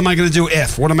 What am I going to do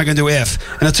if? What am I going to do if?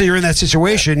 And until you're in that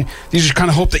situation, you just kind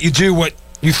of hope that you do what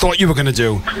you thought you were going to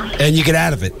do, and you get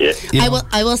out of it. Yeah.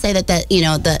 I will say that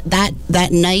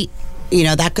that night,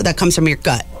 that comes from your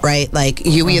gut, right? Like,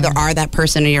 you either are that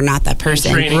person or you're not that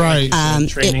person. Training, right?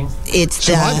 Training. It's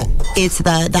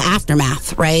the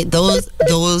aftermath, right? Those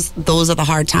are the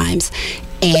hard times,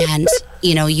 and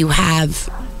you have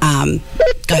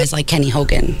guys like Kenny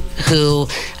Hogan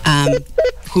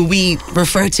who we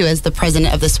refer to as the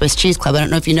president of the Swiss Cheese Club. I don't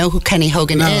know if you know who Kenny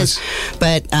Hogan is,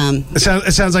 but it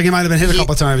sounds like he might have been hit a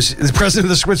couple of times. The president of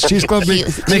the Swiss Cheese Club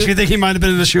makes me think he might have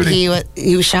been in the shooting. He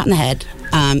was shot in the head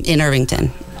in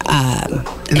Irvington.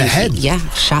 In the head? Yeah,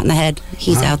 shot in the head.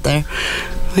 He's out there.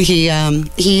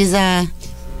 He's an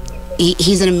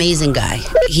amazing guy.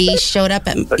 He showed up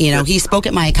at, he spoke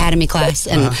at my academy class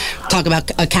and talk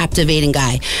about a captivating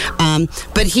guy.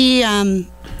 But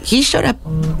he showed up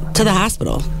to the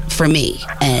hospital for me,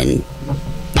 and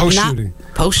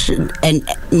Post-shooting. And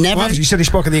never. Well, you said he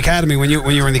spoke at the academy when you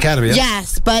were in the academy. Yeah?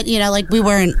 Yes, but like we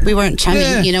weren't chummy.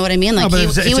 Yeah. You know what I mean? Like no,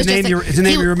 but it's a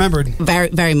name you remembered. Very,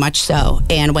 very much so.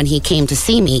 And when he came to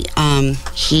see me,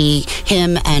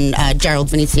 him and Gerald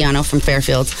Veneziano from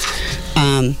Fairfield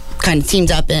kind of teamed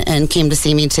up and came to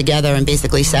see me together and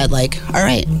basically said, like, all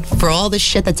right, for all the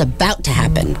shit that's about to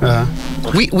happen,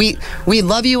 we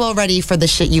love you already for the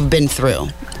shit you've been through,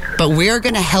 but we're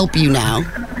going to help you now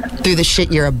through the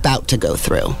shit you're about to go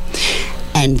through.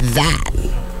 And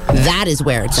that is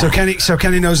where it's at. So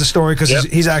Kenny knows the story because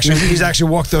he's actually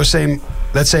walked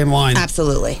that same line.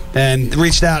 Absolutely. And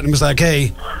reached out and was like,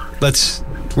 hey, let's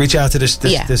reach out to this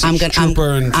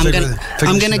trooper and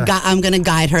I'm gonna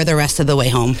guide her the rest of the way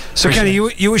home. So Kenny,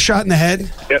 you were shot in the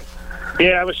head? Yep.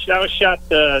 Yeah, I was shot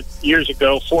years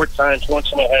ago 4 times,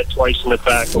 once in the head, twice in the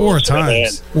back. 4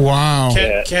 times. Wow.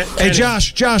 Hey,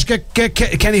 Josh, get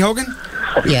Kenny Hogan?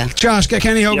 Yeah. Josh, get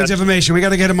Kenny Hogan's information. We got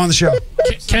to get him on the show.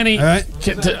 Kenny, all right?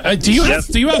 Do you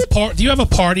have a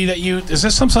party that you? Is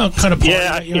this some kind of party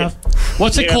that you have?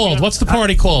 What's it called? What's the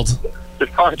party called? The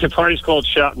party's called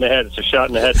Shot in the Head. It's a shot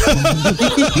in the head.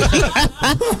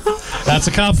 That's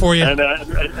a cop for you. And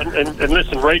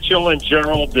listen, Rachel and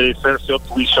Gerald, the Fairfield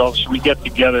police officer, we get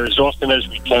together as often as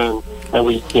we can, and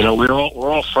we're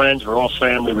all friends, we're all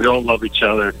family, we all love each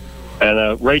other.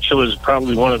 And Rachel is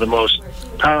probably one of the most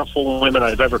powerful women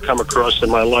I've ever come across in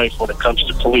my life when it comes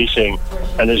to policing,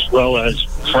 and as well as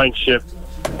friendship.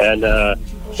 And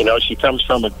she comes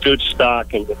from a good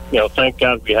stock, and thank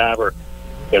God we have her.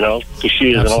 Because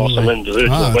she is an awesome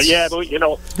individual. But you're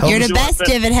the best,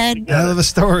 Divot Head. Hell of a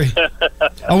story.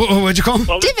 What'd you call him?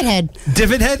 Divot Head.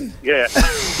 Divot Head? Yeah,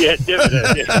 Divot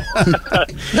Head. Yeah.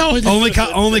 No, only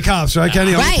cops, right,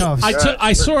 Kenny? Right. Only cops.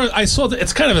 I saw.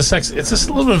 It's kind of a sexy. It's a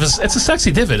little bit of it's a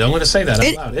sexy divot. I'm going to say that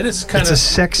out loud. It is kind of. It's a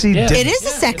sexy divot. It is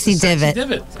a sexy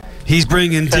divot. He's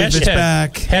bringing divots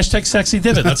back. Hashtag sexy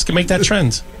divot. Let's make that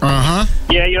trend.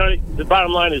 Yeah, the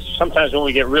bottom line is sometimes when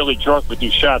we get really drunk, we do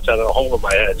shots out of the hole in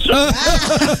my head. So.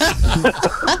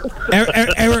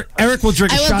 Eric will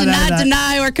drink a shot out of that. I will not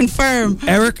deny or confirm.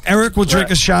 Eric will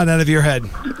drink a shot out of your head.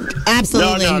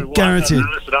 Absolutely. No, guaranteed.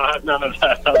 Listen, I'll have none of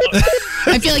that.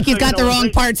 I feel like he's got the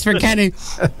wrong parts for Kenny.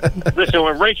 Listen,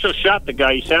 when Rachel shot the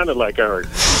guy, he sounded like Eric.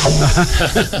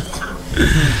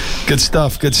 Good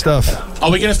stuff. Are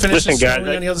we going to finish this story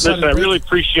guys, on the other side of the I break? really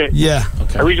appreciate. Yeah.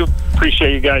 Okay. I really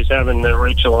appreciate you guys having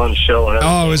Rachel on the show. And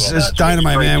it's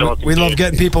dynamite, man. We love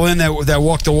getting people in that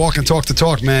walk the walk and talk the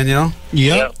talk, man.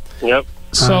 Yep.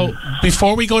 So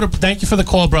before we go to, thank you for the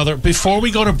call, brother. Before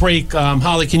we go to break,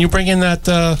 Holly, can you bring in that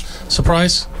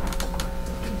surprise?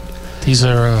 These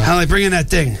are Holly, bring in that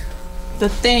thing. The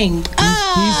thing.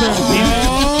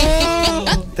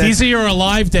 These are your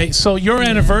Alive Day. So your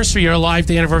anniversary, your Alive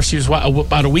Day anniversary was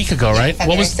about a week ago, right?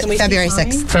 What was February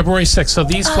 6th? February 6th. So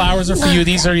these flowers are for you.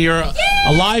 These are your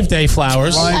Alive Day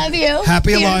flowers. Love you.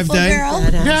 Happy Alive Day. Girl.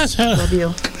 Yes. Love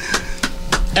you.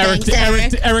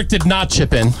 Eric did not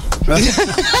chip in.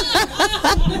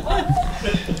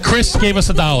 Chris gave us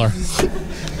 $1.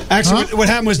 Actually, what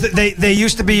happened was that they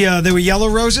used to be they were yellow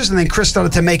roses, and then Chris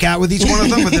started to make out with each one of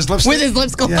them with his lipstick. With his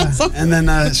lips gloss. Yeah. And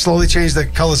then slowly changed the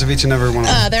colors of each and every one of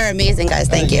them. They're amazing, guys.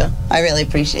 Thank you. I really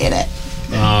appreciate it.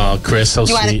 Oh, Chris, so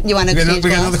sweet. You want to we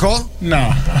got another call?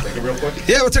 No. Take it real quick.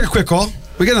 Yeah, we'll take a quick call.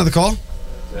 We got another call.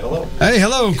 Hello. Hey,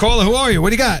 hello, caller. Who are you? What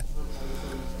do you got?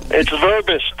 It's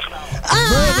Verbist.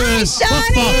 Hi,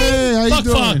 Shawnee. Hey, how you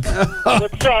doing?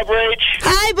 What's up, Rach?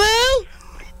 Hi, Boo.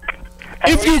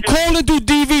 If you call into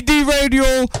DVD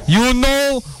radio, you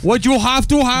know what you have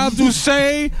to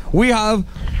say. We have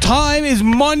time is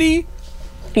money.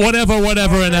 Whatever,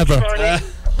 and ever. All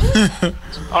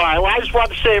right, well, I just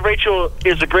wanted to say Rachel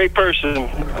is a great person.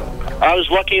 I was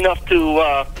lucky enough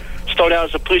to start out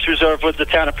as a police reserve with the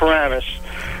town of Paramus.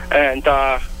 And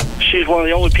she's one of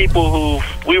the only people who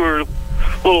we were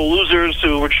little losers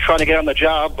who were just trying to get on the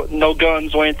job, but no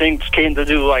guns or anything, just came to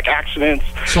do like accidents.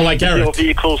 So like Eric.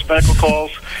 Vehicles, medical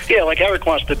calls. Yeah, like Eric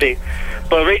wants to be.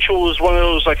 But Rachel was one of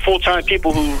those like full-time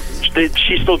people who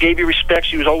she still gave you respect.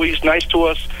 She was always nice to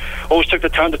us, always took the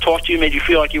time to talk to you, made you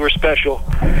feel like you were special.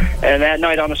 And that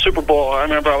night on the Super Bowl, I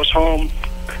remember I was home,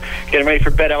 getting ready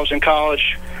for bed. I was in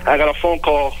college. I got a phone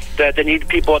call that they needed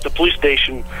people at the police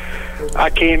station. I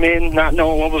came in not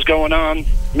knowing what was going on.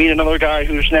 Meet another guy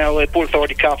who's now a Port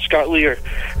Authority cop, Scott Lear.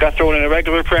 Got thrown in a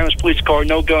regular Paramus police car,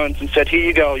 no guns, and said, here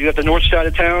you go. You have the north side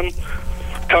of town.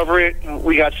 Cover it.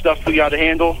 We got stuff we got to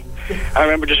handle. I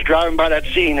remember just driving by that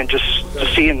scene and just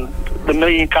seeing the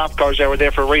million cop cars that were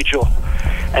there for Rachel.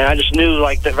 And I just knew,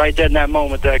 like, that right there in that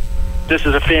moment that this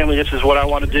is a family, this is what I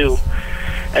want to do.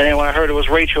 And then when I heard it was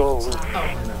Rachel,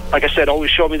 like I said,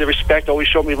 always showed me the respect, always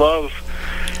showed me love.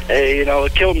 You know,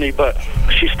 it killed me, but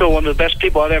she's still one of the best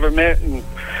people I've ever met, and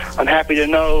I'm happy to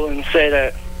know and say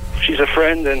that she's a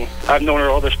friend, and I've known her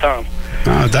all this time.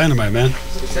 Oh, dynamite, man.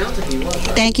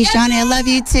 Thank you, Shawnee. I love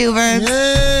you too, Verbs.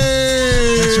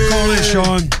 Thanks for calling in,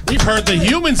 Sean. We've heard the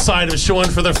human side of Sean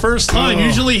for the first time.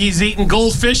 Usually he's eating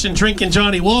goldfish and drinking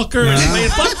Johnny Walker and playing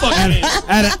butt games.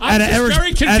 At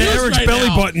Eric's belly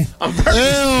button.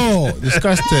 Ew,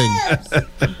 disgusting.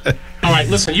 All right,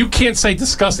 listen, you can't say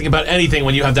disgusting about anything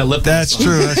when you have that lip. That's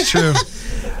true. That's true.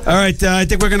 All right, I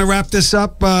think we're going to wrap this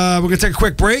up. We're going to take a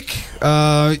quick break.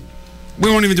 We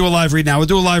won't even do a live read now. We'll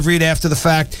do a live read after the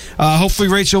fact. Hopefully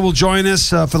Rachel will join us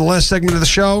for the last segment of the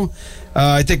show.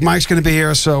 I think Mike's going to be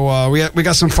here, so we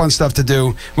got some fun stuff to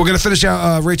do. We're going to finish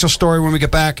out Rachel's story when we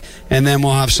get back, and then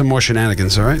we'll have some more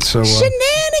shenanigans, all right? So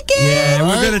Shenanigans! Yeah,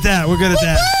 we're good at that. We're good at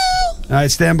that. All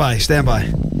right, stand by. Stand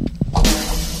by.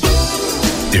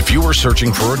 If you are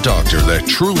searching for a doctor that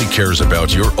truly cares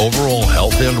about your overall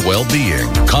health and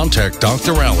well-being, contact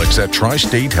Dr. Alex at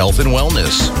Tri-State Health and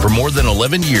Wellness. For more than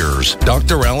 11 years,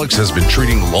 Dr. Alex has been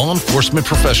treating law enforcement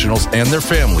professionals and their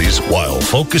families while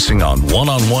focusing on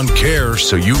one-on-one care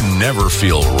so you never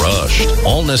feel rushed.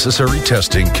 All necessary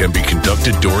testing can be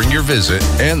conducted during your visit,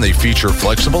 and they feature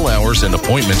flexible hours and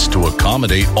appointments to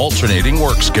accommodate alternating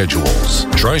work schedules.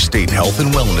 Tri-State Health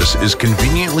and Wellness is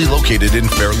conveniently located in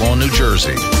Fair Lawn, New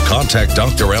Jersey. Contact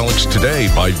Dr. Alex today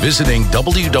by visiting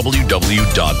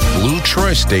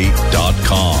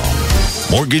www.bluetristate.com.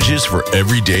 Mortgages for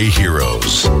everyday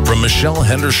heroes. From Michelle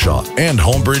Hendershot and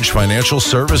Homebridge Financial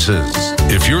Services.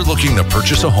 If you're looking to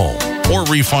purchase a home or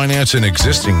refinance an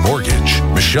existing mortgage,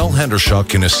 Michelle Hendershot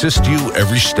can assist you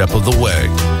every step of the way.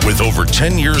 With over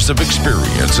 10 years of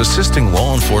experience assisting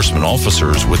law enforcement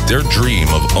officers with their dream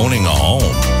of owning a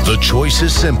home, the choice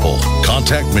is simple.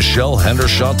 Contact Michelle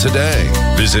Hendershot today.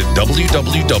 Visit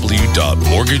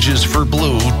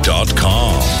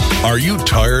www.mortgagesforblue.com. Are you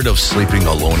tired of sleeping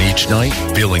alone each night?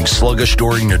 Feeling sluggish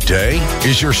during the day?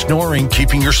 Is your snoring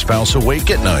keeping your spouse awake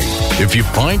at night? If you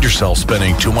find yourself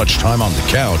spending too much time on the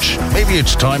couch, maybe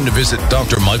it's time to visit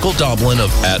Dr. Michael Doblin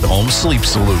of At Home Sleep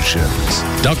Solutions.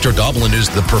 Dr. Doblin is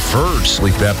the preferred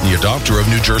sleep apnea doctor of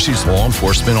New Jersey's law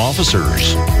enforcement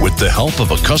officers. With the help of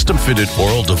a custom-fitted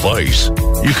oral device,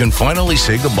 you can finally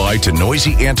say goodbye to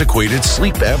noisy, antiquated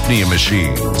sleep apnea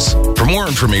machines. For more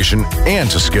information and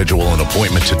to schedule an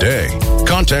appointment today,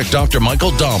 contact Dr.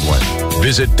 Michael Doblin.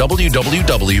 Visit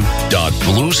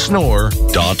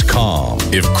www.bluesnore.com.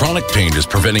 If chronic pain is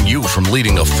preventing you from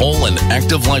leading a full and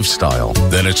active lifestyle,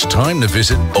 then it's time to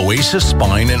visit Oasis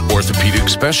Spine and Orthopedic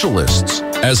Specialists.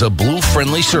 As a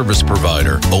Blue-friendly service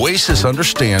provider, Oasis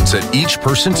understands that each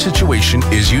person's situation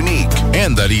is unique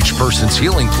and that each person's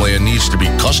healing plan needs to be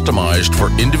customized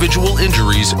for individual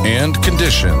injuries and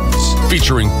conditions.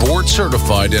 Featuring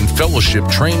board-certified and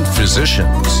fellowship-trained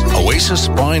physicians, Oasis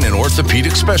Spine and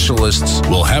Orthopedic Specialists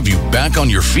will have you back on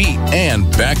your feet and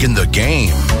back in the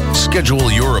game.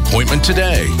 Schedule your appointment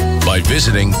today by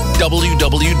visiting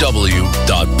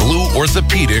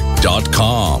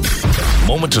www.blueorthopedic.com.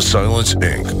 Moment of Silence,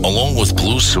 Inc., along with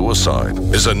Blue Suicide,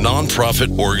 is a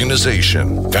nonprofit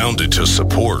organization founded to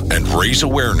support and raise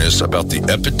awareness about the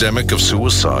epidemic of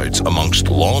suicides amongst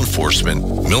law enforcement,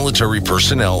 military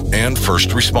personnel, and first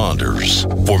responders.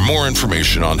 For more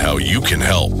information on how you can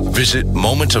help, visit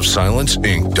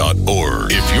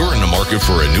momentofsilenceinc.org. If you're in the market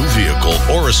for a new vehicle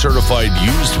or a certified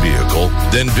used vehicle,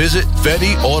 then visit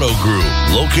Fetty Auto Group,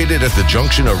 located at the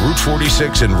junction of Route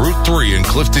 46 and Route 3 in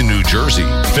Clifton, New Jersey.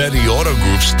 Fetty Auto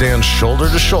Group stands shoulder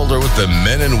to shoulder with the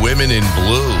men and women in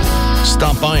blue.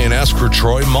 Stop by and ask for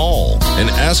Troy Mall and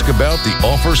ask about the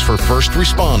offers for first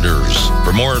responders.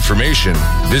 For more information,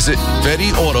 visit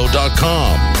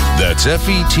FettyAuto.com. That's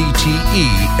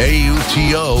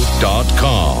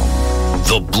FettyAuto.com.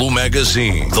 The Blue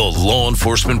Magazine, the law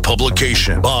enforcement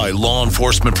publication by law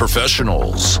enforcement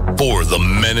professionals for the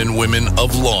men and women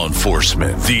of law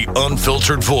enforcement. The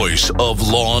unfiltered voice of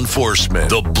law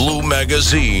enforcement.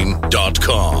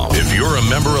 TheBlueMagazine.com. If you're a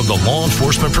member of the law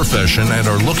enforcement profession and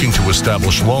are looking to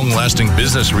establish long-lasting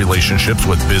business relationships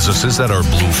with businesses that are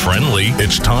blue-friendly,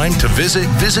 it's time to visit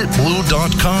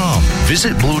VisitBlue.com.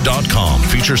 VisitBlue.com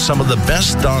features some of the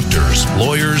best doctors,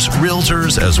 lawyers,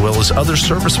 realtors, as well as other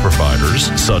service providers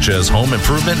such as home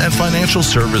improvement and financial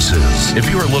services. If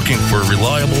you are looking for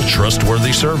reliable,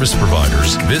 trustworthy service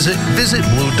providers, visit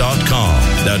VisitBlue.com.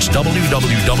 That's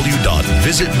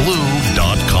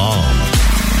www.visitblue.com.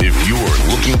 If you are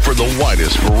looking for the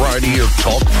widest variety of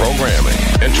talk programming,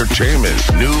 entertainment,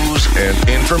 news, and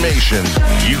information,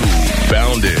 you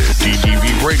found it.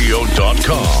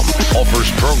 DDVRadio.com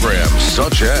offers programs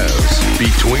such as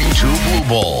Between Two Blue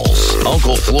Balls,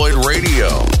 Uncle Floyd Radio,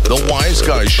 The Wise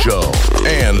Guys Show,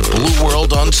 and Blue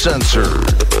World Uncensored.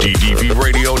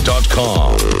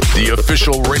 DDVRadio.com, the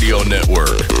official radio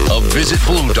network of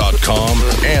VisitBlue.com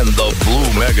and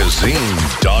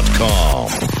TheBlueMagazine.com.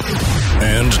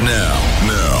 And now,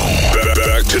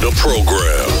 back to the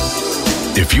program.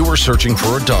 If you are searching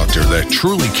for a doctor that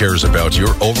truly cares about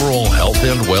your overall health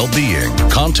and well-being,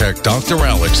 contact Dr.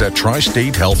 Alex at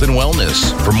Tri-State Health and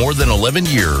Wellness. For more than 11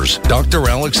 years, Dr.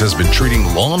 Alex has been treating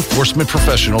law enforcement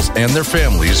professionals and their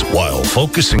families while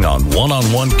focusing on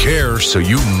one-on-one care so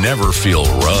you never feel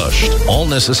rushed. All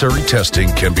necessary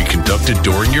testing can be conducted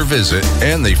during your visit,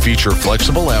 and they feature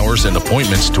flexible hours and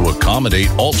appointments to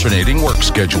accommodate alternating work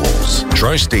schedules.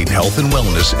 Tri-State Health and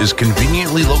Wellness is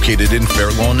conveniently located in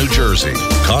Fair Lawn, New Jersey.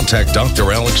 Contact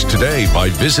Dr. Alex today by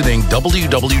visiting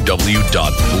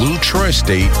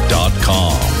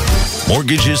www.bluetristate.com.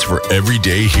 Mortgages for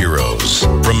everyday heroes.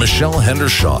 From Michelle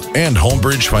Hendershot and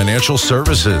Homebridge Financial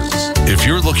Services. If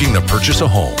you're looking to purchase a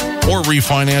home or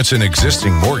refinance an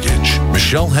existing mortgage,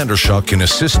 Michelle Hendershot can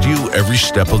assist you every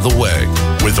step of the way.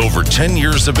 With over 10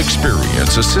 years of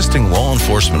experience assisting law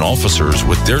enforcement officers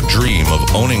with their dream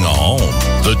of owning a home,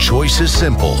 the choice is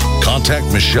simple.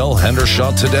 Contact Michelle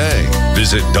Hendershot today.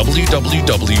 Visit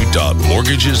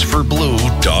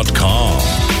www.mortgagesforblue.com.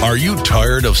 Are you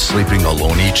tired of sleeping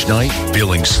alone each night?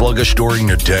 Feeling sluggish during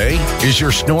the day? Is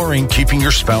your snoring keeping your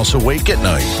spouse awake at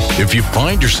night? If you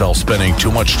find yourself spending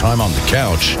too much time on the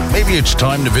couch, maybe it's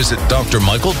time to visit Dr.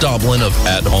 Michael Doblin of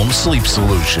At Home Sleep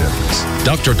Solutions.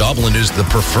 Dr. Doblin is the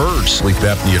preferred sleep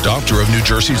apnea doctor of New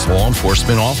Jersey's law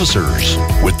enforcement officers.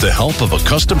 With the help of a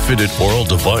custom-fitted oral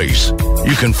device,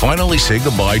 you can finally say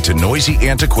goodbye to noisy,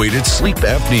 antiquated sleep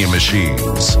apnea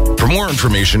machines. For more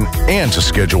information and to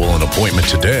schedule an appointment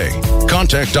today,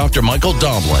 contact Dr. Michael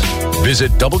Doblin.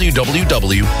 Visit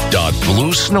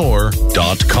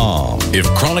www.bluesnore.com. If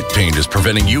chronic pain is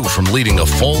preventing you from leading a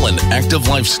full and active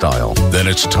lifestyle, then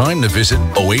it's time to visit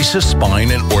Oasis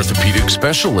Spine and Orthopedic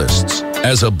Specialists.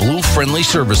 As a Blue-friendly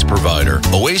service provider,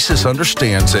 Oasis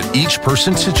understands that each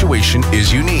person's situation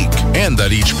is unique and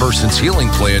that each person's healing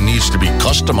plan needs to be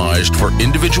customized for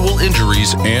individual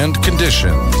injuries and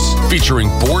conditions. Featuring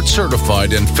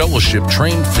board-certified and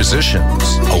fellowship-trained physicians,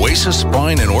 Oasis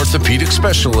Spine and Orthopedic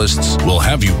Specialists will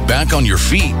have you back on your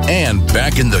feet and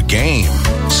back in the game.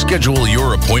 Schedule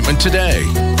your appointment today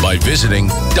by visiting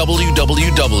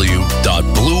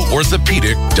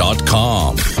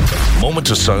www.blueorthopedic.com. Moment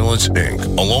to Silence, Inc.,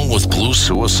 along with Blue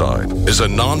Suicide, is a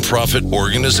nonprofit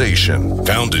organization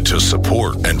founded to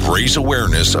support and raise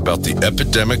awareness about the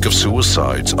epidemic of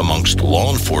suicides amongst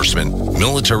law enforcement,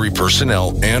 military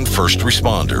personnel, and first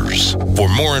responders. For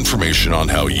more information on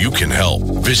how you can help,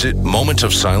 visit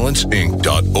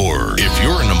momentofsilenceinc.org. If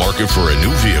you're in the market for a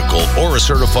new vehicle or a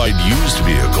certified used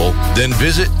vehicle, then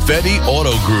visit Fetty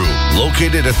Auto Group,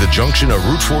 located at the junction of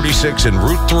Route 46 and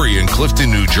Route 3 in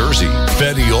Clifton, New Jersey.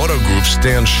 Fetty Auto Group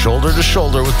stands shoulder to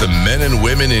shoulder with the men and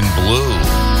women in blue.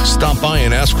 Stop by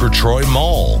and ask for Troy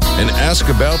Mall and ask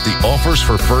about the offers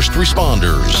for first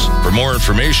responders. For more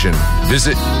information,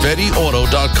 visit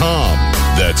FettyAuto.com.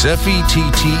 That's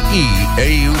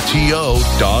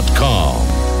FettyAuto.com.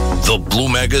 The Blue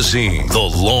Magazine, the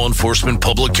law enforcement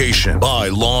publication by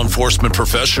law enforcement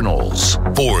professionals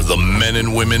for the men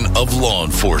and women of law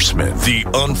enforcement. The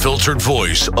unfiltered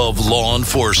voice of law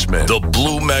enforcement.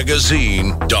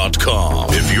 TheBlueMagazine.com.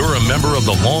 If you're a member of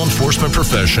the law enforcement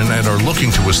profession and are looking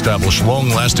to establish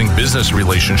long-lasting business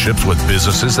relationships with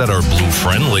businesses that are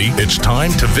blue-friendly, it's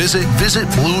time to visit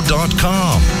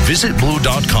VisitBlue.com.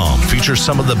 VisitBlue.com features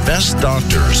some of the best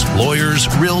doctors, lawyers,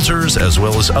 realtors, as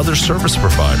well as other service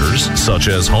providers such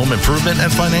as home improvement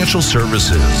and financial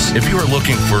services. If you are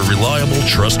looking for reliable,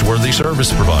 trustworthy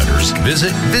service providers,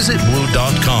 visit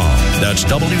visitblue.com. That's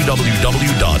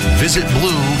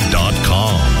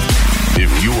www.visitblue.com.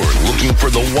 If you are looking for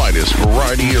the widest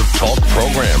variety of talk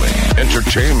programming,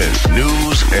 entertainment,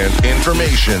 news, and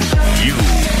information, you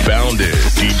found it.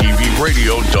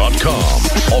 DDVRadio.com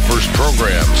offers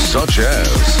programs such as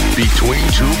Between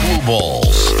Two Blue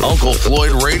Balls, Uncle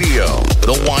Floyd Radio,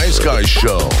 The Wise Guys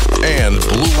Show, and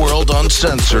Blue World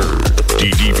Uncensored.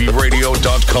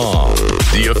 DDVRadio.com,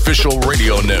 the official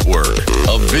radio network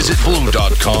of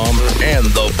VisitBlue.com and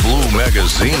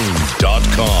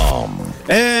TheBlueMagazine.com.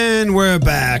 And we're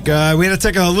back. We had to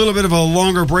take a little bit of a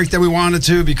longer break than we wanted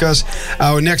to because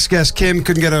our next guest, Kim,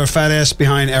 couldn't get her fat ass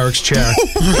behind Eric's chair. It's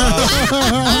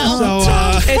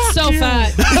so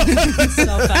fat. It's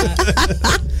so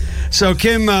fat. So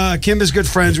Kim is good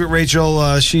friends with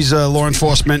Rachel. She's law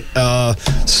enforcement,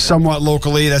 somewhat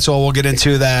locally. That's all. We'll get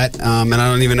into that. And I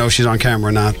don't even know if she's on camera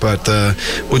or not, but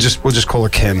we'll just call her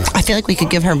Kim. I feel like we could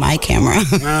give her my camera.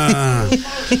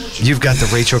 You've got the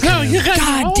Rachel cam. No, you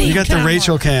got you got the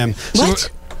Rachel cam. What?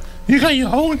 You got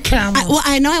your own camera.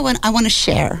 I know. I want to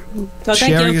share.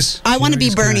 Sharing is. I want to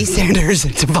be Bernie Sanders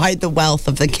and divide the wealth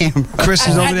of the camera. Chris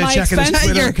is over there checking his At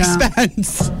Twitter your account.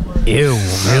 expense. Ew,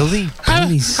 really? How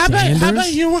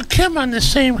about you and Kim on the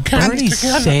same camera Bernie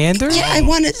together? Sanders? Yeah, I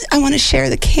want to share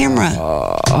the camera.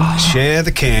 Share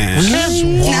the cam.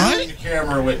 What?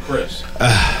 Camera with Chris.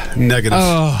 Negative.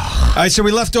 All right, so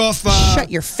we left off. Shut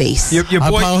your face. Your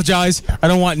I boy, apologize. I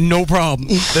don't want no problem.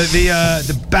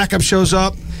 the backup shows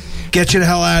up. Get you the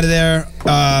hell out of there.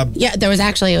 Yeah, there was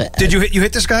actually. Did you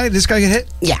hit this guy? Did this guy get hit?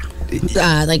 Yeah,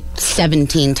 like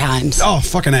 17 times. Oh,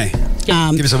 fucking A.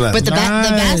 Give me some of that. But the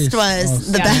best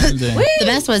was the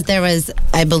best was there was,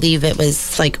 I believe it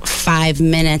was like 5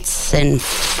 minutes and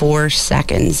 4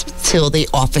 seconds till the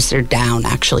officer down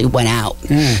actually went out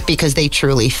because they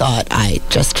truly thought I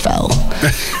just fell.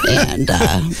 And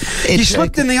you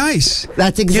slipped in the ice.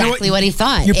 That's exactly what he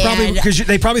thought. You probably because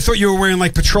they probably thought you were wearing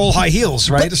like patrol high heels,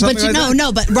 right? But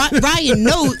Ryan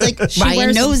knows. Like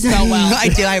Ryan knows so well. I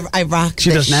do. I rock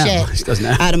She the does now. shit She does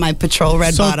now. out of my patrol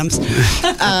red bottoms.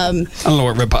 I don't know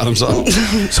what red bottoms are.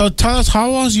 So tell us,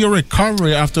 how was your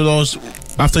recovery after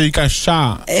you got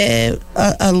shot? A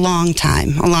long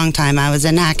time. I was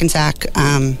in Hackensack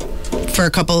for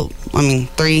a couple.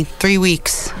 3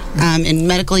 weeks in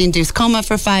medically induced coma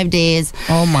for 5 days.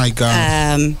 Oh my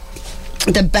God.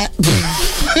 The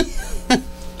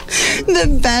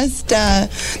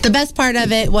best part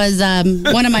of it was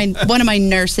one of my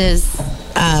nurses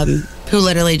who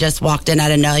literally just walked in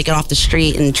out of nowhere, like off the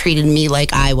street, and treated me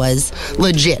like I was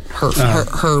legit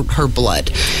her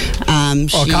blood. A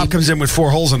cop comes in with 4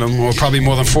 holes in him, or probably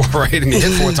more than 4, right? And he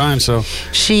hit 4 times. So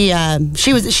she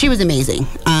was amazing.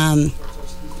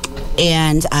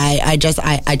 And I just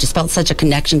felt such a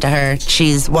connection to her.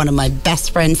 She's one of my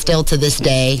best friends still to this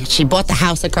day. She bought the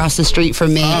house across the street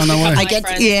from me. Oh, no way.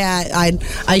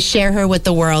 I share her with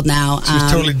the world now. She's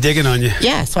totally digging on you.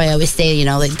 Yeah, so I always say,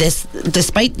 like this,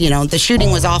 despite, the shooting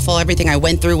was awful, everything I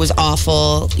went through was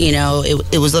awful,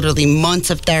 it was literally months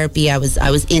of therapy. I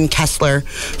was in Kessler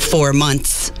for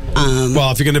months.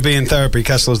 Well, if you're going to be in therapy,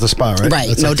 Kessler's the spot, right? Right,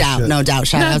 That's no doubt.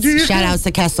 Shout outs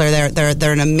to Kessler.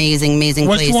 They're an amazing place.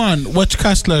 Which one? Which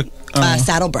Kessler?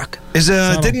 Saddlebrook.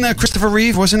 Didn't Christopher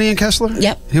Reeve, wasn't he in Kessler?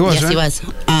 Yep. He was, yes, right? he was.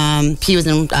 He was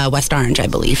in West Orange, I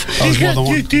believe. Do you get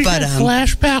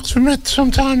flashbacks from it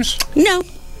sometimes? No.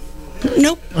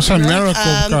 Nope. That's a miracle,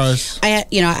 guys. I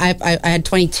had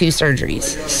 22 surgeries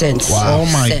since. Wow. Oh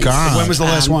my God. When was the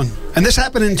last one? And this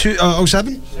happened in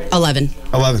 07? 11.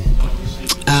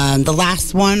 The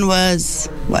last one was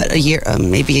a year,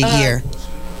 maybe a year.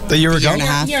 A year ago? Year and a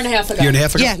half. Year and a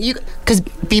half ago. Yeah, because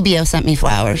BBO sent me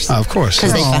flowers. Oh, of course.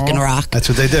 Because they fucking rock. That's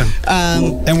what they do.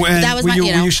 That was were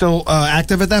you still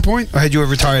active at that point? Or had you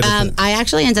retired? I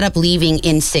actually ended up leaving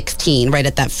in 16, right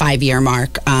at that 5-year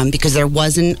mark, because there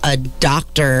wasn't a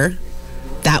doctor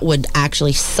that would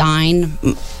actually sign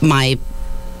my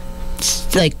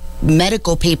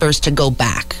medical papers to go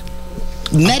back.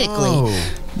 Medically.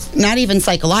 Oh. Not even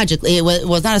psychologically. It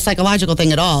was not a psychological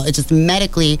thing at all. It's just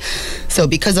medically. So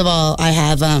because of all I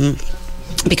have,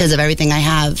 because of everything I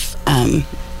have,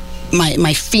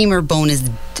 my femur bone is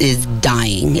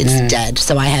dying. It's dead.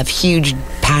 So I have huge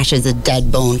patches of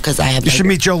dead bone because I have. You should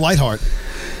meet Joe Lightheart.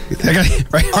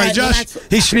 Right, Josh?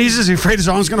 He sneezes. He's afraid his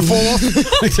arm's going to fall off.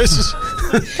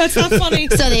 That's not funny.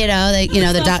 So the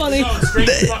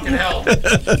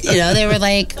they were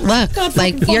like, look,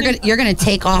 you're gonna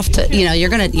take off to, you're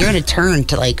gonna turn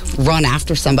to run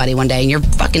after somebody one day, and your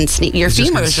fucking your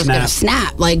femur is just gonna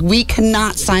snap. Like, we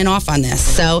cannot sign off on this.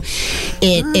 So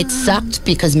it sucked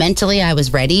because mentally I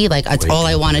was ready. Like, that's all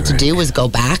I wanted to do was go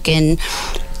back, and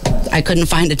I couldn't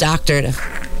find a doctor to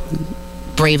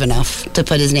brave enough to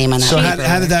put his name on that. So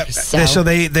how did that? So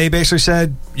they basically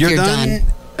said you're done.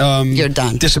 You're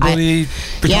done. Disability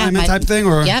retirement type thing,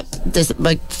 or yep,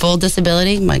 full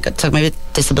disability. Took my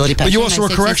disability pension. But you also were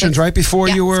corrections, right? Before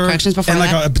you were corrections before, and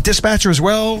a dispatcher as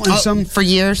well, and for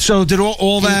years. So did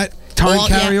all that time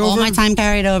carry over? All my time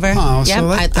carried over. Oh, yep.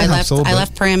 so I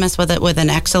left Paramus with an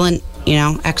excellent,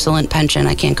 excellent pension.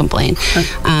 I can't complain.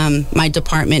 My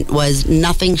department was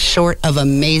nothing short of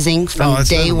amazing from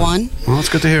day one. Well, that's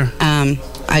good to hear.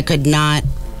 I could not,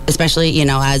 especially,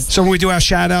 as... So when we do our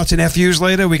shout-outs and FUs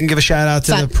later, we can give a shout-out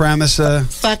to the Paramus...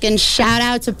 Fucking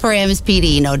shout-out to Paramus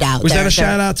PD, no doubt. Was that a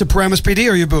shout-out to Paramus PD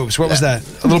or your boobs? What was that?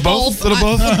 A little both? A little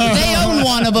both? They own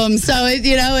one of them, so, it's...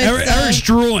 Eric's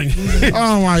drooling.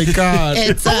 Oh, my God.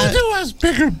 Who has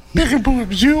bigger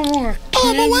boobs? You or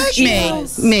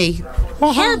Me.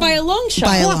 Well, her by a long shot.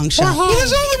 By a long shot. Well,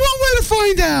 there's only one way to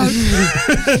find out.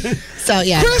 So,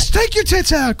 yeah. Chris, take your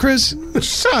tits out, Chris.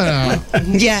 Shut up.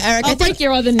 Yeah, Eric, I'll take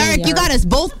your other knee. Eric, you got us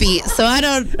both beat, so I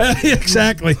don't...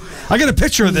 Exactly. I got a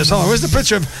picture of this. Hold on. Where's the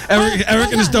picture of Eric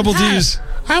and his double Ds?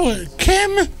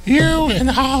 Kim, you, and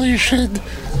Holly should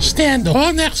stand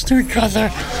all next to each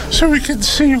other so we can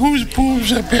see whose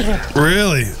boobs are bigger.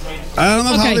 Really? I don't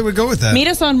know how they would go with that. Meet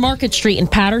us on Market Street in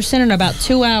Patterson in about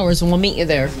 2 hours, and we'll meet you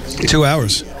there. 2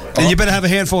 hours. And you better have a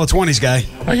handful of 20s, guy.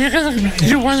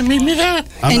 You want to meet me there?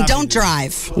 And don't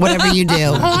drive, whatever you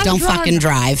do. Don't fucking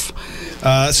drive.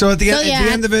 So at the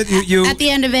end of it, you at the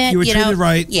end of it, you were treated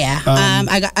right. Yeah,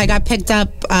 I got picked up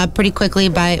pretty quickly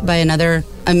by another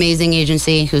amazing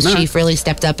agency whose chief really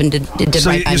stepped up and did so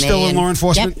right by you're me. still in law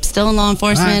enforcement? Yep, still in law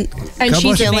enforcement. And she's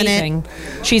she's doing amazing.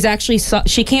 She's actually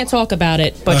she can't talk about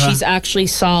it, but she's actually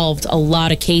solved a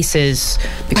lot of cases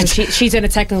because she's in a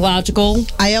technological.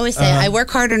 I always say I work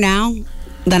harder now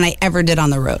than I ever did on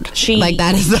the road.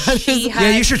 That is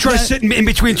yeah, you should try sitting in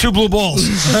between two blue balls.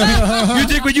 You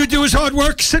think what you do is hard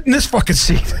work? Sit in this fucking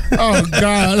seat. Oh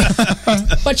God!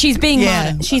 But she's being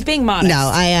modest. She's being modest.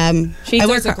 No, I am. I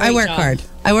work hard.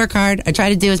 I work hard. I try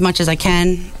to do as much as I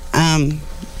can.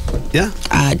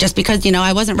 Just because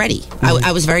I wasn't ready.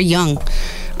 I was very young.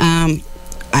 I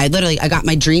got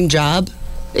my dream job.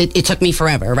 It took me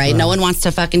forever, right? No one wants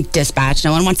to fucking dispatch.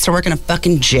 No one wants to work in a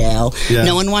fucking jail. Yeah.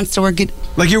 No one wants to work at...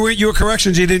 Like you were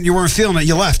corrections. You weren't feeling it.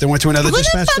 You left and went to another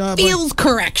dispatch job. Who feels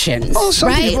corrections? Oh, some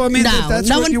right? people. I mean, that's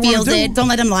no what one feels it. Don't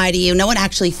let them lie to you. No one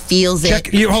actually feels it.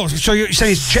 So you're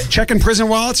saying checking prison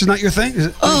wallets is not your thing?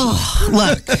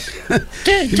 Look.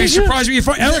 You'd be surprised when you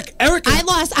find Eric. I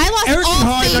lost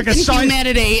all faith in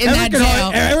humanity in that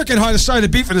jail. Eric can hide a side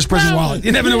of beef in his prison wallet.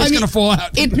 You never know what's going to fall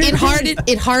out.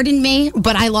 It hardened me,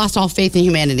 but I lost all faith in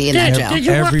humanity in that jail. Did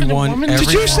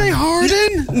you say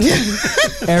harden?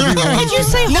 Everyone. Did you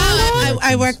say harden? No,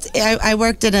 I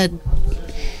worked in a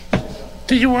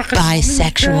Did you work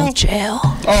bisexual jail.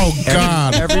 Oh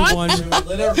God! Everyone.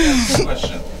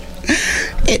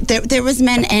 There was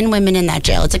men and women in that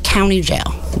jail. It's a county jail.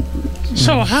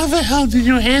 So how the hell did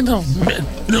you handle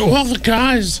all the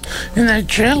guys in that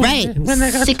jail? Right. When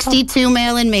they got 62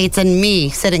 male inmates and me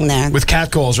sitting there. With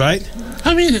catcalls, right?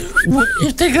 I mean,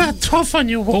 if they got tough on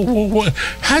you,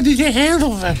 how did you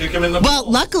handle them? Well,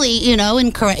 luckily, in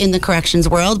the corrections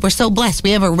world, we're so blessed. We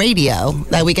have a radio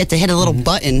that we get to hit a little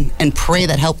button and pray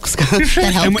that helps.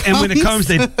 And when it comes,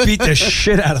 they beat the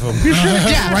shit out of them.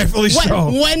 Yeah, rightfully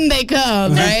so. When they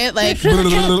come, right? Like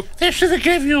they should have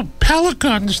gave you pellet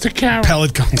guns to carry.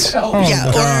 Pellet guns.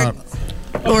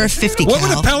 Or a 50 cal. What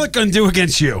would a pellet gun do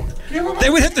against you? They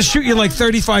would have to shoot you like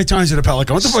 35 times with a pellet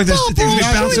gun. What the fuck? This thing's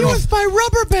bouncing off. With my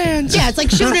rubber bands. Yeah, it's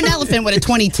like shooting an elephant with a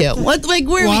 22. I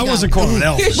wasn't calling an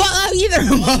elephant. Well, either.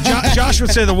 Josh would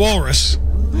say the walrus.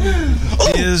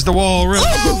 Is the walrus.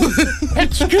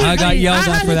 I got yelled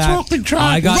at for that.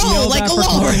 I got yelled at for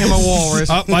calling him a walrus.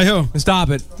 By who? Stop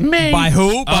it. Me. By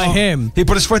who? By him. He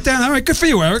put his foot down. All right, good for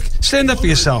you, Eric. Stand up for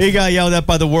yourself. He got yelled at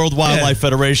by the World Wildlife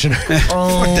Federation. Fuck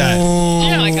that.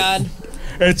 Oh my God.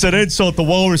 It's an insult. The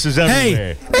walrus is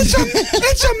everywhere. Hey,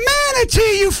 it's a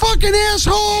manatee, you fucking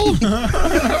asshole.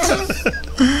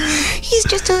 He's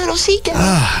just a little seagull.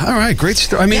 All right, great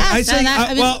story. I mean, I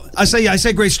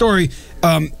say great story.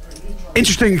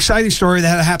 Interesting, exciting story that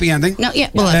had a happy ending. No,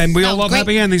 yeah. And we all love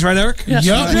happy endings, right, Eric?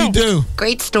 Yes, we do.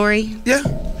 Great story. Yeah.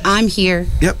 I'm here.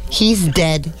 Yep. He's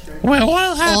dead. Well,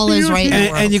 all is right in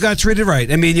the world. And you got treated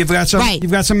right. I mean, you've got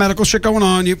some medical shit going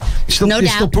on. You still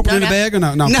pooping in a bag or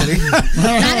no? No, I'm kidding.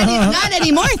 Not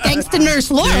anymore. Thanks to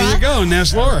Nurse Laura. There you go,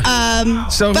 Nurse Laura.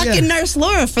 Nurse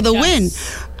Laura for the win.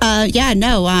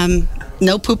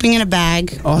 No pooping in a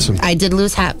bag. Awesome. I did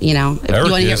lose half. You want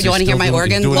to hear my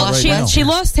organ? Well, she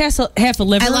lost half a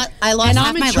liver. I lost and half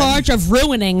I'm in my charge of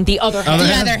ruining the other half.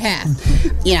 The other half.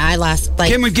 Yeah, I lost.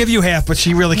 Kim would give you half, but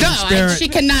she really can't spare it. She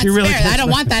cannot spare it. I don't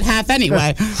want that half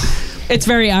anyway. It's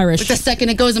very Irish. But the second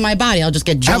it goes in my body, I'll just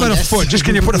get jaundiced. How about a foot? Just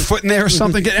can you put a foot in there or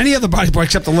something? Get any other body part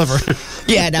except the liver.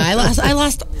 Yeah, no, I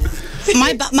lost.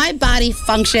 My body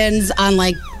functions on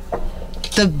like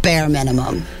the bare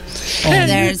minimum.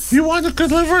 You want a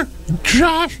good liver?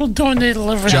 Josh will donate a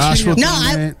liver. Josh will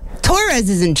I Torres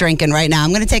isn't drinking right now.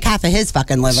 I'm going to take half of his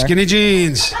fucking liver. Skinny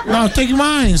jeans. No, take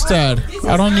mine instead.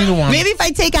 I don't need one. Maybe if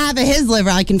I take half of his liver,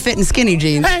 I can fit in skinny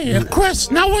jeans. Hey, Chris,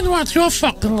 no one wants your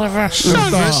fucking liver.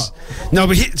 No,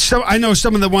 but I know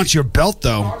someone that wants your belt,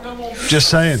 though. Just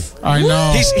saying. I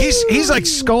know. He's like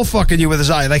skull fucking you with his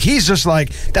eye. Like, he's just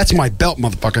like, that's my belt,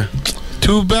 motherfucker.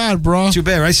 Too bad, bro. Too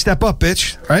bad, right? Step up,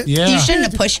 bitch. Right? Yeah. You shouldn't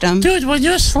have pushed him. Dude, when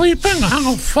you're sleeping, I'm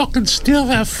gonna fucking steal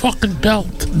that fucking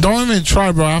belt. Don't even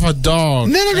try, bro. I have a dog.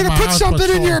 And then I'm gonna put something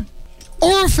in your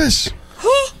orifice.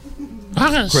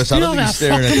 I'm gonna Chris, I steal don't think that he's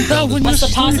staring at fucking the belt belt. when you're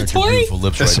Depository? Beautiful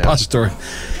lips right now. Depository.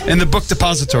 In the book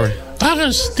depository. I'm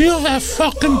gonna steal that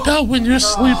fucking belt when you're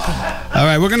sleeping. All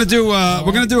right, we're gonna do a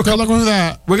couple with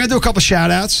that. We're gonna do a couple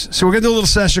shout outs. So we're gonna do a little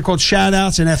session called shout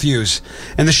outs and FUs.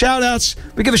 And the shout outs,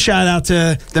 we give a shout out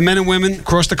to the men and women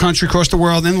across the country, across the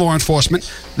world in law enforcement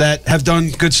that have done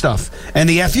good stuff. And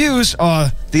the FUs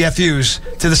are the FUs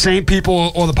to the same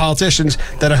people or the politicians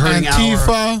that are hurting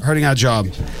our job.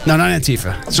 No, not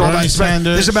Antifa. It's all about,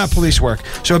 this is about police work.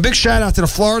 So a big shout out to the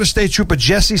Florida State Trooper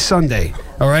Jesse Sunday.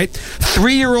 All right,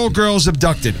 3-year-old girl's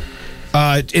abducted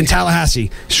in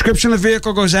Tallahassee. Description of the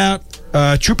vehicle goes out.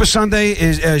 Trooper Sunday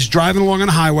is driving along on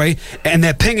the highway, and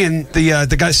they're pinging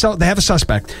the guy. They have a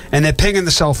suspect, and they're pinging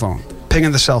the cell phone.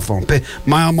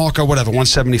 Mile marker, whatever,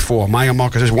 174. Mile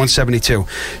marker says 172.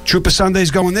 Trooper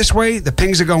Sunday's going this way. The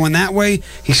pings are going that way.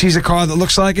 He sees a car that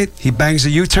looks like it. He bangs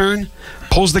a U-turn,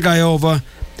 pulls the guy over.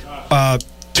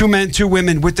 2 men, 2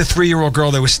 women with the 3-year-old girl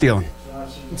they were stealing.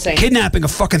 Insane. Kidnapping a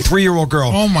fucking 3-year-old girl.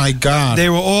 Oh my God! They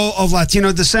were all of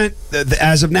Latino descent.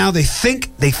 As of now, they think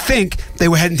they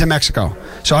were heading to Mexico.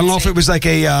 So I don't know if it was like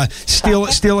a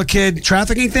steal a kid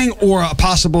trafficking thing or a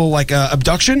possible like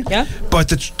abduction. Yeah. But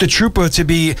the trooper to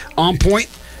be on point,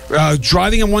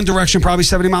 driving in one direction, probably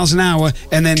 70 miles an hour,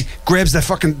 and then grabs the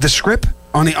script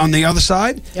on the other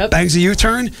side, bangs a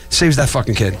U-turn, saves that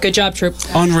fucking kid. Good job, Troop.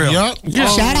 Unreal. Yep.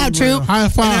 Shout out, Troop. High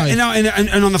five.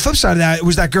 And on the flip side of that, it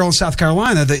was that girl in South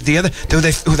Carolina, the other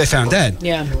who they found dead.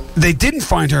 Yeah. They didn't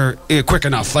find her quick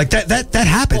enough. Like that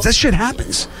happens. That shit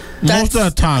happens. Most of the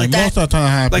time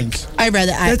happens. I read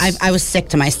that. I was sick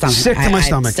to my stomach. Sick to my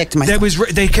stomach.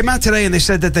 They came out today and they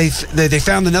said that they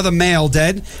found another male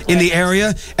dead in the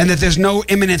area and that there's no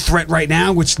imminent threat right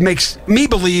now, which makes me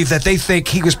believe that they think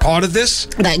he was part of this.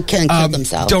 That can kill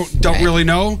themselves. Don't really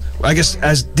know. I guess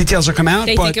as details will come out.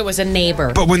 They think it was a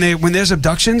neighbor. But when there's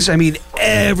abductions, I mean,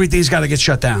 everything's got to get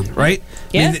shut down, right?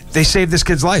 Yeah. I mean, they saved this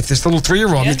kid's life. This little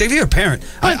 3-year-old. Yeah. I mean, you're a parent.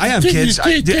 I have kids.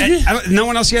 No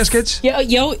one else has kids? Yeah,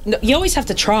 you always have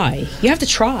to try. You have to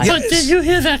try. But did you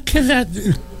hear that kid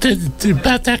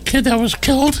about that kid that was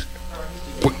killed?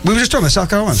 We were just talking about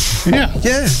South Carolina. Yeah.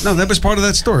 Yeah. No, that was part of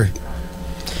that story.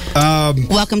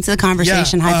 Welcome to the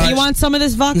conversation. You want some of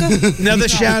this vodka? Another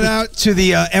shout out to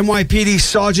the NYPD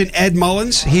Sergeant Ed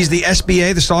Mullins. He's the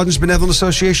SBA, the Sergeants Benevolent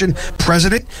Association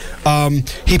president.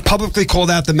 He publicly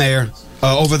called out the mayor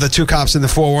over the 2 cops in the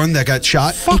 4-1 that got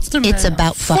shot. It's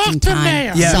about fucking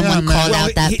time. Someone called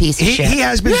out that piece of shit. He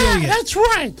has been doing it. That's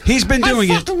right. He's been doing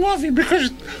it. I fucking love you because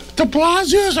de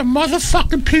Blasio is a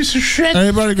motherfucking piece of shit.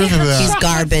 Everybody goes with that. He's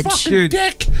garbage. Dude,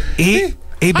 Dick.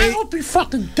 I hope he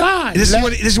fucking dies. This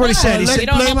is what he said. He said,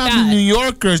 blame on the New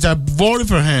Yorkers that voted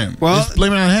for him. Well, just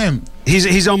blame it on him.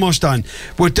 He's almost done.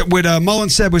 What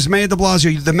Mullins said was, Mayor de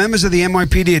Blasio, the members of the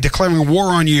NYPD are declaring war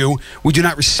on you. We do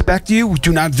not respect you. We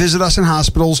do not visit us in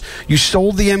hospitals. You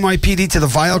sold the NYPD to the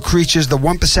vile creatures, the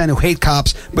 1% who hate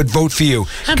cops but vote for you.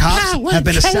 Cops have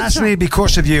been assassinated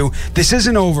because of you. This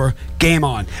isn't over. Game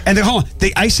on. And hold on,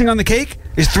 the icing on the cake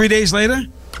is 3 days later.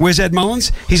 Where's Ed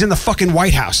Mullins? He's in the fucking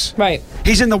White House. Right.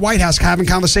 He's in the White House having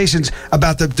conversations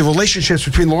about the relationships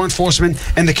between law enforcement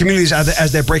and the communities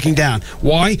as they're breaking down.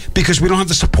 Why? Because we don't have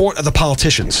the support of the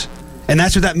politicians. And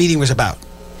that's what that meeting was about.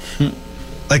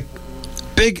 Like,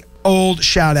 big old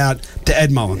shout out to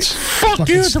Ed Mullins. Fuck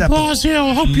you, de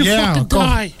Blasio. I hope you fucking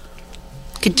die.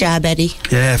 Good job, Eddie.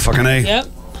 Yeah, fucking A. Yep.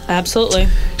 Absolutely.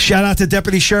 Shout out to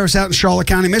deputy sheriffs out in Charlotte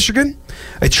County, Michigan.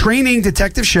 A training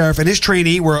detective sheriff and his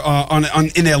trainee were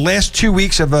in their last 2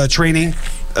 weeks of training.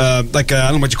 I don't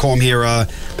know what you call him here.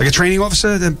 Like a training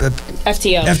officer?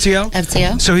 FTO.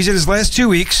 FTO. So he's in his last 2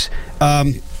 weeks.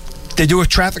 They do a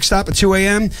traffic stop at 2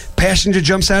 a.m. Passenger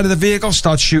jumps out of the vehicle,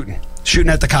 starts shooting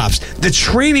at the cops. The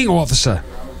training officer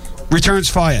returns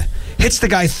fire, hits the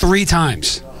guy 3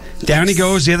 times. Down he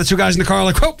goes. The other 2 guys in the car are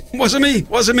like, "Oh, wasn't me.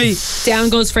 Down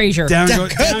goes Frazier. Down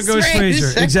goes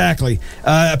Frazier. Exactly.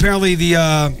 Apparently,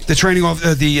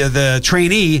 the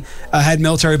trainee had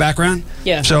military background.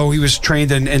 Yeah. So he was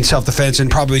trained in self defense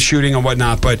and probably shooting and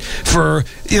whatnot. But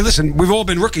listen, we've all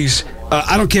been rookies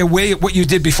I don't care what you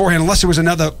did beforehand, unless it was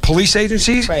another police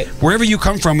agency. Right. Wherever you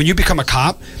come from, when you become a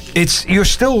cop, you're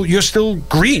still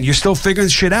green. You're still figuring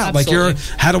shit out. Absolutely. Like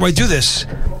how do I do this?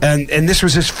 And this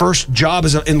was his first job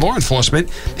in law enforcement.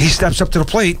 He steps up to the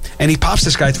plate and he pops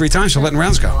this guy 3 times for letting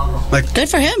rounds go. Like, good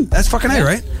for him. That's fucking A,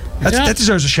 right? That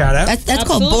deserves a shout out. That's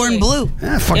called Born Blue.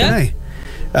 Yeah, fucking A.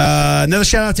 Another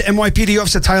shout out to NYPD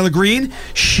Officer Tyler Green.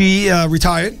 She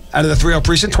retired out of the 3L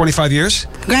precinct, 25 years.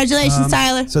 Congratulations,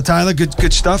 Tyler. So Tyler,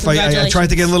 good stuff. I tried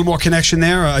to get a little more connection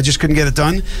there. I just couldn't get it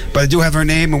done. But I do have her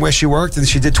name and where she worked, and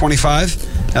she did 25.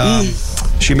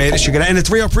 She made it. She got, and the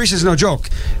 3L precinct is no joke.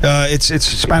 It's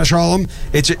Spanish Harlem.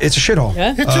 It's a shithole.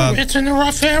 Yeah. It's in a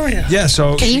rough area. Yeah.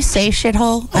 So can you say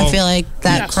shithole? I feel like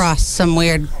that crossed some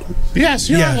weird. Yes.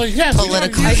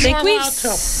 Political. I think we've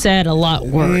said a lot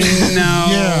worse. No.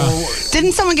 Yeah.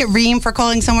 Didn't someone get reamed for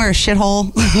calling somewhere a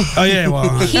shithole? Oh yeah.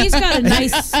 Well, he's got a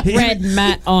nice red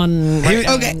mat on.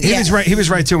 He was right. He was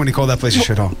right too when he called that place a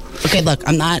shithole. Okay, look,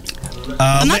 I'm not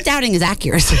doubting his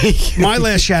accuracy. My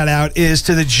last shout out is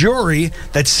to the jury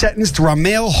that sentenced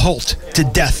Ramel Holt to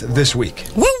death this week.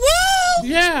 Woo woo!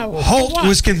 Yeah. Holt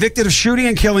was convicted of shooting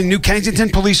and killing New Kensington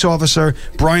police officer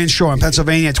Brian Shaw in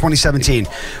Pennsylvania in 2017.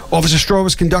 Officer Straw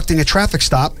was conducting a traffic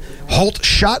stop. Holt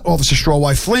shot Officer Straw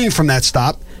while fleeing from that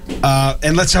stop.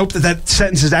 And let's hope that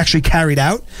sentence is actually carried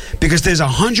out, because there's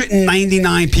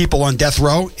 199 people on death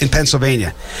row in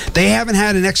Pennsylvania. They haven't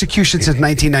had an execution since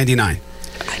 1999.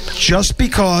 Just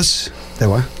because they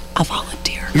were. I'll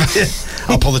volunteer.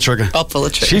 I'll pull the trigger. I'll pull the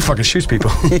trigger. She fucking shoots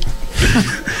people.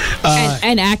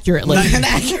 And accurately.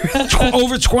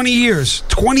 Over 20 years.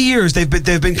 20 years they've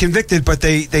been convicted, but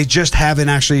they just haven't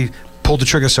actually pulled the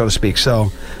trigger, so to speak.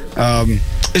 So,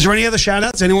 is there any other shout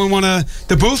outs? Anyone want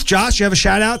the booth? Josh, you have a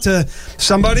shout out to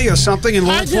somebody or something in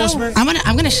law enforcement?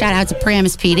 I'm gonna shout out to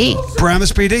Paramus PD.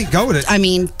 Paramus PD, go with it. I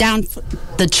mean, down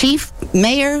the chief,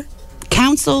 mayor,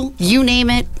 council, you name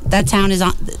it. That town is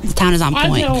on. The town is on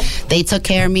point. They took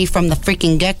care of me from the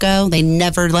freaking get-go. They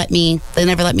never let me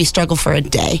struggle for a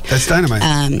day. That's dynamite.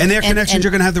 And their connections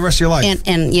you're going to have the rest of your life.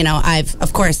 And you know,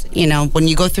 of course, you know, when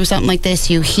you go through something like this,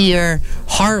 you hear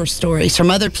horror stories from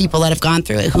other people that have gone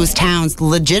through it, whose towns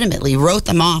legitimately wrote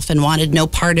them off and wanted no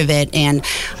part of it. And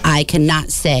I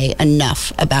cannot say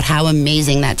enough about how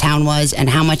amazing that town was and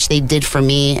how much they did for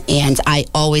me. And I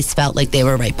always felt like they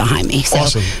were right behind me. So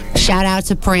awesome. Shout out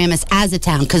to Paramus as a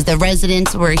town, because the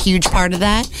residents were a huge part of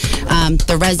that.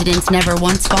 The residents never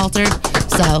once faltered.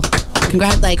 So,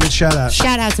 good shout out.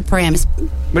 Shout out to Paramus. What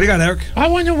do you got, Eric? I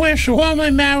want to wish all my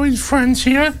married friends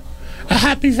here a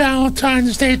happy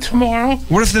Valentine's Day tomorrow.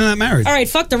 What if they're not married? All right,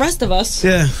 fuck the rest of us.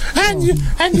 Yeah. And you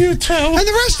too. And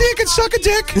the rest of you can suck a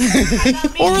dick.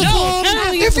 Or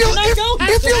if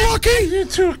you're lucky. You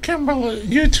too, Kimberly.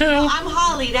 You too. I'm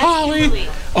Holly. That's Holly. Kimberly.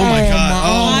 Oh my God.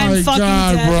 I'm my fucking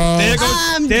God, dead.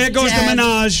 bro. There goes the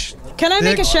menage. Can I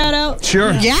make a shout out?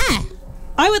 Sure. Yeah.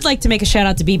 I would like to make a shout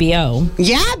out to BBO.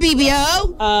 Yeah,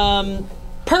 BBO.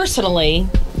 Personally,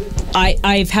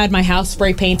 I've had my house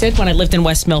spray painted when I lived in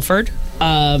West Milford.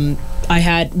 I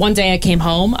had one day I came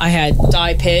home, I had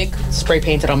Die Pig spray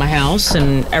painted on my house,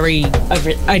 and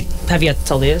I have yet to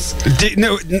tell this.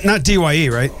 No, not DYE,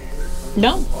 right?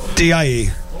 No.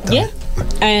 DIE. Yeah.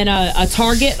 And a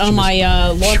target on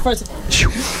my law enforcement.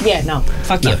 Yeah, no.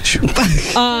 Fuck you.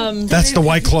 That's the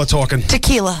White Claw talking.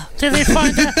 Tequila. Did they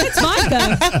find out? It's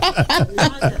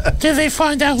vodka. Did they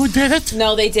find out who did it?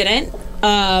 No, they didn't.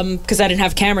 Because I didn't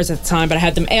have cameras at the time, but I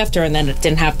had them after, and then it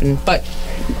didn't happen. But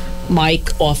Mike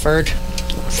offered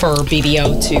for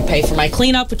BBO to pay for my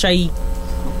cleanup, which I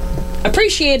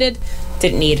appreciated.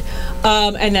 Didn't need.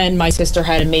 And then my sister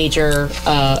had a major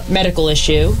medical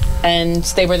issue, and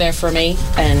they were there for me.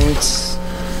 And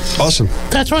awesome.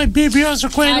 That's why BBO's a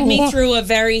great had me through a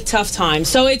very tough time.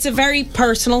 So it's a very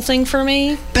personal thing for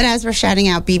me. But as we're shouting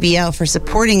out BBO for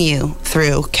supporting you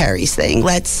through Kerry's thing,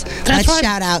 let's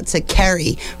shout out to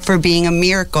Kerry for being a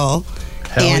miracle.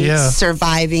 And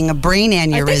surviving a brain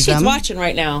aneurysm. I think she's watching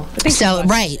right now.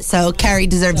 So Carrie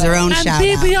deserves her own shout out.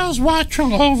 And BBO's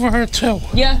watching over her too.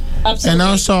 Yeah, absolutely. And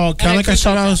also, can I make a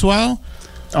shout out as well?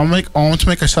 I want to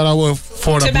make a shout out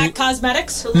for to MAC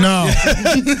Cosmetics? No.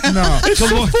 It's a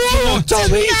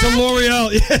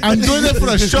L'Oreal. Yeah. I'm doing it for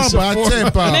the show, but I tell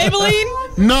you,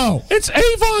 Maybelline? No. It's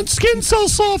Avon Skin So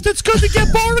Soft. It's good to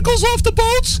get barnacles off the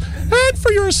boats and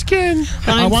for your skin.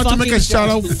 I want to make a shout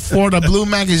out for the Blue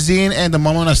Magazine and the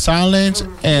Moment of Silence,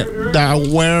 and that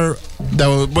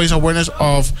raise awareness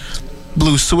of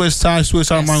blue suicide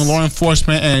among law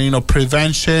enforcement, and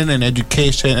prevention and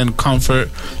education and comfort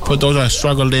for those that are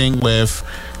struggling with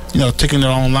taking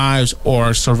their own lives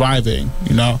or surviving.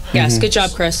 Yes, good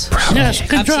job, Chris. Yes,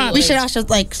 good job. We should also,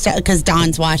 because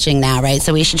Don's watching now, right?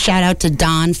 So we should shout out to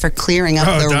Don for clearing up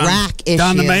the Don. rack issue.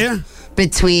 Don the mayor?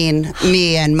 Between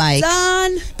me and Mike.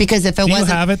 Don. Because if it Do wasn't...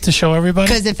 you have it to show everybody?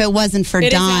 Because if it wasn't for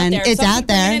It is out Don, there. it's Somebody out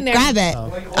there. put it in there. Grab it.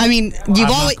 Oh. I mean, you've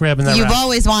not grabbing that rack.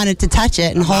 always wanted to touch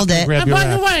it and hold it. grab your By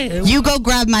the rack. way, You go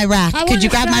grab my rack. Could you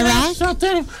grab my rack?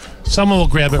 Something. Someone will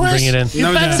grab it and bring it in.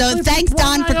 No doubt. So thanks,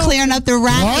 Don, for clearing up the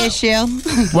rack issue.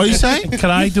 What are you saying? Can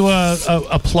I do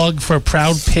a plug for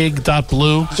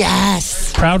proudpig.blue?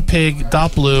 Yes.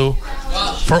 Proudpig.blue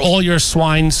for all your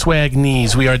swine swag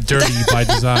needs. We are dirty by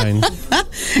design.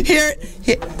 Here.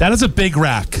 That is a big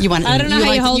rack. You want? I don't know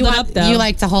how you hold it up, though. You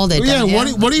like to hold it. Yeah, don't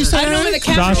you? what do you say, I don't know where the Eric?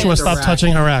 camera Joshua, is. stop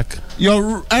touching her rack.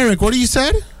 Yo, Eric, what do you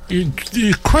said?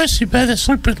 Chris, you better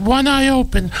sleep with one eye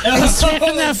open. I'm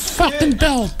taking that fucking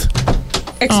belt.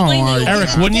 Explain Oh, it. Eric,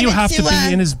 wouldn't you Give it have to to,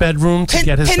 be in his bedroom to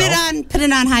get his Pin belt? Put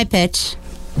it on high pitch.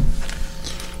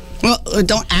 Well,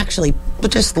 don't actually,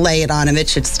 but just lay it on him. It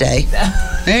should stay.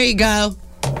 There you go.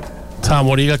 Tom,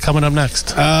 what do you got coming up next?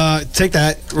 Take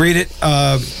that, read it.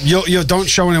 You'll don't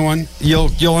show anyone.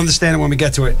 You'll understand it when we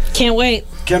get to it. Can't wait.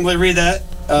 Kimberly, read that.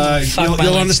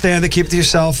 You'll understand it. Keep it to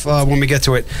yourself when we get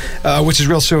to it, which is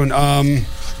real soon.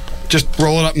 Just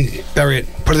roll it up and bury it.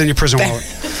 Put it in your prison wallet.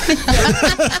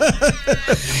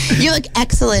 You look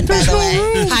excellent, by the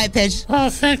way. High pitch. Oh,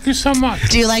 thank you so much.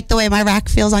 Do you like the way my rack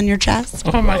feels on your chest?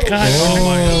 Oh my God.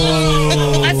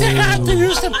 Oh. I think I have to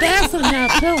use the bathroom now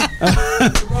too.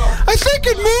 I think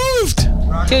it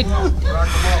moved. Dude.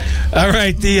 All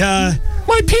right,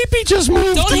 my pee-pee just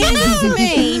moved. Don't embarrass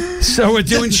me. So we're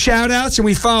doing shout-outs, and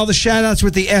we follow the shout-outs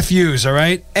with the FUs, all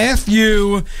right?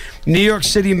 FU, New York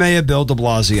City Mayor Bill de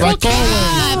Blasio. Fuck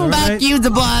you, de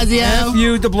Blasio.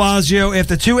 FU de Blasio.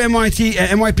 After two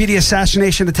NYPD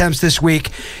assassination attempts this week,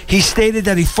 he stated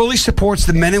that he fully supports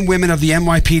the men and women of the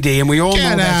NYPD, and we all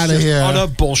know that's just utter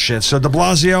bullshit. So de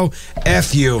Blasio,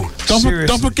 FU.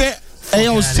 Don't forget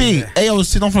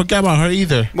AOC, don't forget about her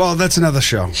either. Well, that's another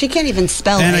show. She can't even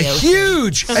spell And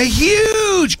AOC. a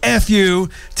huge FU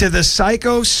to the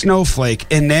psycho snowflake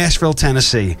in Nashville,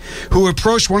 Tennessee, who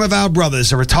approached one of our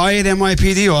brothers, a retired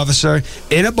NYPD officer,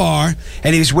 in a bar,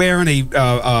 and he was wearing it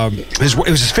was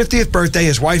his 50th birthday.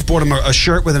 His wife bought him a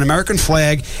shirt with an American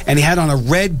flag, and he had on a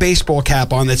red baseball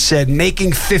cap on that said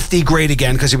 "Making 50 Great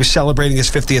Again" because he was celebrating his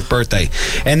 50th birthday.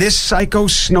 And this psycho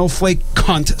snowflake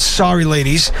cunt, sorry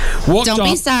ladies, walked Don't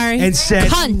be up sorry. and said,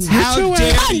 Cunt. "How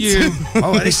dare Cunt. you?"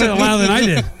 Oh, they said it louder than I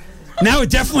did. Now it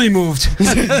definitely moved.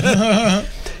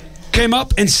 Came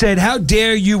up and said, "How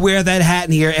dare you wear that hat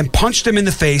in here?" and punched him in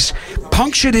the face,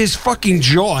 punctured his fucking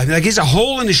jaw. Like, he's a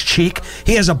hole in his cheek.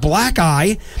 He has a black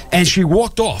eye, and she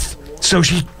walked off. So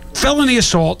she felony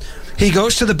assault. He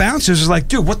goes to the bouncers, is like,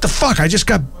 "Dude, what the fuck? I just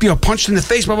got punched in the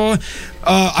face, blah, blah,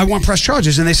 blah. I want press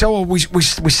charges." And they said, "Well,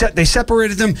 they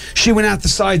separated them. She went out the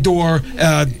side door.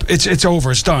 It's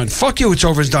over. It's done." Fuck you, it's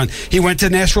over, it's done. He went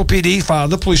to Nashville PD,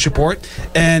 filed a police report,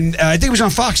 and I think it was on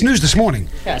Fox News this morning.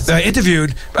 Yes.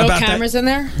 Interviewed No about cameras that. in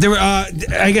there? There were,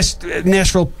 I guess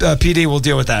Nashville PD will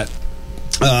deal with that.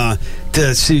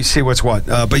 To see what's what.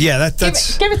 But yeah,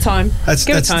 that's Give it time.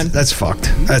 Give it time. That's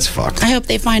fucked. That's fucked. I hope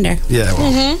they find her. Yeah,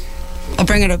 well. Mm-hmm. I'll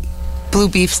bring her to Blue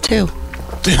Beefs, too.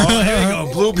 Oh, there you go.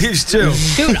 Blue Beefs, too.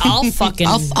 Dude, I'll fucking...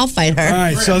 I'll fight her. All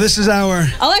right, so this is our...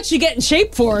 I'll actually get in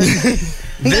shape for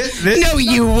it. No,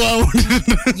 you won't.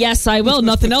 Yes, I will.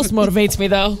 Nothing else motivates me,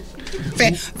 though.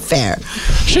 Fair.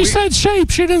 She said shape.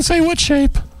 She didn't say what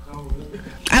shape.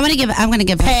 I'm gonna give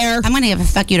a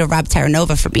fuck you to Rob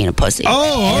Terranova for being a pussy. Oh,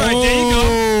 all right, there you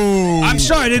go. I'm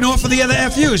sorry, I didn't offer the other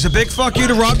FUs. A big fuck you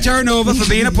to Rob Terranova for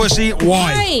being a pussy.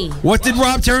 Why? What did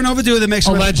Rob Terranova do that makes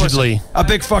him allegedly a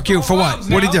big fuck you for what?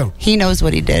 What did he do? He knows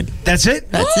what he did. That's it?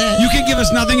 That's it. You can give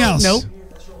us nothing else? Nope.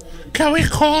 Can we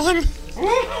call him?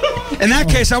 In that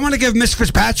case, I want to give Miss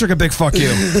Fitzpatrick a big fuck you.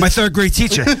 My third grade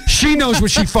teacher. She knows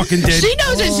what she fucking did. She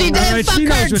knows what she did. All right, Fuck she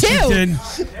knows her what too.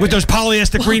 she did with those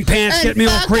polyester green pants, get me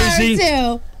all Fuck crazy.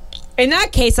 her too. In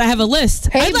that case, I have a list.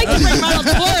 I'd like to bring Ronald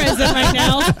Torres in right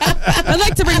now. I'd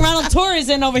like to bring Ronald Torres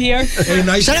in over here. Hey,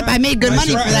 nice Shut up! I made good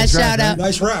money rack. for that shout out.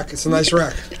 Nice rack. It's a nice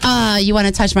rack. You want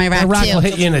to touch my rack The rack too? will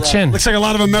hit you in the chin. Looks like a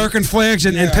lot of American flags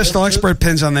and pistol expert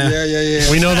pins on there. Yeah.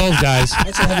 We know those guys.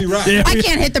 That's a heavy rack. Yeah, I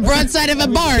can't hit the broadside of a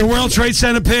the barn. World Trade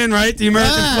Center pin, right? The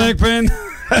American flag pin.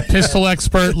 Pistol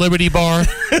expert, Liberty Bar.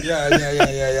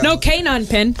 Yeah. No canine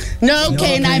pin. No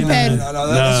canine pin.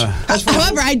 That's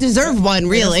However, I deserve one,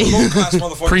 really.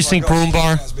 Precinct broom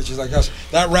bar. Bitches like us.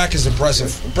 That rack is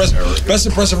impressive. Best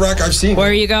impressive rack I've seen. Where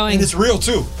are you going? And it's real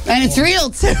too. And it's real,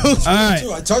 too. All right.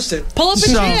 I touched it. Pull up a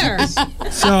chair.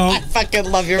 So I fucking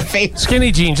love your face.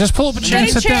 Skinny jeans. Just pull up a chair and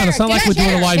sit down. It's not like we're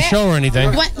doing a live show or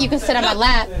anything. What? You can sit on my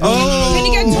lap. Can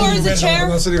you get towards the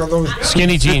chair?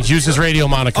 Skinny jeans. Use his radio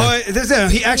moniker.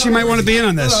 He actually might want to be in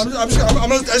on this. I'm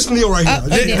just kneel right here.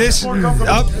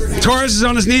 Torres is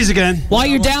on his knees again. While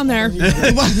you're down there.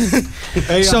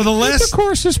 So the last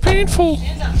course is painful.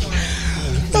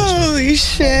 Holy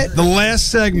shit. The last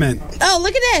segment. Oh,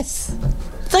 look at this.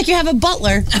 It's like you have a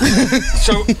butler.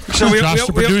 So Josh,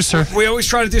 the producer. We always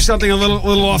try to do something a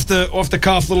little off the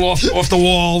cuff, a little off the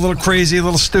wall, a little crazy, a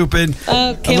little stupid,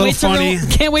 a little funny.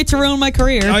 Can't wait to ruin my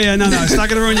career. Oh yeah, no, it's not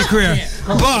going to ruin your career.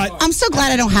 But I'm so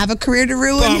glad I don't have a career to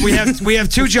ruin. But we have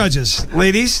two judges,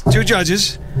 ladies, two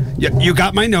judges. You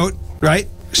got my note, right?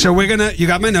 So you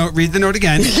got my note. Read the note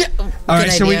again. All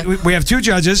right. So we have two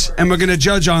judges, and we're going to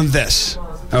judge on this.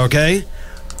 Okay.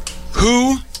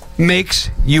 Who makes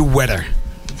you wetter?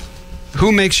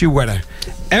 Who makes you wetter?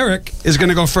 Eric is going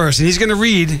to go first, and he's going to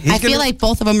read. I feel like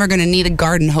both of them are going to need a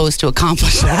garden hose to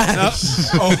accomplish that.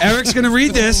 Eric's going to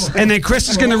read this, and then Chris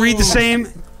is going to read the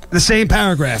same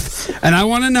paragraph. And I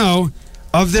want to know,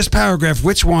 of this paragraph,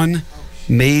 which one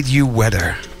made you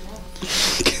wetter?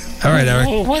 All right, Eric.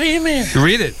 What do you mean?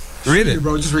 Read it. Read it.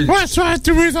 Bro, just read it. What, so I have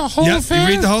to read the whole thing? You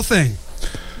read the whole thing.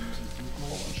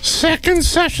 Second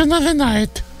session of the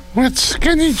night with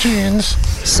Skinny Jeans.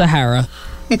 Sahara.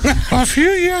 A few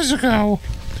years ago,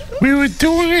 we were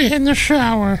doing it in the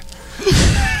shower,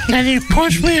 and he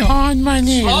pushed me on my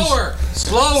knees.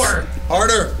 Slower.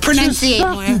 Harder.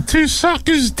 Pronunciate to suck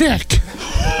his dick.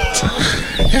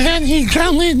 And then he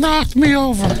gently knocked me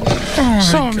over.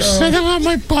 So I'm sitting on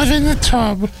my butt in the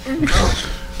tub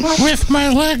with my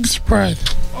legs spread.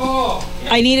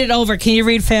 I need it over. Can you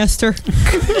read faster?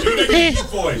 Deep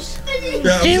voice.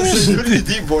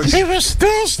 He was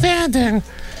still standing.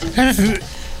 And,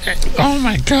 oh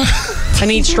my God. I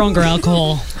need stronger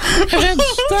alcohol. And then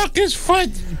stuck his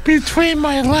foot between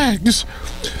my legs,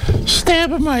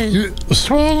 stabbing my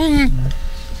swollen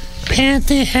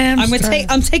panty hamstring.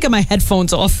 I'm taking my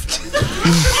headphones off.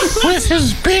 With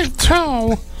his big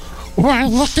toe while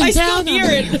looking down still hear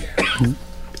it.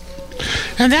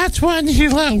 And that's when he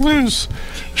let loose,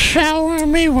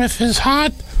 showering me with his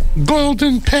hot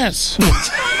golden piss.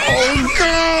 Oh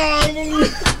God!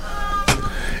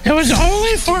 It was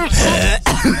only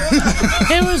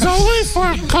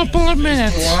for a couple of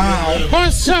minutes. Wow. Or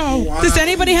so. Does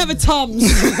anybody have a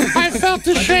Tums? I felt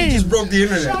ashamed. Just broke the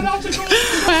internet.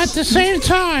 But at the same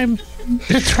time,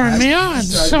 it turned me on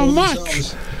so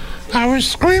much. I was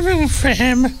screaming for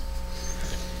him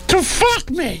to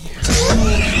fuck me.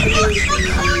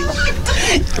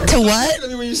 To what?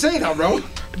 When you say that, bro.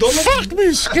 Fuck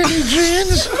me, Skinny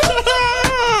Jeans.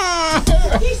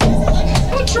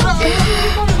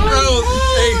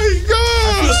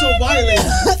 I feel so violated.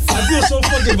 I feel so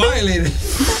fucking violated.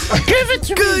 Give it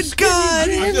to me. Good God.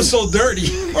 I feel so dirty.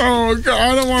 Oh God,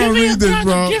 I don't want to read this,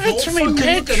 bro. Give it to me, Don't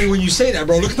fucking look at me when you say that,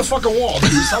 bro. Look at the fucking wall.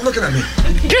 Dude. Stop looking at me.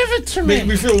 Give it to me. Make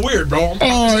me feel weird, bro. Oh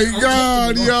my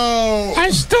God, yo.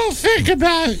 I still think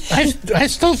about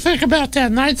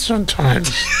that night sometimes.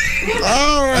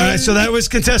 All right, so that was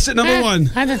contestant number one.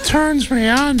 And it turns me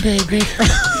on, baby.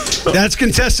 That's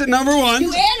contestant number one.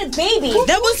 You added baby.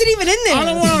 That wasn't even in there. I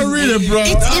don't want to read it, bro.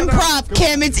 It's improv,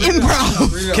 Kim. It's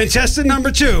improv. Contestant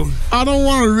number two. I don't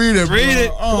want to read it, bro. Read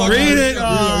it. Oh, read it.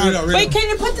 Wait, can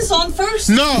you put this on first?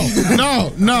 No.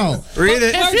 Read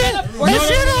it. If you don't read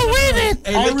it,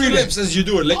 Hey, lick your lips as you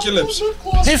do it. Lick your lips.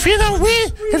 if you don't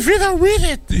read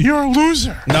it, you're a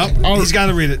loser. Nope. He's got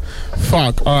to read it.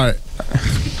 Fuck. All right.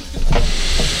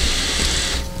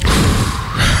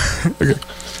 Okay.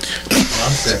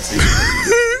 I'm sexy.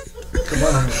 Come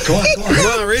on,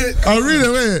 read it. I'll read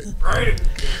it.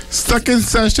 Second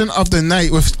session of the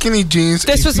night with Skinny Jeans.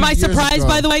 This was my surprise,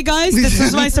 by the way, guys. This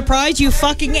was my surprise, you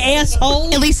fucking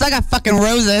asshole. At least I got fucking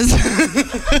roses.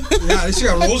 Yeah, at least you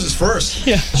got roses first.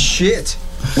 Yeah. Shit.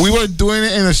 We were doing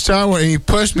it in the shower, and he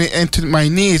pushed me into my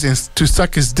knees and to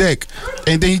suck his dick.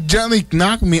 And then he gently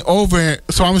knocked me over,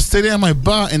 so I'm sitting on my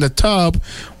butt in the tub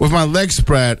with my legs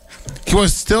spread. He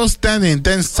was still standing,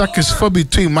 then stuck his foot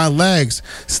between my legs,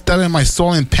 stabbing my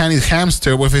swollen panties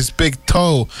hamster with his big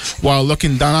toe while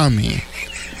looking down on me.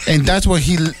 And that's when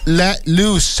he let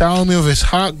loose, showering me with his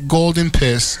hot golden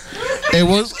piss. It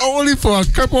was only for a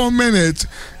couple of minutes,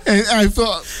 and I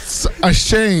felt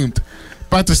ashamed.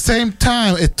 But at the same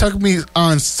time, it took me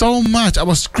on so much. I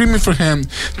was screaming for him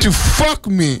to fuck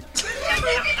me.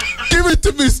 Give it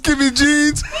to me, Skinny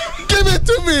Jeans. Give it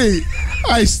to me.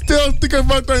 I still think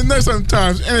about that nut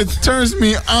sometimes, and it turns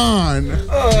me on.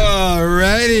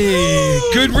 Alrighty.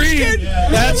 Good read.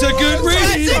 That's a good read.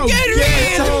 That's a good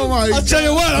read. Oh my I'll tell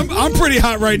you what, I'm pretty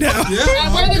hot right now.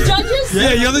 We're the judges?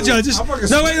 Yeah, you're the judges.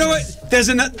 No, wait. There's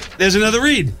another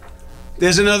read.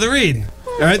 There's another read.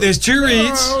 All right, there's 2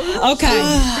 reads. Okay.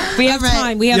 We have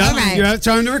time. We have time. You have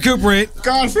time to recuperate.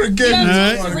 God forgive me.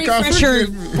 Yeah, refresh your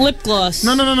lip gloss.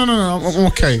 No. I'm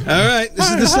okay. All right,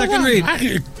 this is the second read.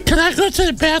 Can I go to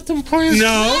the bathroom, please?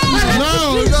 No,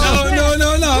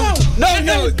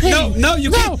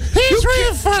 you can't. He's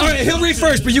reading first. All right, he'll read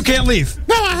first, but you can't leave.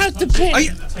 No, I have to pay.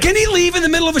 Can he leave in the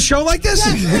middle of a show like this?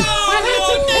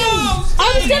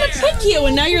 I was going to pick you,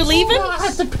 and now you're leaving? No, I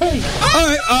have to pay. All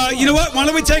right, you know what? Why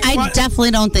don't we take... I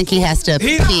definitely don't think he has to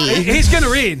pee. He's going to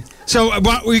read. So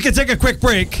we can take a quick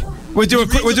break. We'll do a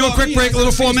quick break, a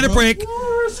little 4-minute break.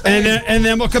 And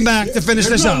then we'll come back to finish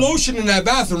this up. There's no lotion in that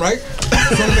bathroom, right?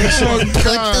 Put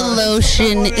the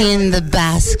lotion in the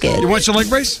basket. You want your leg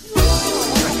brace?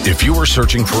 If you are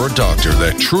searching for a doctor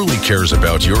that truly cares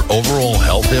about your overall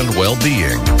health and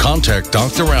well-being, contact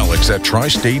Dr. Alex at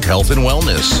Tri-State Health and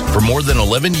Wellness. For more than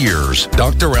 11 years,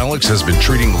 Dr. Alex has been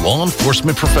treating law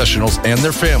enforcement professionals and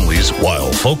their families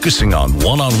while focusing on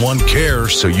one-on-one care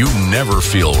so you never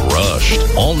feel rushed.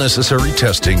 All necessary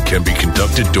testing can be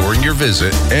conducted during your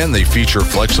visit, and they feature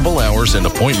flexible hours and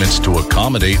appointments to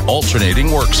accommodate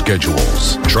alternating work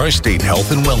schedules. Tri-State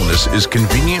Health and Wellness is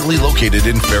conveniently located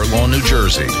in Fair Lawn, New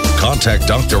Jersey. Contact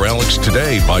Dr. Alex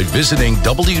today by visiting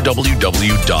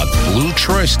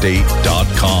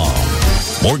www.bluetristate.com.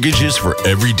 Mortgages for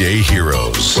everyday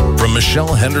heroes. From Michelle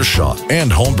Hendershot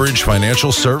and Homebridge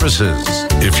Financial Services.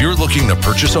 If you're looking to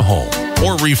purchase a home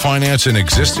or refinance an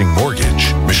existing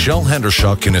mortgage, Michelle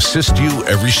Hendershot can assist you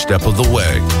every step of the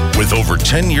way. With over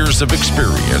 10 years of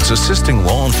experience assisting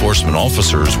law enforcement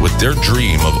officers with their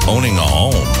dream of owning a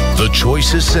home, the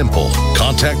choice is simple.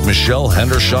 Contact Michelle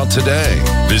Hendershot today.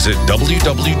 Visit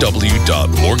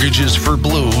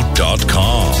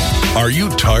www.mortgagesforblue.com. Are you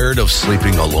tired of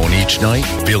sleeping alone each night?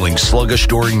 Feeling sluggish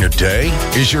during the day?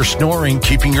 Is your snoring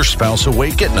keeping your spouse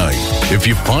awake at night? If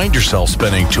you find yourself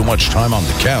spending too much time on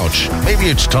the couch, maybe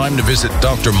it's time to visit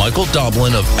Dr. Michael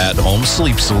Doblin of At Home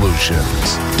Sleep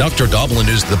Solutions. Dr. Doblin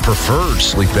is the preferred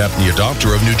sleep apnea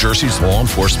doctor of New Jersey's law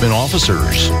enforcement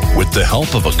officers. With the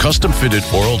help of a custom-fitted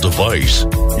oral device,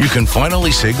 you can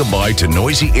finally say goodbye to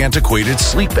noisy, antiquated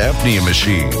sleep apnea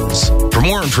machines. For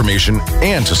more information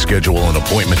and to schedule an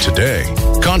appointment today,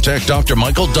 contact Dr.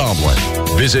 Michael Doblin.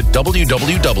 Visit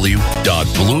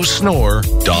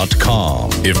www.bluesnore.com.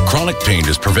 If chronic pain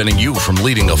is preventing you from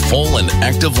leading a full and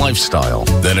active lifestyle,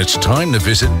 then it's time to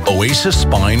visit Oasis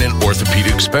Spine and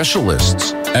Orthopedic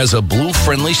Specialists. As a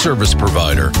Blue-friendly service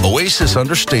provider, Oasis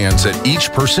understands that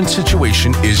each person's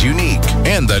situation is unique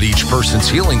and that each person's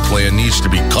healing plan needs to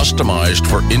be customized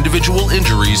for individual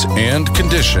injuries and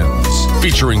conditions.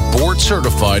 Featuring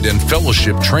board-certified and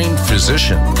fellowship-trained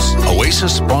physicians,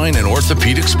 Oasis Spine and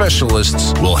Orthopedic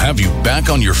Specialists will have you back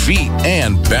on your feet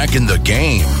and back in the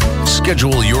game.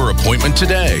 Schedule your appointment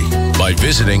today by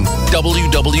visiting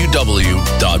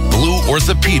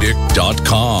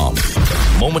www.blueorthopedic.com.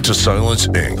 Moment of Silence,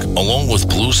 Inc., along with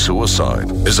Blue Suicide,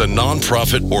 is a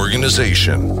nonprofit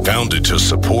organization founded to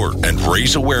support and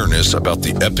raise awareness about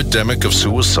the epidemic of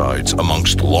suicides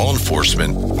amongst law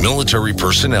enforcement, military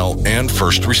personnel, and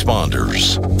first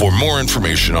responders. For more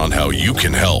information on how you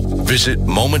can help, visit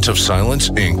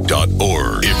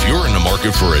momentofsilenceinc.org. If you're in the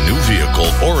market for a new vehicle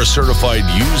or a certified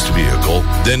used vehicle,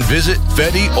 then visit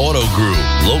Fetty Auto Group,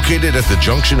 located at the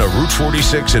junction of Route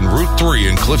 46 and Route 3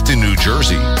 in Clifton, New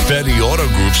Jersey. Fetty Auto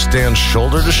Group stands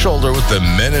shoulder to shoulder with the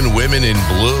men and women in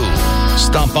blue.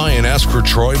 Stop by and ask for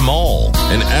Troy Mall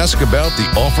and ask about the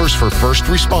offers for first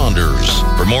responders.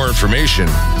 For more information,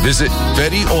 visit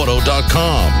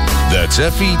FettyAuto.com. That's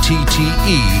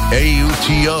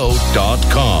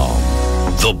FettyAuto.com.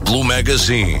 The Blue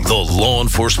Magazine, the law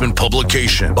enforcement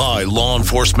publication by law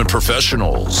enforcement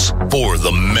professionals for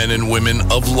the men and women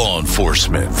of law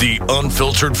enforcement. The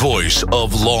unfiltered voice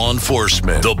of law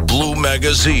enforcement.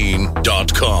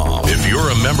 TheBlueMagazine.com. If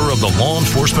you're a member of the law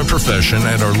enforcement profession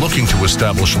and are looking to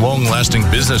establish long-lasting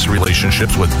business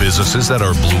relationships with businesses that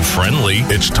are blue-friendly,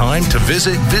 it's time to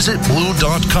visit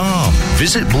VisitBlue.com.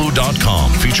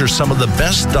 VisitBlue.com features some of the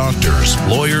best doctors,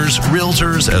 lawyers,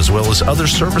 realtors, as well as other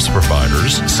service providers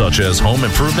providers, such as home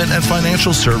improvement and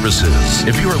financial services.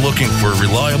 If you are looking for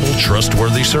reliable,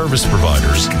 trustworthy service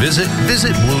providers, visit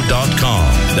visitblue.com.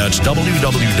 That's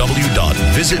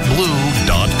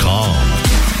www.visitblue.com.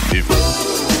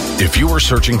 If you are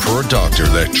searching for a doctor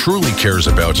that truly cares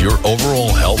about your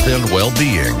overall health and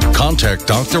well-being, contact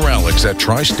Dr. Alex at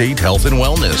Tri-State Health and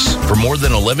Wellness. For more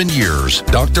than 11 years,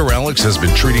 Dr. Alex has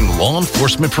been treating law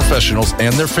enforcement professionals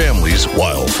and their families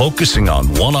while focusing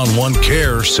on one-on-one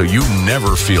care so you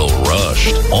never feel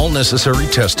rushed. All necessary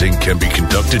testing can be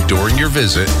conducted during your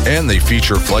visit, and they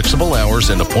feature flexible hours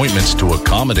and appointments to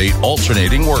accommodate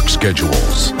alternating work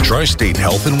schedules. Tri-State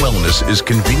Health and Wellness is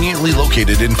conveniently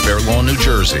located in Fair Lawn, New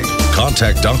Jersey.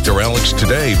 Contact Dr. Alex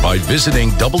today by visiting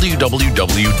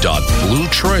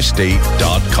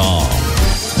www.bluetristate.com.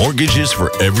 Mortgages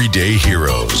for everyday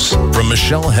heroes. From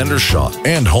Michelle Hendershot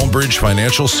and Homebridge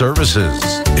Financial Services.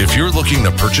 If you're looking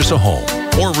to purchase a home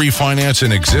or refinance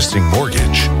an existing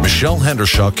mortgage, Michelle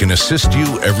Hendershot can assist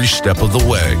you every step of the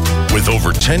way. With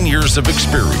over 10 years of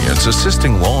experience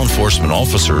assisting law enforcement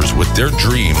officers with their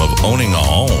dream of owning a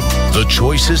home, the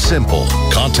choice is simple.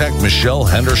 Contact Michelle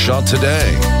Hendershot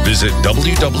today. Visit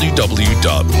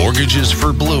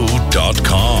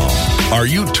www.mortgagesforblue.com. Are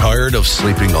you tired of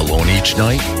sleeping alone each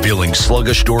night? Feeling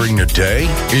sluggish during the day?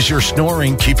 Is your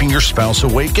snoring keeping your spouse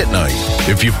awake at night?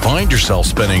 If you find yourself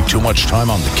spending too much time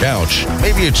on the couch,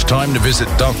 maybe it's time to visit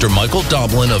Dr. Michael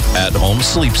Doblin of At Home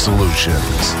Sleep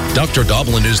Solutions. Dr.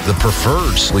 Doblin is the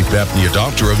preferred sleep apnea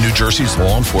doctor of New Jersey's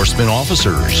law enforcement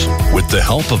officers. With the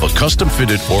help of a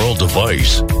custom-fitted oral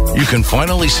device, you can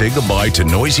finally say goodbye to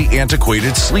noisy,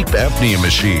 antiquated sleep apnea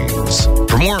machines.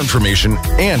 For more information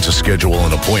and to schedule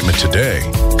an appointment today,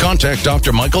 contact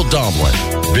Dr. Michael Doblin.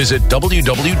 Visit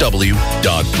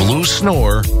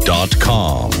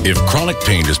www.bluesnore.com. If chronic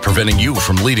pain is preventing you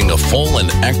from leading a full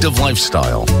and active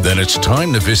lifestyle, then it's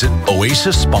time to visit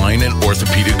Oasis Spine and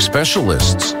Orthopedic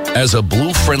Specialists. As a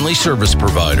Blue-friendly service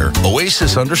provider,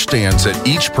 Oasis understands that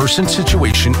each person's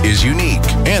situation is unique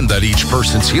and that each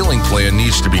person's healing plan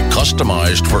needs to be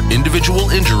customized for individual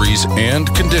injuries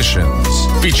and conditions.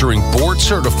 Featuring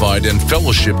board-certified and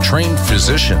fellowship-trained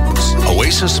physicians,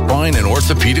 Oasis Spine and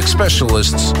Orthopedic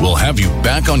Specialists will have you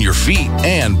back on your feet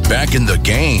and back in the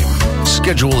game.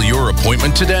 Schedule your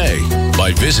appointment today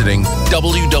by visiting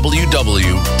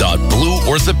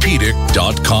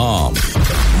www.blueorthopedic.com.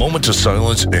 Moment of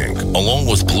Silence, Inc., along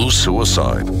with Blue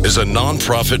Suicide, is a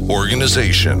nonprofit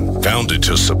organization founded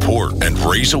to support and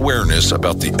raise awareness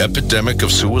about the epidemic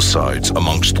of suicides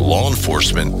amongst law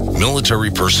enforcement, military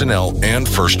personnel, and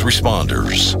first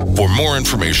responders. For more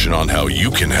information on how you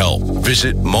can help,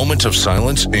 visit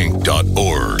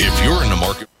momentofsilenceinc.org. If you're in the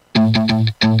market...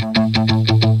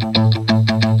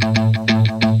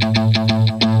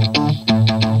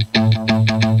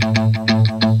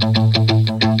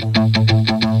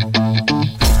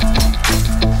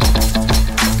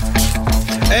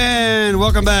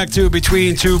 Welcome back to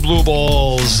Between Two Blue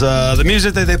Balls. The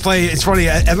music that they play, it's funny.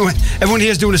 Everyone here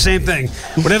is doing the same thing.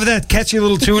 Whatever that catchy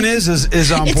little tune is on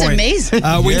it's point. It's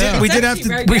amazing. We did have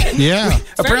to.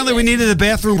 Apparently, we needed a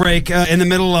bathroom break in the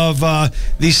middle of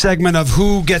the segment of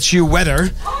Who Gets You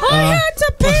Wetter. I had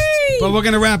to pee. But we're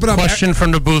going to wrap it up. Question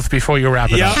from the booth before you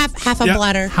wrap it up. Half a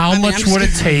bladder. How much would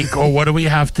it take, or what do we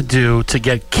have to do to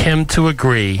get Kim to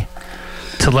agree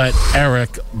to let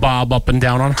Erik bob up and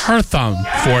down on her thumb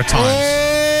 4 times?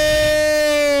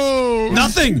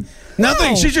 Nothing.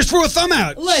 She just threw a thumb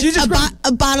out.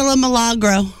 A bottle of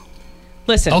Milagro.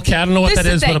 Listen. Okay, I don't know what that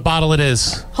is, but a bottle it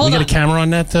is. Hold we on. get a camera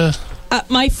on that?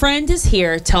 My friend is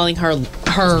here telling her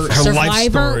life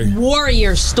Survivor story.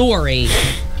 Warrior story.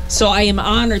 So I am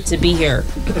honored to be here.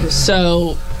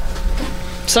 So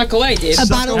suck away, dude.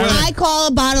 I call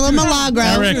a bottle of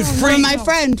Milagro for my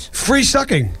friend. Free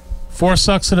sucking. 4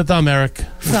 sucks and a thumb, Erik.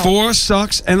 4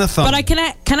 sucks and a thumb. But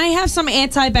can I have some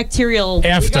antibacterial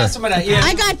after?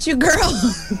 I got you, girl.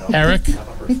 Erik.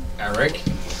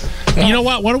 You know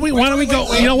what? Why don't we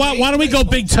go? You know what? Why don't we go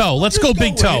big toe? Let's go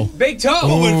big toe. Big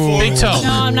toe. Big toe.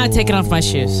 No, I'm not taking off my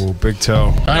shoes. Big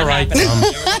toe. All right.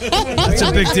 That's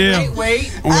a big deal.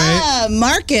 Wait.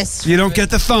 Marcus. You don't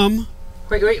get the thumb.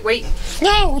 Wait.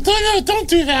 No, don't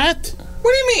do that.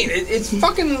 What do you mean? It's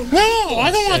fucking... No,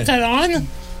 I don't want that on.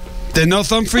 Then no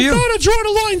thumb for you? You gotta draw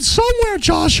the line somewhere,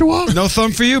 Joshua. No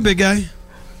thumb for you, big guy.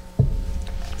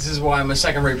 This is why I'm a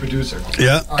second-rate producer.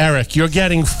 Yeah. Erik, you're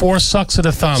getting 4 sucks at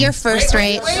a thumb. You're first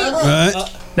rate.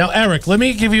 Now, Eric, let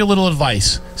me give you a little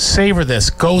advice. Savor this.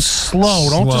 Go slow.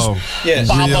 Don't just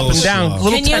bob Real up and down.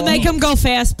 slow. Can you make him go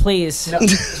fast, please?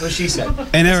 That's what she said.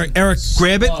 And Eric,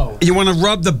 grab it. You want to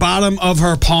rub the bottom of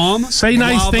her palm. Say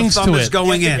nice while things the thumb to is it.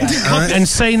 going in. All right? And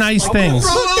say nice things.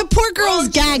 Look, the poor girl's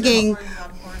gagging.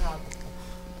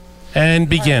 And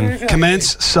begin.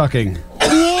 Commence sucking.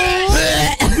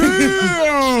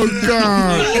 Oh,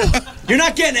 God. You're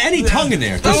not getting any tongue in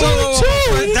there. That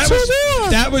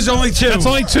was only two. That's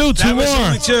only two. Two That was more.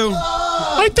 only two.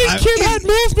 I think Kid had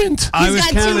movement.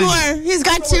 He's got two more. He's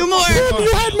got two more.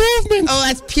 You had movement. Oh,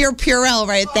 that's pure Purell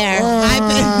right there.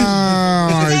 Oh,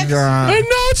 my God. And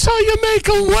that's how you make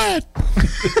them wet.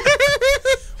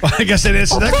 Well, I guess it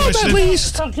answers that At question.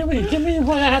 least. Give me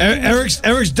what I have.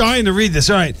 Eric's dying to read this.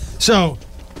 All right. So.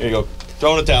 Here you go.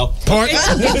 Throw in a towel.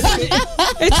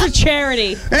 It's for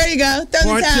charity. There you go.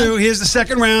 Part two. Here's the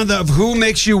second round of Who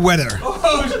Makes You Wetter.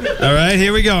 All right.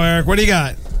 Here we go, Eric. What do you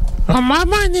got? I'm on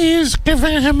my knees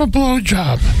giving him a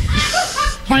blowjob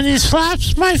when he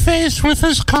slaps my face with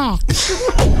his cock.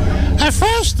 At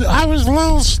first, I was a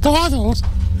little startled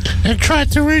and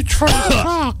tried to reach for his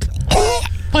cock,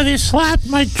 but he slapped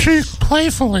my cheek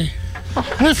playfully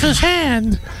with his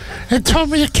hand and told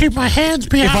me to keep my hands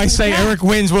behind If I my say back. Eric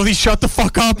wins, will he shut the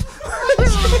fuck up?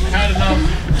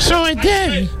 So I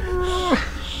did.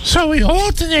 So he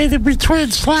alternated between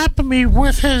slapping me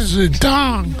with his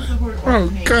dong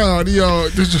Oh, God, yo.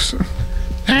 This is...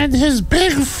 and his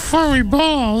big furry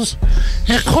balls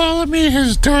and calling me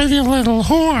his dirty little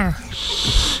whore.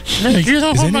 You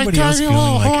know Is who my anybody else dirty feeling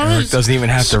little like whore Eric is? doesn't even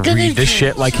have to Skinny read this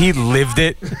shit? Like he lived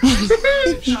it?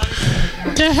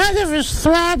 The head of his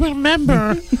throbbing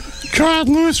member tried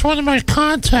loose one of my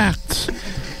contacts.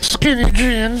 Skinny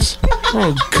jeans.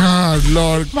 Oh, God,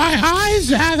 Lord. My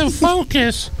eyes out of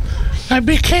focus. I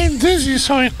became dizzy,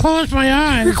 so I closed my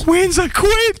eyes. Eric wins, I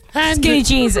quit. And Skinny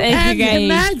jeans, aka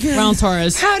imagine, Ron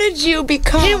Torres. How did you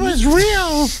become? he was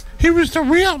real. He was the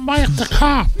real Mike the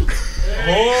Cop.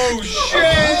 Oh,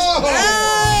 shit.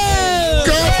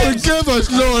 God forgive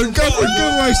us, Lord. God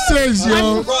forgive my sins,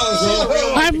 yo.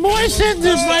 I moistened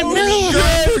my middle.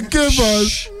 God forgive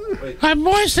us. I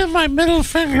moistened my middle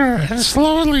finger and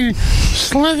slowly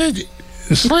slid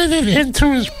it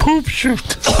into his poop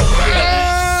chute.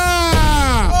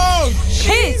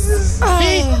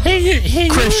 He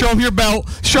Chris, show him your belt.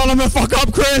 Show him the fuck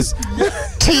up, Chris.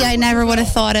 T, I never would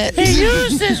have thought it. He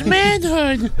used his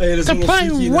manhood to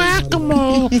play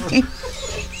whack-a-mole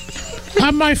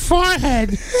on my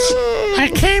forehead.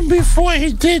 I came before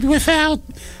he did without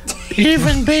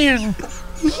even being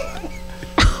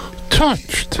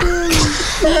touched.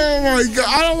 Oh, my God.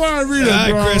 I don't want to read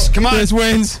it, bro. Chris, come on. Chris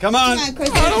wins. Come on. I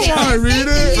don't want to read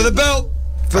it. For the belt.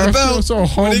 For the I feel belt. so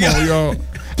homo, yo.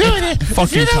 Dude,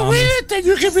 if you don't Tommy. read it, then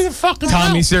you give me the fucking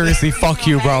Tommy, belt. seriously, fuck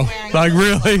you, bro. Like,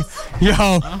 really?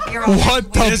 Yo,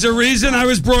 what the... There's a reason I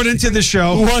was brought into the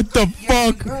show. What the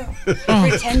fuck?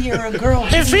 Pretend you're a girl.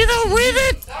 If you don't read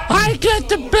it, I get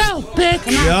the belt, bitch.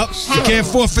 Yep. You can't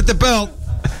forfeit the belt.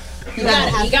 You got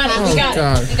it. You got it. You got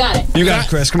God. it. You got it. You got it,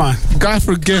 Chris. Come on. God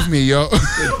forgive me, yo.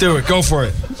 Do it. Go for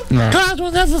it. God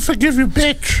will never forgive you,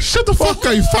 bitch. Shut the fuck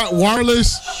up, you fat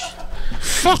wireless.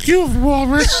 Fuck you,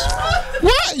 Walrus.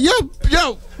 What?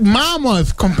 Yo, mama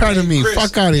compared to me.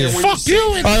 Fuck out of here. Fuck you.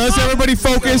 All right, let's everybody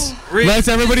focus. Read. Let's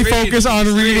everybody Read. focus on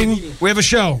reading. We have a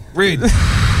show. Read. All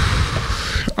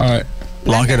right.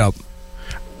 Lock it up.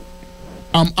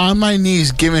 I'm on my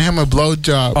knees giving him a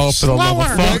blowjob. Oh, for the love of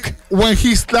Slower. fuck. When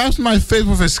he slaps my face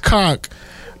with his cock,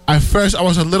 at first I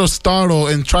was a little startled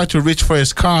and tried to reach for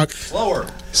his cock. Slower.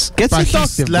 Get But he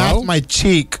seductive, slapped bro. my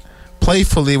cheek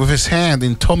playfully with his hand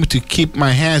and told me to keep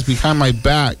my hands behind my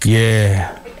back.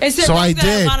 Yeah. Is it So I mocha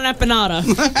did. on an empanada?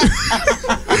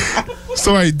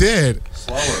 So I did.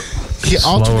 He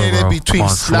alternated bro. between Come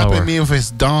on, slapping slower. me with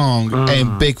his dong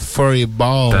and big furry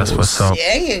balls. That's what's up.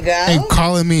 There you go. And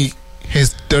calling me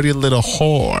his dirty little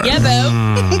whore. Yeah,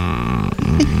 boo.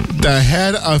 The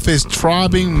head of his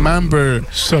throbbing member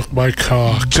Suck my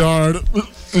cock. jarred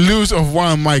loose of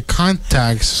one of my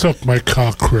contacts. Suck my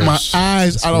cock, Chris. My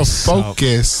eyes out of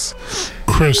focus.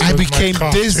 Chris, I does my became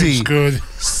cock dizzy. taste good.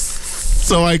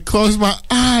 So I closed my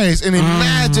eyes and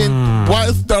imagined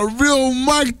what the real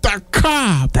Mike the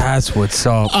Cop. That's what's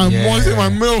up. I'm moistening my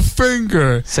middle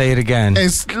finger Say it again.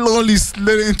 and slowly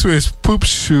slid into his poop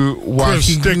chute while Chris,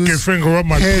 he stick your used finger up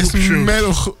my his poop chute.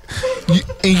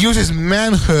 and used his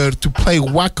manhood to play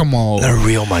whack-a-mole The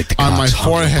real Mike the on my Cop's hung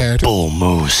forehead. bull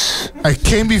moose. I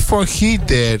came before he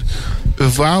did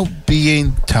without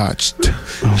being touched.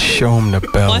 Show him the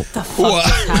belt. What the fuck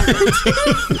just happened?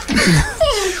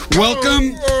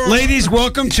 Welcome Ladies,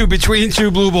 welcome to Between Two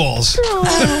Blue Balls.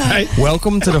 Right.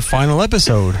 Welcome to the final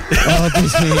episode of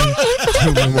Between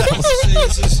Two Blue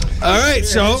Balls. All right,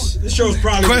 so This show's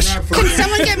probably Question- Can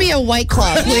someone get me a White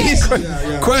Claw, please?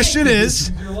 question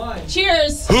is,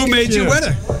 Cheers. who made you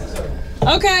wetter?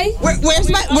 Okay. Where's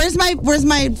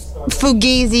my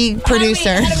Fugazi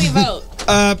producer? How do we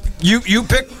vote? You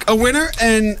pick a winner,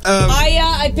 and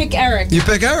I pick Erik. you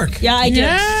pick Erik. Yeah, I do.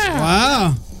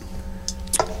 Wow.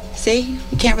 See,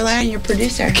 you can't rely on your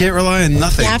producer. Can't rely on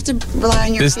nothing. You have to rely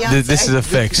on your fiance. This is a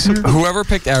fix. Whoever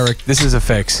picked Erik, this is a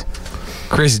fix.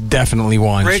 Chris definitely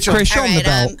won. Rachel. Chris, show him the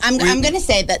belt. I'm going to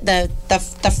say that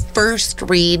the first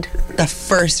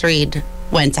read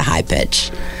went to high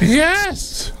pitch.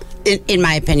 Yes. In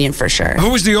my opinion, for sure. Who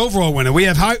was the overall winner? We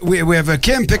have we have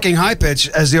Kim picking high pitch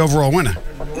as the overall winner.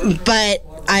 But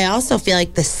I also feel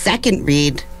like the second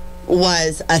read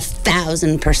was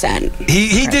 1,000%.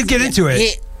 He did get into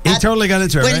it. He totally got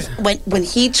into it, right? When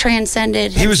he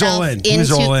transcended He was all himself in. He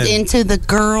was all in. into the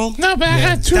girl. No, but I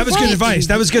had 2 That was votes. good advice.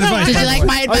 That was good advice. Did by you the like way.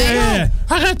 my advice? Yeah.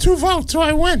 I had 2 votes, so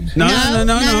I win. No.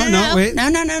 Wait.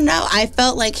 No. I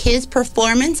felt like his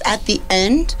performance at the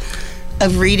end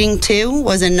of reading 2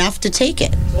 was enough to take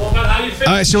it. All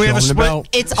right, so we have a split.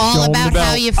 It's all about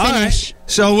how you All finish. right,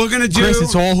 so we're gonna do. Chris,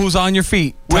 it's all who's on your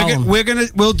feet.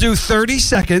 We'll do 30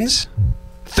 seconds.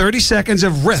 30 seconds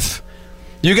of riff.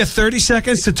 You get 30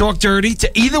 seconds to talk dirty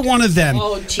to either one of them,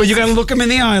 but you got to look them in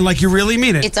the eye like you really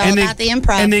mean it. It's all about the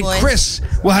improv, And then boys. Chris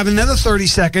will have another 30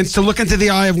 seconds to look into the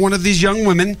eye of one of these young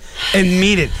women and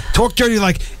mean it. Talk dirty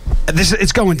like this.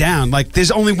 It's going down. Like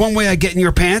there's only one way I get in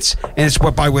your pants, and it's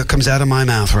what comes out of my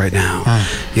mouth right now.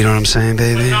 You know what I'm saying,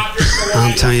 baby?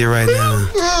 I'm telling you right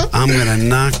now. I'm gonna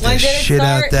knock the shit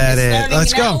out that ass.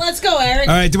 Let's go. Let's go, Erik.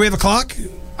 All right. Do we have a clock?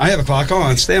 I have a clock. Hold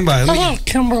on. Stand by. Hello,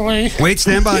 Kimberly. Wait,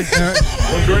 stand by. All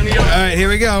right, here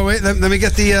we go. Wait, let me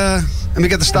get the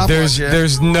stopwatch.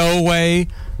 There's no way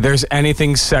there's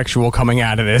anything sexual coming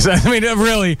out of this. I mean,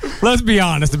 really, let's be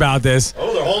honest about this.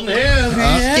 Oh, they're holding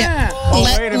hands.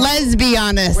 Let's be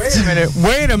honest.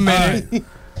 Wait a minute.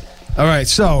 All right,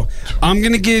 so I'm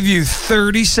gonna give you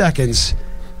 30 seconds.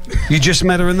 You just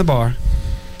met her in the bar.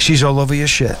 She's all over your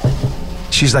shit.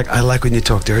 She's like, I like when you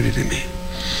talk dirty to me.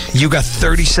 You got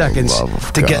 30 seconds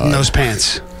to get in those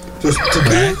pants.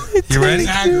 Okay? You ready?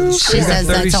 She says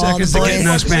that to all the boys. to get in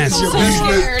those pants.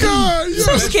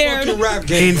 So scared.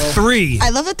 In 3, I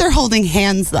love that they're holding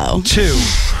hands, though. 2,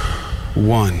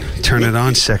 1. Turn it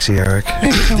on, sexy Erik.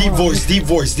 Deep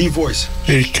voice.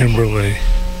 Hey, Kimberly.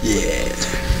 Yeah.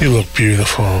 You look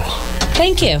beautiful.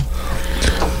 Thank you.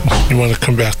 You want to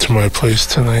come back to my place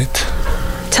tonight?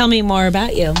 Tell me more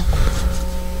about you.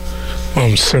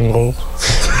 I'm single.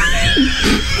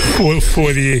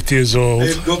 48 years old.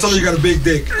 Hey, don't tell her you got a big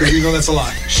dick, because you know that's a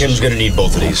lie. Kim's gonna need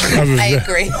both of these. I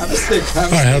agree.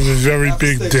 I have a very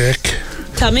big dick.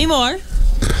 Tell me more.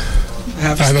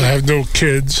 I don't have no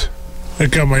kids. I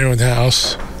got my own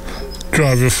house.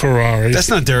 Drive a Ferrari. That's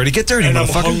not dirty. Get dirty, And I'm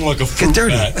motherfucker. hung like a fruit Get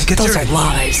dirty. bat. Get Those dirty. are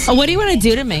lies. Oh, what do you want to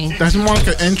do to me? That's more like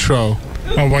an intro.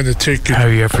 I want to take you.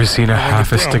 Have you ever seen a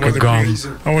half a stick of gum?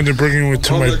 I want to bring you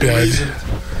into my bed.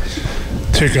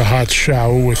 Take a hot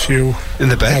shower with you. In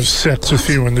the bed? Have sex with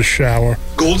you in the shower.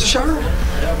 Golden shower?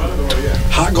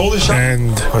 Hot golden shower?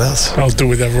 And what else? I'll do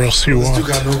whatever else you want. You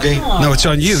got no game. No, it's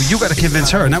on you. You got to convince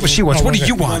her, not what she wants. What do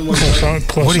you want?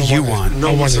 What do you want?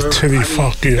 I want to titty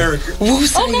fuck you. Eric.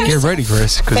 Get ready,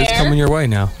 Chris, because it's Fair. coming your way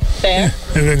now. Fair.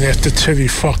 And then after titty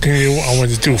fucking you, I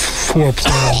want to do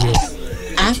foreplay on you.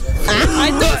 I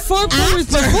thought foreplay was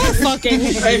before fucking.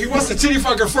 Hey, he wants the titty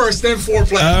fucker first, then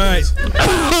foreplay. All right.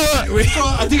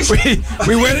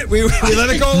 we let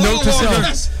it go a Note little to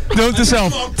longer. self. Note to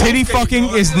self. Titty fucking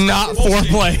is not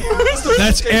foreplay.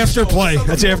 That's after play.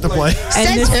 That's after play.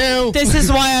 And this is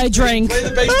why I drink. Play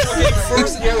the baseball game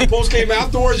first, and you have the post game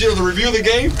afterwards. You know, the review of the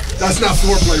game. That's not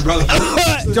foreplay, brother.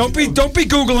 Don't be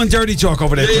googling dirty talk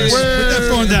over there, Chris. Put that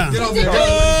phone down. Get off there.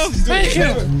 Thank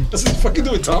you. Let's fucking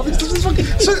do it, Tommy. Let's fucking.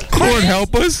 Lord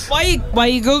help us. Why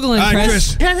you Googling, All right,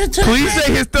 Chris? Chris. Please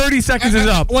say his 30 seconds is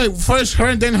up. Wait, first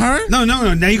her, then her? No.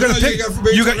 Now you got to pick.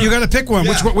 You got to pick one.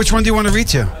 Yeah. Which one do you want to read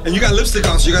to? And you got lipstick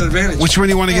on, so you got advantage. Which one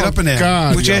do you want to get up in there?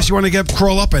 God. Which ass you want to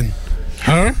crawl up in?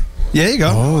 Her? Yeah, you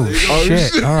go. Oh,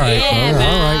 shit. All right.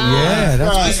 Yeah,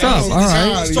 that's what's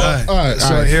up. All right.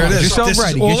 So here it is. Get yourself This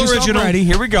ready. is all Get yourself original. ready.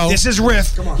 Here we go. This is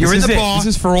riff. You're This in the is it. bar.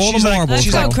 This is for all the She's like- marbles.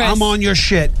 She's Let's go, like, Chris. I'm on your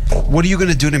shit. What are you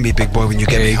gonna do to me, big boy, when you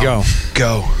get There me you home?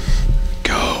 go.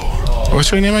 Go. What's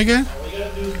her name again?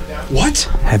 What?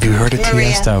 Have you heard of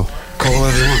Maria. Tiesto? Call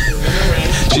whatever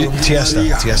you want.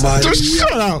 Tiesto. Just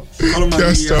shut up.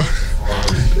 Tiesto.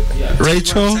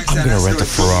 Rachel, I'm gonna rent a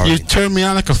Ferrari. you turn me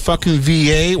on like a fucking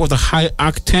V8 with a high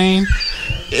octane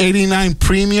 89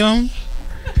 premium,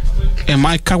 and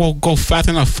my car will go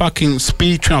faster than a fucking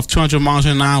speed train of 200 miles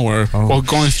an hour while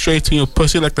going straight to your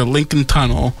pussy like the Lincoln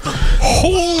Tunnel.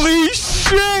 Holy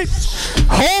shit!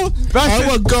 I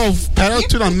will go pedal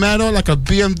to the metal like a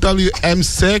BMW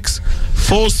M6,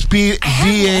 full speed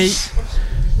V8.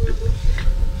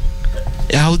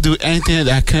 I'll do anything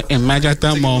that I can imagine at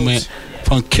that moment,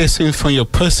 from kissing from your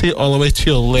pussy all the way to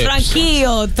your lips.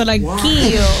 Tranquilo.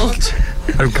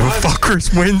 I don't give a fuck.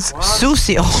 Chris wins.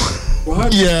 Sucio.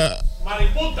 What? Yeah.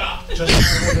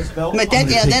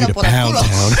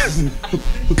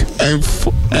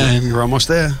 And you're almost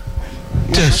there.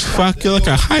 Just fuck you like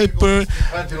a hyper.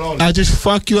 I just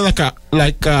fuck you like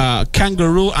a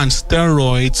kangaroo on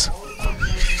steroids.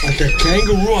 Like a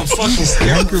kangaroo on fucking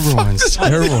steroids. I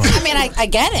mean, I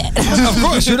get it. Of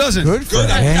course, who doesn't? Good for him.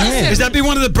 Does that be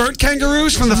one of the burnt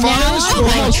kangaroos from the fires? From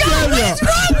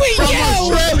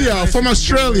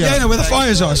Australia. Yeah, I know where the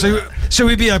fires are. So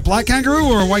we'd be a black kangaroo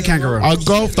or a white kangaroo? I'll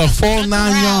go the full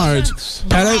 9 yards.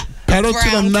 Pedal to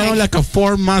the metal like a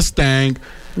Ford Mustang.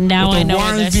 Now with I a know where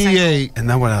Warren this thing. V8. And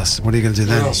then what else? What are you going to do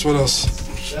then? What else?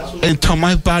 Until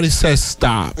my body says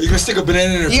stop. Are you gonna stick a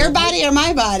banana in her? Your body or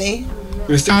my body?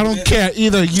 I don't care,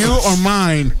 either you or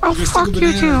mine. Oh, fuck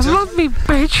you too. Love me,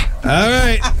 bitch. All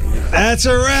right. That's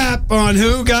a wrap on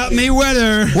Who Got Me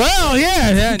Weather. Well,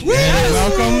 yeah.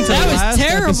 Welcome to That the was last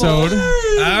terrible. episode.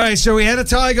 All right, so we had a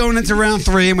tie going into round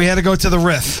 3, and we had to go to the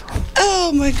riff.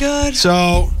 Oh my God.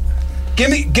 So, get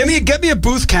me a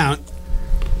booth count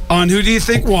on who do you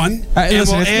think won. And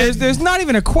Listen, we'll there's not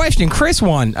even a question. Chris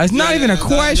won. It's not even a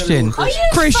question. Are you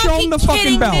Chris, show him the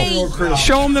fucking fucking belt. kidding me?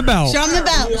 Show him the belt. Show him the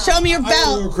belt. Show me your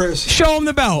belt. Show him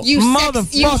the belt. You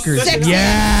motherfuckers. sex-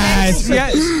 Yes.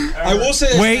 Yes. I will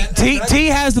say. Wait, T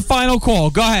has the final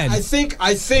call. Go ahead. I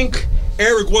think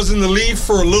Erik was in the lead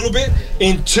for a little bit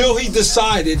until he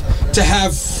decided to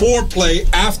have foreplay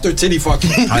after titty fucking.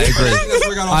 I agree.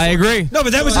 I agree. No,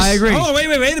 but that was. I agree. Hold on, wait a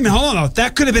minute. Hold on.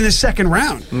 That could have been his second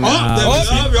round. Okay.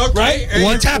 Right?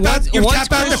 You tap out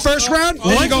the first round.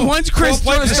 Once Chris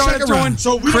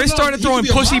started throwing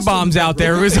pussy bombs out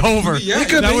there, it was over.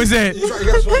 That was it.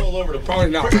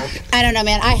 I don't know,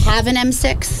 man. I have an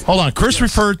M6. Hold on. Chris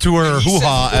referred to her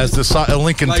hoo-ha as the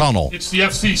Lincoln Tunnel. It's the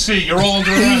FCC. You're all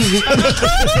under arrest.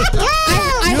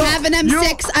 I have an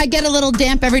M6. I get a little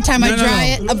damp every time I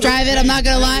drive it. I'm not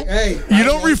gonna lie. You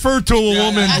don't refer to a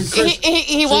woman.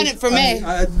 He won it for me.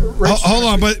 Hold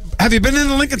on, but have you been in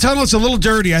the Lincoln Tunnel? It's a little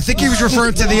dirty. I think he was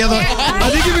referring to the other.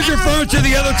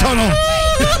 Tunnel.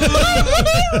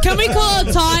 Can we call it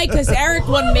a tie? Because Erik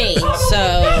won me. So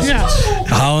Yes.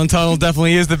 Holland Tunnel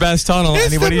definitely is the best tunnel. It's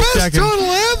Anybody's the best checking.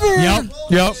 tunnel ever.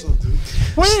 Yep.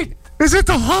 Wait, is it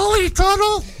the Holly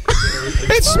Tunnel?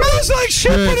 It smells like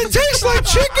shit, but it tastes like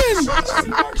chicken.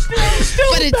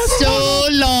 But it's so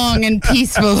long and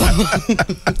peaceful.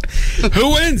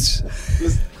 Who wins?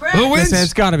 Who wins? Listen,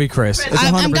 it's got to be Chris. It's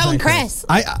I'm 100% going Chris.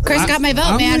 Chris got my vote,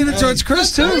 I'm man. leaning towards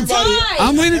Chris too. tie.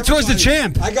 I'm leaning towards the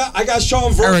champ. I got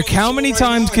Sean Vernon. Erik, how many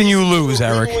times can you lose,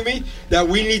 Erik? With me that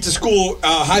we need to school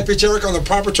high pitch Erik on the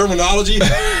proper terminology of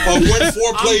when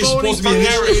foreplay is supposed to be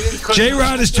initiated.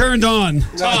 J-Rod is turned on.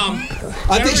 Tom.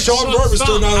 I think Sean Vernon was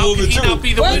turned on a little bit too.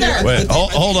 Wait,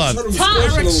 hold on.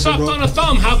 Erik sucked on a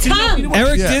thumb. How can you not be the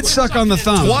Eric did suck on the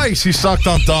thumb. Twice he sucked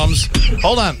on thumbs.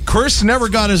 Hold on. Chris never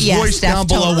got his voice down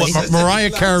below what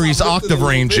Mariah Carey's octave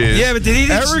range is. Yeah, but did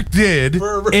he? Eric did.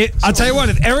 I'll tell you what.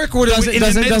 If Eric would have,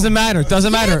 Doesn't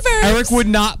matter. Erik would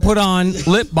not put on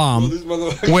lip balm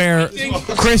where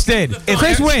Chris did.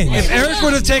 Chris wins. If Eric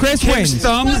would have taken Kim's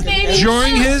thumb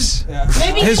during his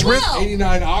rip,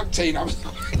 89 octane.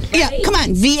 Yeah, come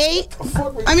on,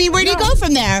 V8. I mean, where do you go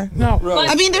from there? No.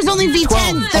 I mean, there's only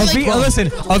V10. Listen,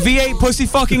 a V8 pussy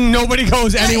fucking nobody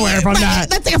goes anywhere from that.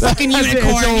 That's like a fucking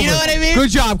unicorn. You know what I mean? Good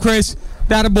job, Chris.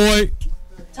 That a boy.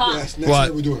 Tom.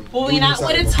 What? Will we not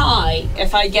win a tie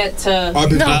if I get to?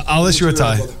 I'll issue a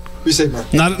tie. Be safe,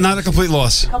 man. Not a complete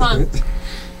loss. Come on.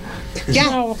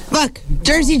 Yeah. Look,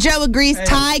 Jersey Joe agrees.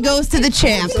 Tie goes to the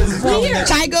champ.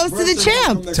 Tie goes to the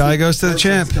champ. Tie goes to the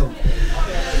champ.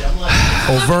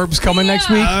 Verbs coming next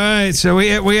week. All right, so we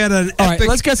had an All right,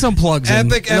 let's get some plugs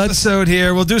in. epic episode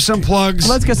here. We'll do some plugs.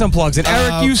 Let's get some plugs in.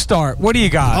 Erik, you start. What do you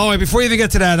got? Oh, wait, before you even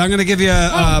get to that, I'm going to give you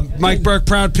Mike Burke,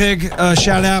 Proud Pig,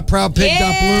 shout out, proudpig.blue.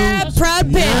 Yeah,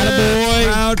 Proud Pig.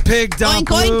 Proudpig.blue. Oink,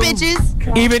 oink,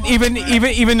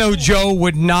 bitches. Even though Joe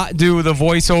would not do the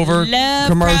voiceover Love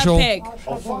commercial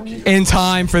Proud Pig. in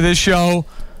time for this show.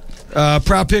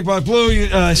 Proud Pig by Blue.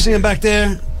 You see him back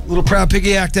there. Little Proud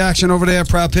Piggy Act action over there.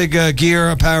 Proud Pig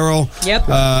gear, apparel. Yep.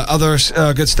 Other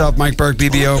good stuff. Mike Berg,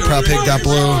 BBO,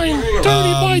 proudpig.blue.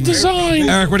 Dirty by design.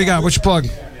 Eric, what do you got? What's your plug?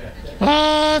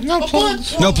 No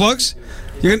plugs. No plugs?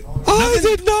 I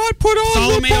did not put on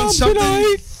Follow lip me on balm something?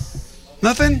 tonight.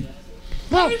 Nothing?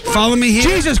 No. Follow me here.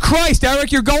 Jesus Christ,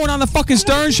 Eric, you're going on the fucking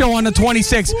Stern show on the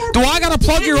 26th. Do I gotta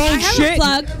plug your own shit?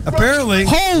 Apparently.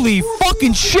 Holy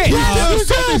fucking shit.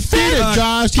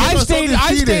 Josh.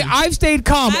 I've stayed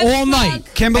calm all night.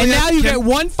 Kimberly, and now you get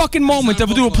one fucking moment to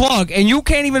do a plug, and you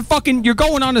can't even fucking. You're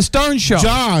going on the Stern show.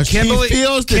 Josh, Kimberly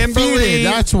feels defeated.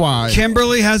 That's why.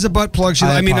 Kimberly has a butt plug.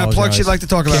 A plug she'd like to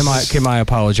talk about. Kim, I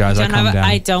apologize. I come down.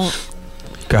 I don't.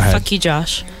 Go ahead. Fuck you,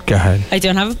 Josh. Go ahead. I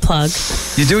don't have a plug.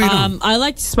 You do? You don't? I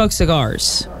like to smoke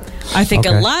cigars. I think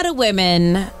a lot of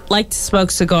women like to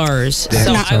smoke cigars.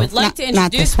 So I would like to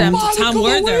introduce them to Tom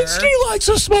Werther. He likes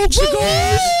to smoke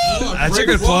cigars. That's a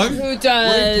good plug. Who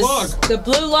does the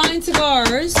Blue Line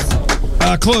cigars.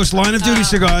 Close. Line of Duty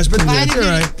cigars, but that's all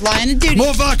right. Line of Duty.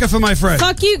 More vodka for my friend.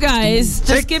 Fuck you guys.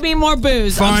 Just give me more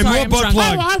booze. Fine, I'm sorry, more butt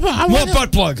plug. More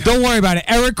butt plug. Don't worry about it.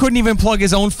 Eric couldn't even plug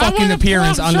his own fucking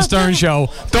appearance on the Stern show.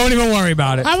 Don't even worry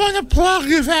about it. I want to plug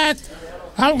that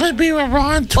I'm going to be with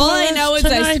Ron All I know is I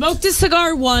tonight. smoked a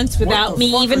cigar once without me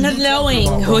even knowing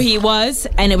who he was,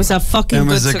 and it was a fucking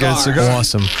good cigar.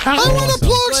 Awesome. I want to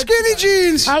plug Skinny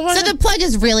Jeans. So the plug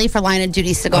is really for Line of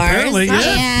Duty cigars. Apparently,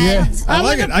 yeah. And I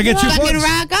like it. I get 2 fucking plugs.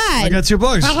 rock on. I got 2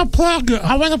 plugs. I want to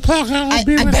plug. I'm going to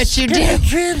be with bet you Skinny do.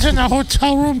 Jeans in the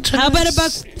hotel room tonight. How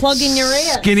about plugging your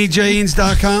ass?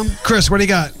 SkinnyJeans.com. Chris, what do you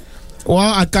got? Well,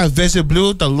 I got Visit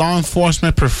Blue, the law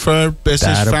enforcement preferred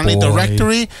business-friendly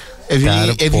directory. If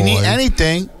you need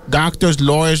anything, doctors,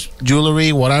 lawyers,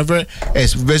 jewelry, whatever,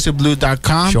 it's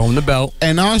visitblue.com. Show them the belt.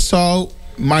 And also,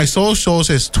 my socials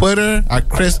is Twitter at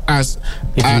Chris as.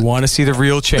 If you want to see the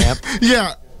real champ.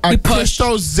 Yeah.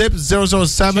 Crystal Zip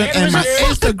 007 and my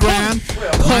Instagram.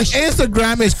 My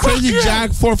Instagram is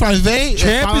CrazyJack458.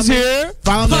 Champ is here.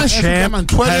 Follow me on Instagram and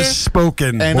Twitter. Has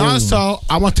spoken. And also,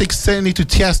 I want to take Cindy to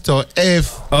Tiesto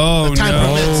if the time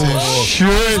permits it. Sure.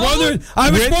 I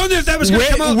was wondering if that was going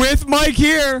to come up. With Mike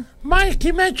here. Mike,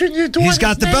 you mentioned you're doing He's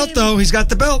got the belt, though. He's got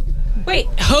the belt. Wait,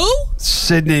 who?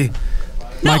 Sydney.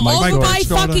 No, Mike over my Berg's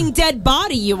fucking dead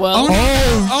body, you will.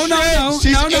 Oh, no.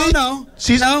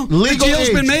 She's the legal deal's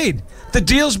age. been made. The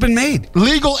deal's been made.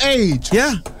 Legal age.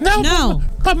 Yeah. No.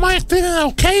 But Mike didn't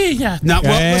okay it yet. Not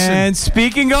well. And Listen.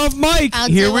 speaking of Mike,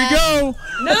 here we go.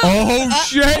 No. Oh,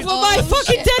 shit. Over my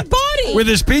fucking dead body. With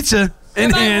his pizza in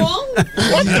Am I hand. wrong?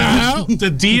 What the hell? The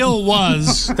deal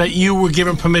was that you were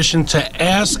given permission to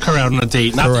ask her out on a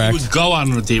date, not that you would go out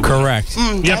on a date with her. Correct.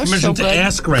 You have permission to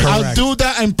ask her out. I'll do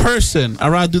that in person. I'd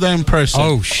rather do that in person.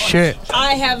 Oh, shit.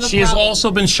 I have a She has problem.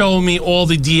 also been showing me all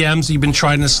the DMs you've been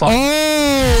trying to slide.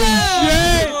 Oh,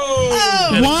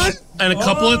 shit. What? And a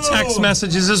couple of text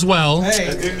messages as well.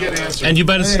 And you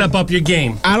better step up your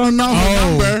game. I don't know her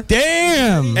number.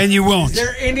 Damn. And you won't. Is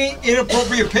there any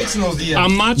inappropriate pics in those DMs?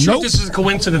 I'm not sure if this is a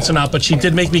coincidence or not, but she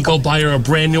did make me go buy her a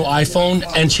brand new iPhone,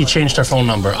 and she changed her phone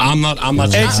number. I'm not sure. I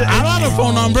don't have a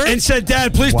phone number. And said,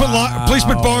 Dad, please put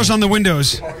bars on the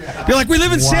windows. You're like, we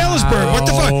live in Salisbury. What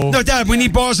the fuck? No, Dad, we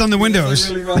need bars on the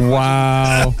windows.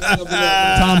 Wow.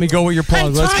 Tommy, go with your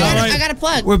plug. Let's go. I got a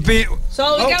plug.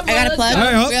 So we got I got a plug All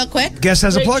right, real quick. Guest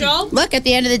has a plug. Look, at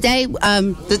the end of the day,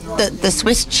 the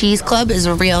Swiss Cheese Club is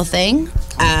a real thing.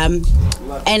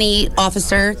 Any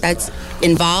officer that's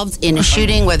involved in a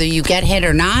shooting, whether you get hit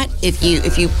or not, if you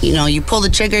pull the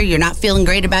trigger, you're not feeling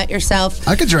great about yourself,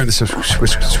 I could join the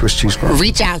Swiss Cheese Club.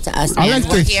 reach out to us. I Man.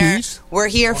 like We're the here. cheese. We're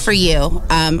here for you.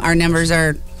 Our numbers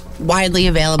are widely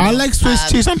available. I like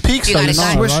Swiss cheese on peaks. you got a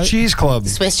guy- Swiss Cheese Club.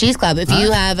 Swiss Cheese Club. If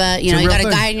you have you It's a got real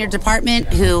a guy thing. in your department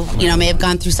who may have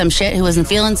gone through some shit, who wasn't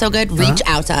feeling so good, reach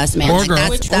out to us, man. Or Like, girl.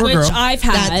 that's- Or Which girl. I've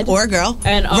had. or girl.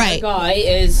 And our right. guy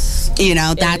is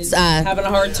That's having a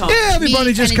hard time. Yeah, everybody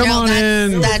me just and a come girl, on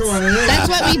in. That's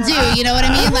what we do. You know what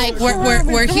I mean? Like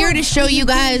we're here to show you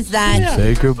guys that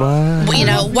Say goodbye.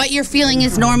 what you're feeling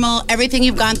is normal. Everything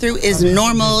you've gone through is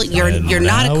normal. You're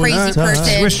not a crazy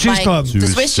person. Swiss Cheese Club. The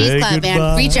Swiss Cheese Club,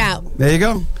 man. Reach out. There you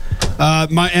go.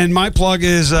 My plug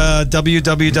is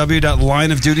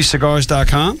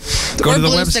www.lineofdutycigars.com. Go Or to the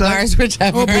Blue website. Cigars,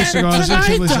 whichever. Or Blue Cigars.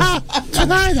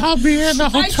 Tonight I'll be in the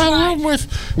hotel room with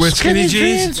Skinny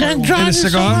Jeans and Johnny a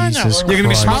cigar. Serrano. You're gonna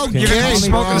be smoking. You're gonna be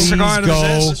smoking a cigar out of his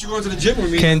ass. You're going to the gym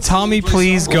with me. Can Tommy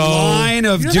please go?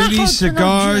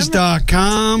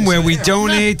 Lineofdutycigars.com, where we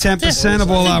donate 10% of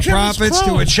all our profits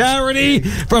to a charity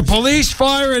for police,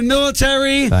 fire, and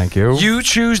military. Thank you. You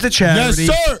choose the charity.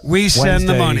 Yes, sir. We send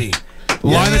the Wednesday. money.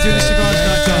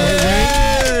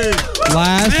 Lineofdutycigars.com.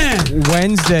 Last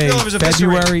Wednesday, Bill, it was a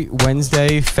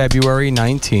eviscerate. February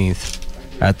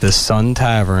 19th at the Sun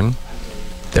Tavern.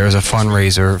 There's a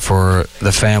fundraiser for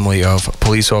the family of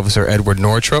police officer Edward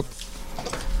Northrop.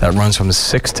 That runs from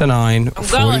 6 to 9,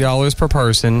 $40 per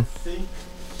person.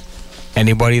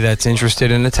 Anybody that's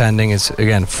interested in attending, it's,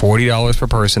 again, $40 per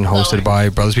person, hosted by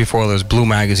Brothers Before Others, Blue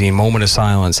Magazine, Moment of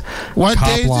Silence. What Top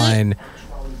day is line,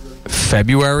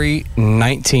 February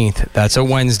 19th. That's a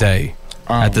Wednesday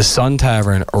at the Sun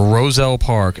Tavern, Roselle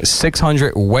Park,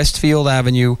 600 Westfield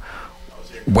Avenue,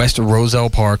 West Roselle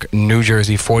Park, New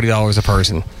Jersey, $40 a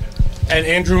person. And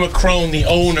Andrew McCrone, the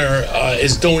owner,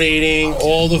 is donating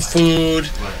all the food,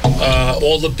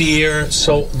 all the beer.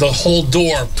 So the whole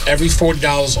door, every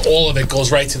 $40, all of it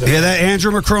goes right to the... Yeah, that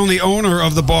Andrew McCrone, the owner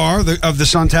of the bar, of the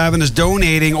Sun Tavern, is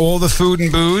donating all the food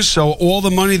and booze. So all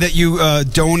the money that you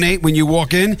donate when you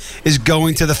walk in is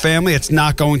going to the family. It's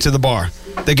not going to the bar.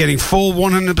 They're getting full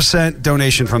 100%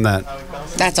 donation from that.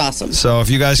 That's awesome. So if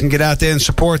you guys can get out there and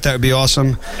support, that would be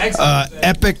awesome.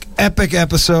 Epic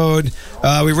episode.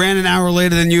 We ran an hour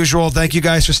later than usual. Thank you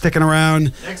guys for sticking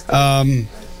around.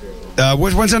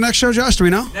 When's our next show, Josh? Do we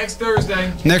know? Next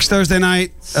Thursday. Next Thursday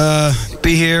night.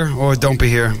 Be here or don't be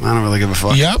here. I don't really give a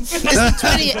fuck. Yep.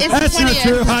 That's not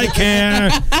true. I care.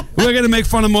 We're going to make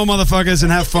fun of more motherfuckers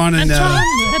and have fun. And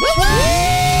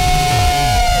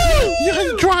You're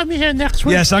going to drive me here next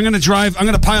week? Yes, I'm going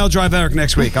to pile drive Eric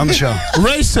next week on the show.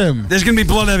 Race him. There's going to be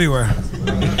blood everywhere.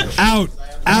 Out.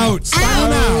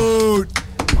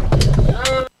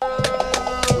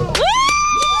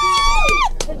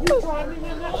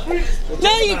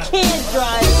 No, you can't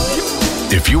drive.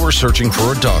 If you are searching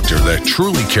for a doctor that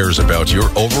truly cares about your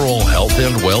overall health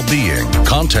and well-being,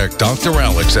 contact Dr.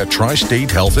 Alex at Tri-State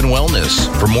Health and Wellness.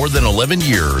 For more than 11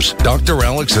 years, Dr.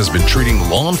 Alex has been treating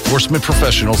law enforcement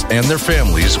professionals and their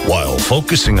families while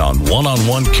focusing on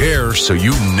one-on-one care so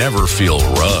you never feel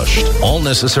rushed. All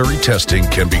necessary testing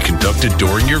can be conducted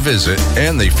during your visit,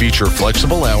 and they feature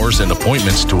flexible hours and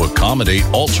appointments to accommodate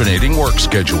alternating work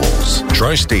schedules.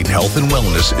 Tri-State Health and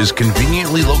Wellness is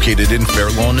conveniently located in Fair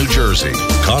Lawn, New Jersey.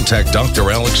 Contact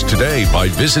Dr. Alex today by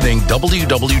visiting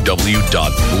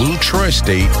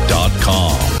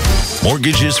www.bluetristate.com.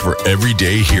 Mortgages for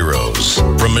everyday heroes.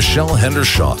 From Michelle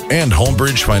Hendershot and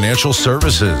Homebridge Financial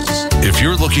Services. If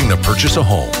you're looking to purchase a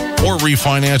home or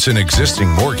refinance an existing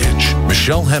mortgage,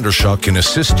 Michelle Hendershot can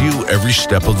assist you every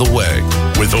step of the way.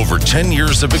 With over 10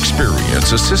 years of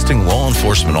experience assisting law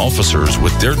enforcement officers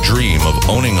with their dream of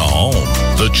owning a home,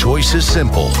 the choice is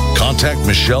simple. Contact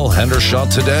Michelle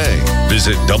Hendershot today.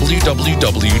 Visit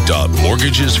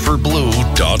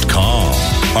www.mortgagesforblue.com.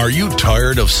 Are you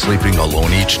tired of sleeping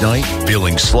alone each night?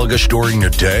 Feeling sluggish during the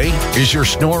day? Is your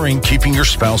snoring keeping your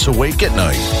spouse awake at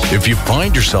night? If you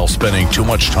find yourself spending too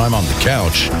much time on the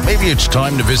couch, maybe it's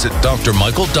time to visit Dr.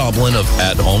 Michael Doblin of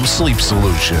At Home Sleep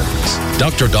Solutions.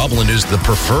 Dr. Doblin is the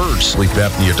preferred sleep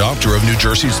apnea doctor of New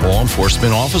Jersey's law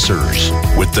enforcement officers.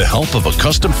 With the help of a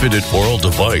custom-fitted oral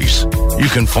device, you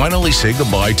can finally say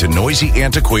goodbye to noisy,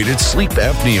 antiquated sleep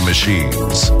apnea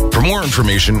machines. For more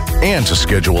information and to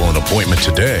schedule an appointment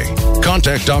today,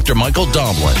 contact Dr. Michael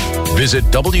Doblin. Visit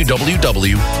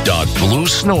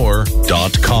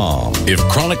www.bluesnore.com. If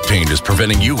chronic pain is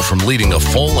preventing you from leading a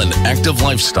full and active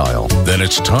lifestyle, then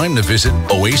it's time to visit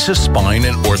Oasis Spine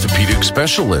and Orthopedic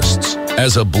Specialists.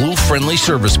 As a Blue-friendly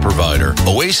service provider,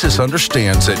 Oasis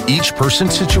understands that each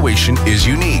person's situation is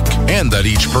unique and that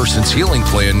each person's healing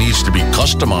plan needs to be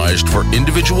customized for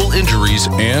individual injuries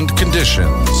and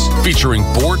conditions. Featuring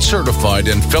board-certified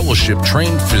and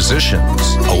fellowship-trained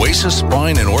physicians, Oasis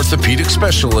Spine and Orthopedic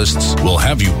Specialists will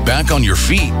have you back on your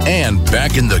feet and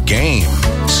back in the game.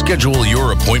 Schedule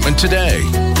your appointment today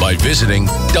by visiting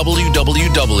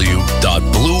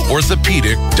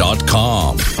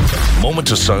www.blueorthopedic.com.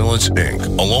 Moment of Silence, Inc.,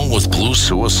 along with Blue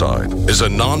Suicide, is a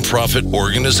nonprofit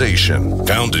organization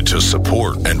founded to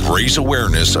support and raise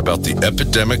awareness about the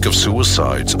epidemic of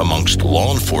suicides amongst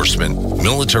law enforcement,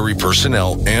 military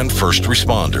personnel, and first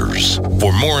responders.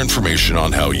 For more information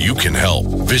on how you can help,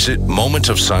 visit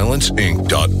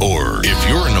momentofsilenceinc.org. If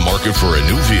you're in the market for a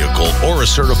new vehicle or a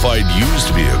certified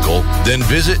used vehicle, then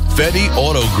visit Fetty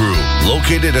Auto Group,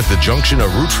 located at the junction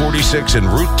of Route 46 and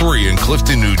Route 3 in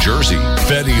Clifton, New Jersey.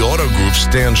 Fetty Auto Group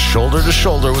stands shoulder to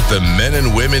shoulder with the men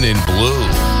and women in blue.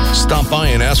 Stop by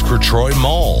and ask for Troy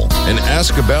Mall and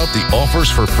ask about the offers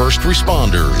for first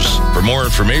responders. For more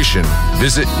information,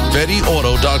 visit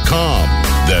FettyAuto.com.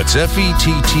 That's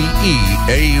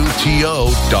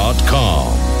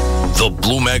FetteAuto.com. The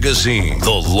Blue Magazine, the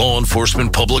law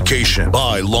enforcement publication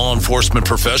by law enforcement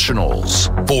professionals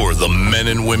for the men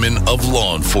and women of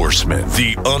law enforcement.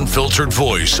 The unfiltered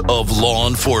voice of law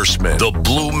enforcement.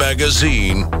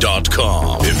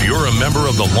 TheBlueMagazine.com. If you're a member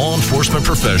of the law enforcement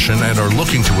profession and are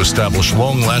looking to establish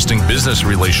long-lasting business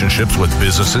relationships with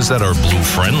businesses that are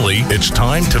blue-friendly, it's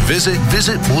time to visit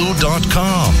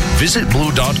visitblue.com.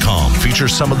 Visitblue.com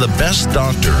features some of the best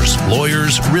doctors,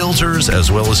 lawyers, realtors,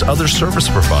 as well as other service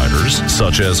providers,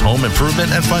 such as home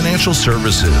improvement and financial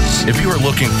services. If you are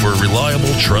looking for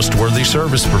reliable, trustworthy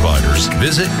service providers,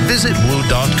 visit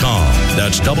visitblue.com.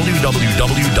 That's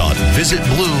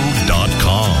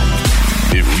www.visitblue.com.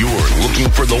 If you're looking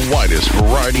for the widest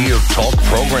variety of talk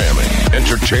programming,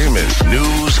 entertainment,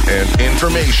 news, and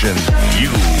information, you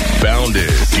found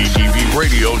it.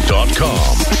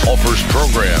 DDVRadio.com offers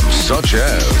programs such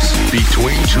as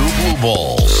Between Two Blue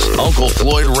Balls, Uncle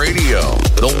Floyd Radio,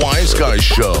 The Wise Guys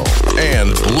Show,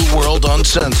 and Blue World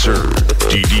Uncensored.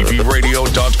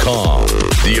 DDVRadio.com,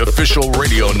 the official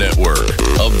radio network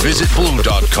of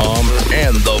VisitBlue.com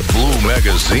and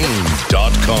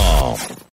TheBlueMagazine.com.